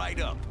you right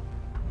up.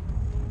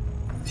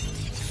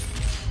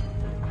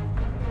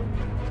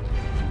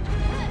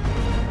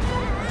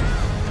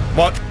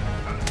 What?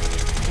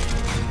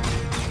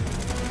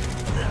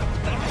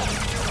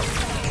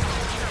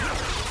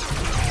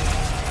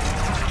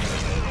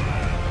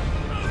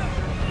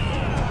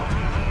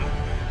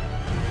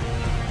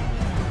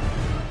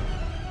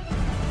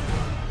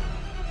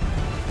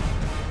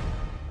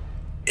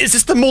 Is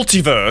this the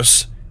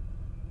multiverse?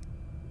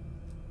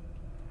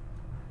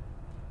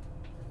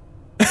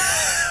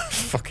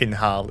 Fucking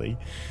Harley.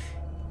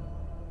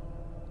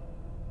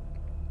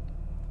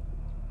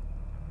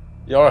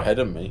 You're ahead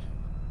of me.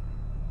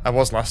 I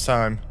was last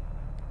time.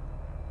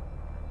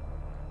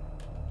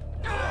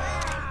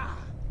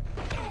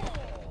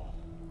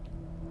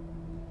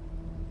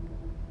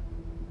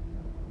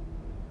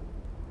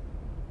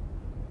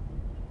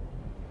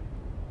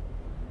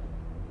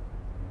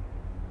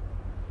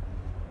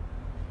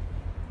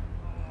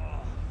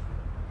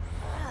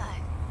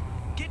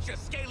 Get your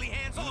scaly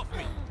hands off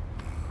me!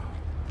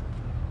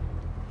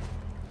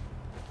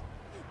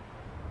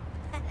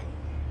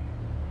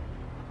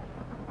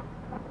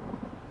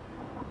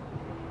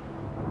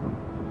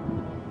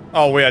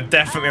 Oh, we are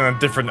definitely on a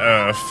different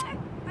Earth.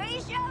 Pretty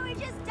sure we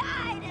just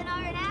died and are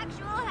in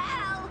actual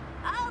hell.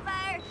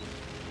 Over.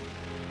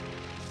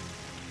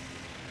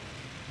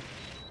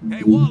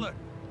 Hey, Waller,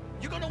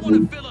 you're gonna want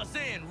to fill us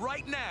in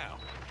right now.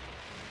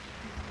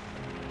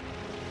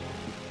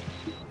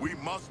 We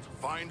must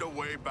find a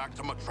way back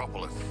to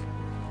Metropolis.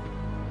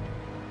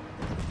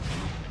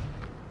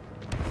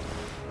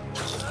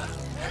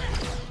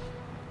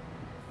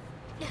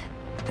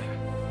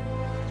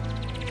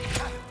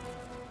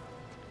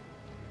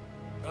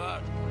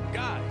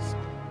 Guys.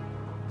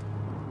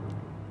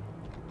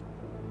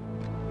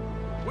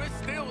 We're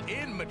still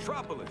in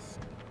Metropolis.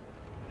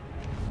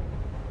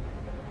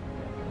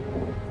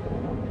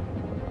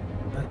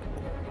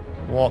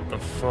 What the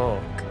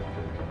fuck?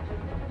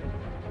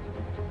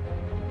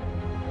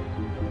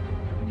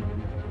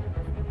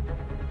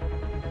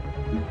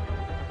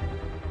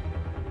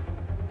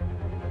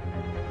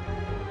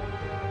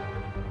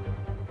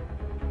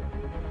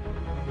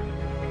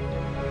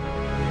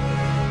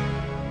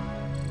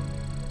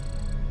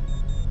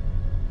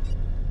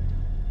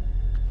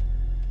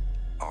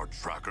 Our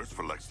trackers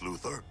for Lex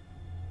Luthor?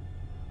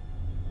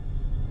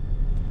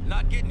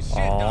 Not getting shit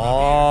done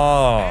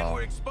Oh. here, and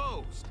we're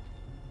exposed.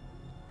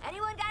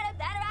 Anyone got a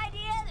better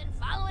idea than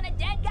following a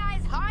dead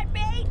guy's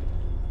heartbeat?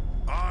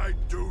 I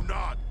do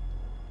not.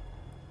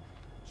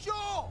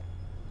 Sure.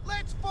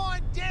 Let's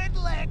find dead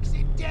Lex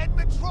in dead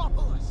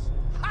Metropolis.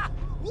 Ha!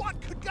 What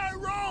could go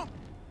wrong?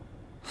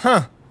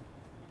 Huh.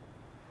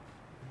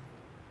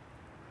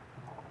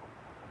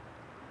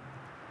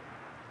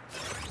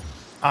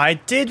 I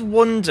did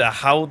wonder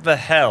how the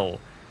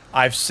hell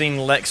I've seen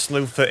Lex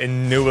Luthor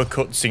in newer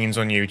cutscenes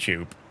on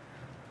YouTube.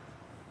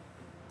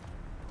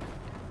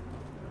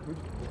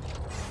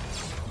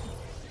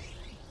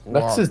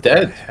 Lex is What the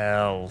dead.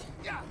 hell?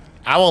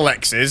 Our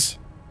Lex is.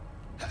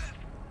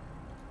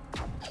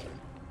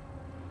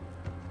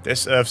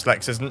 This Earth's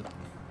Lex isn't.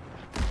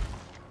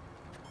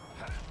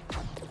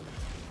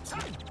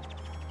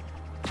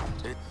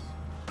 It's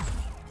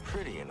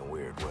pretty in a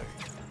weird way.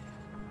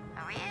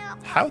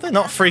 How are they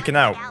not freaking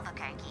out?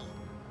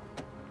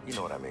 You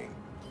know what I mean?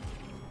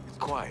 It's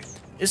quiet.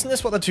 Isn't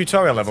this what the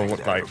tutorial level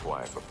looked like?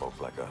 Quiet for folks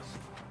like us.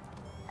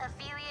 A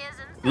few years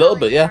in A little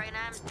bit, yeah. and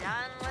I'm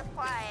done with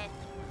quiet.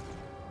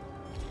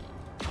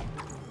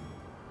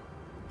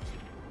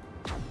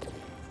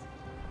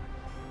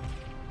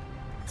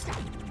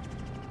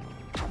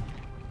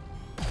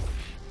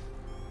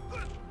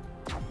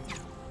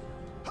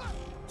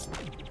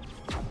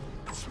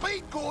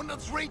 Speed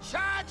gauntlet's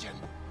recharging.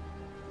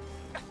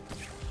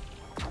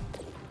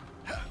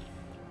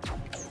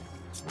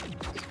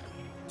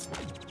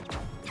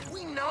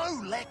 We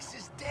know Lex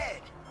is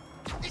dead.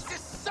 This is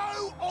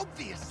so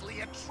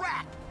obviously a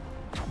trap.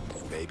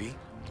 Maybe,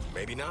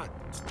 maybe not.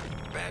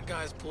 Bad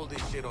guys pull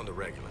this shit on the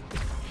regular.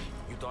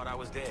 You thought I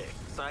was dead,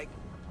 psych?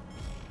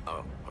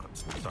 Oh,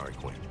 sorry,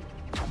 Quinn.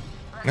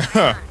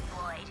 Floyd.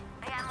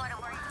 I got more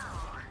to worry.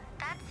 Oh,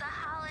 that's the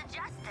Hall of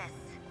Justice.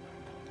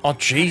 Oh,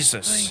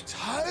 Jesus.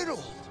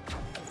 Totaled.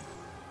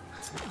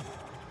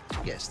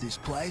 Guess this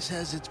place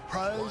has its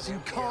pros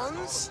and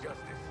cons.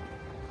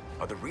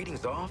 Are the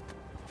readings off?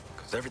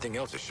 Because everything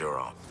else is sure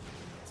off.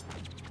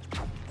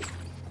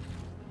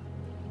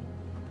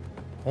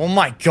 Oh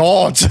my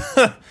god.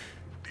 The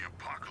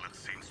apocalypse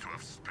seems to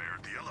have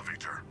spared the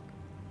elevator.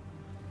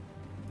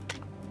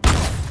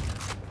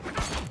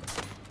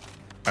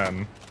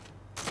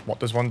 What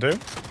does one do?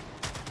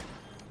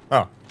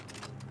 Oh.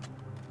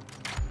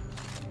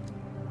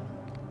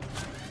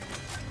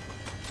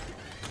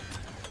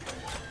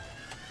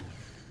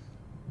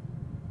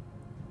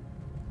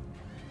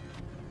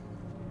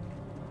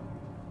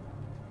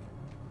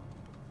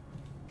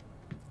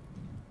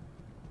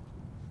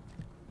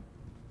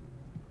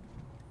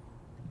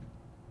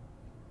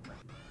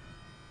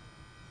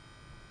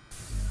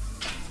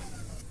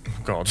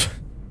 God.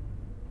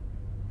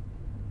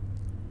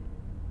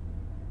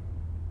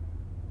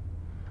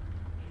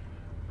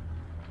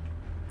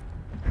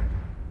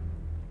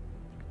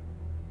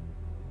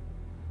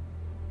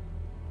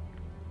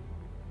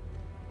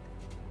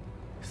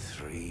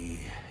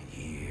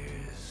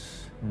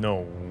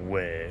 No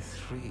way.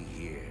 3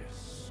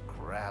 years,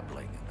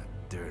 scrabbling in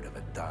the dirt of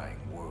a dying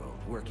world,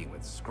 working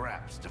with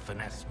scraps to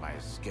finesse my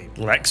escape.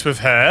 Lex with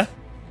hair?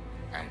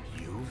 And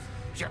you've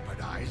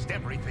jeopardized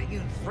everything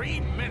in 3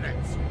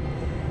 minutes.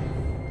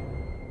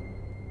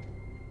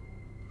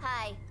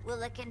 Hi, we're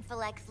looking for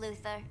Lex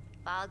Luthor.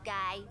 Bald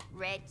guy,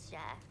 red shirt,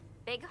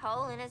 big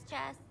hole in his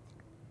chest.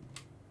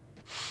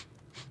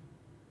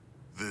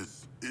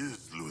 This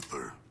is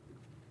Luthor.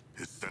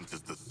 His scent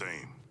is the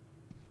same.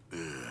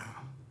 Yeah,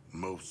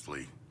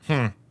 mostly.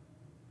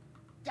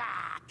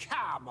 Ah,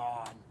 come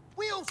on.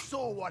 We all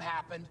saw what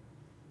happened.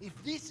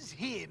 If this is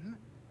him,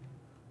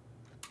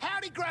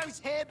 how'd he grow his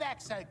hair back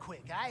so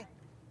quick, eh?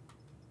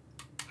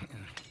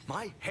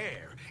 My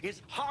hair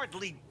is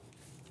hardly...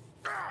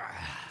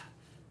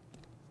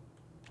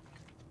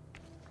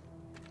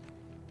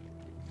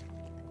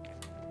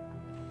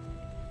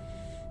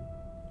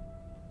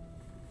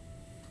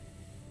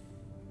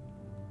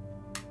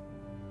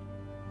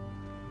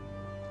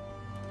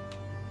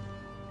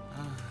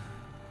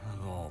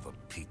 Of all the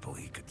people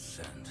he could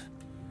send.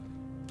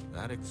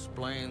 That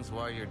explains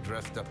why you're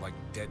dressed up like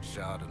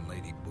Deadshot and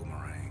Lady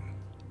Boomerang.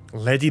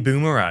 Lady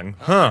Boomerang?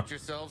 Huh. Get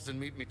yourselves and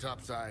meet me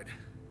topside.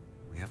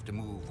 We have to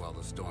move while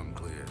the storm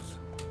clears.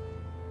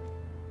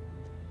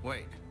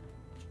 Wait.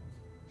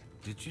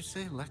 Did you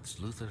say Lex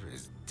Luthor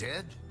is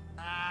dead?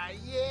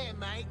 Yeah,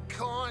 mate,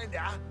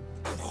 kinda.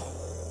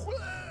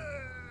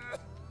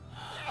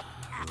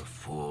 You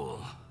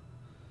fool.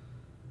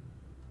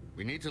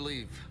 We need to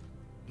leave.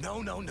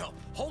 No.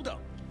 Hold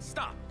up.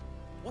 Stop.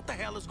 What the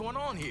hell is going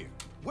on here?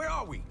 Where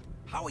are we?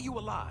 How are you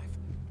alive?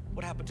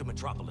 What happened to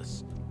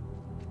Metropolis?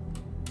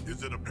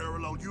 Is it a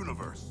parallel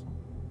universe?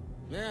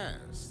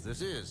 Yes,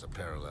 this is a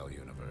parallel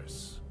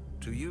universe.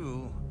 To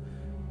you,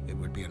 it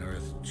would be an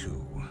Earth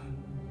 2.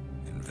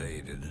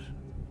 Invaded,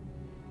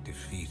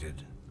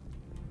 defeated,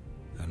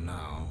 and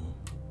now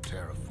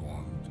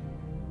terraformed.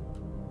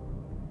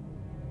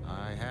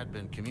 I had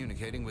been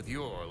communicating with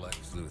your Lex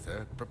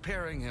Luthor,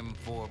 preparing him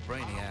for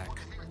Brainiac.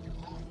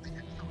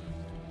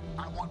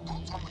 I want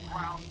boots on the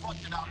ground,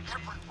 flushing out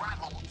every rat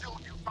hole till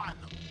you find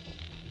them.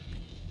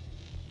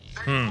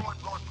 Save Lord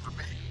Gordon for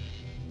me.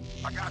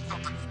 I got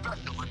something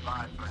special in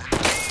mind for him.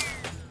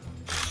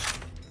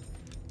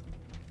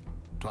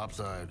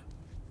 Topside.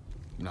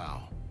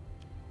 Now.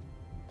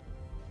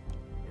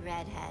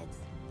 Redheads.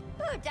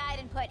 Who died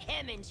and put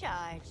him in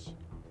charge?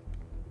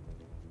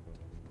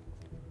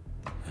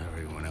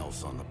 Everyone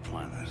else on the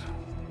planet.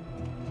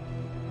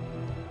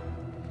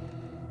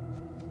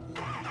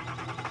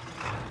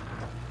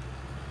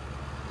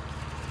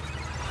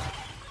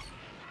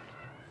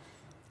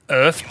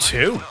 Earth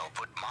 2?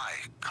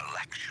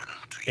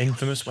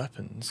 Infamous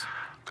weapons.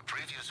 The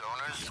previous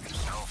owners,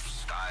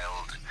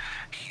 self-styled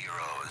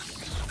heroes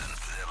and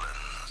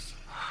villains.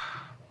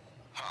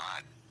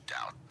 I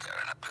doubt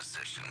they're in a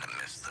position to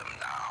miss them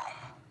now.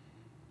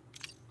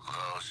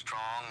 Though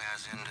strong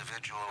as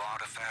individual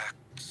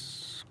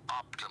artifacts,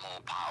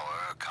 optimal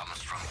power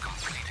comes from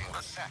completing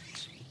the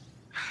set.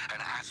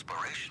 An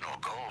aspirational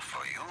goal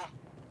for you,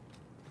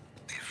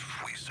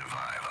 if we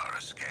survive our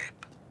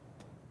escape.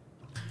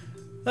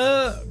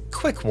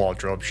 Quick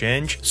wardrobe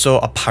change. So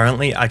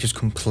apparently I just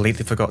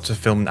completely forgot to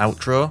film an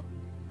outro.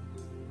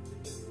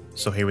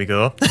 So here we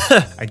go.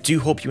 I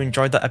do hope you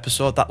enjoyed that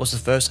episode. That was the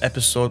first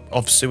episode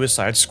of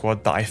Suicide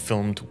Squad that I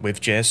filmed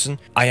with Jason.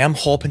 I am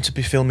hoping to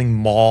be filming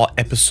more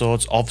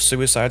episodes of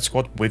Suicide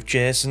Squad with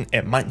Jason.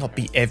 It might not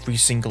be every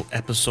single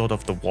episode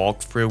of the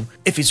walkthrough.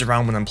 If he's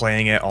around when I'm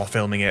playing it or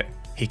filming it,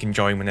 he can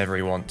join whenever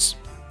he wants.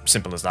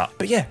 Simple as that.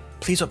 But yeah,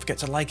 please don't forget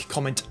to like,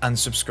 comment, and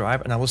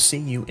subscribe, and I will see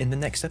you in the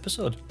next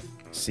episode.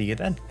 See you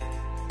then.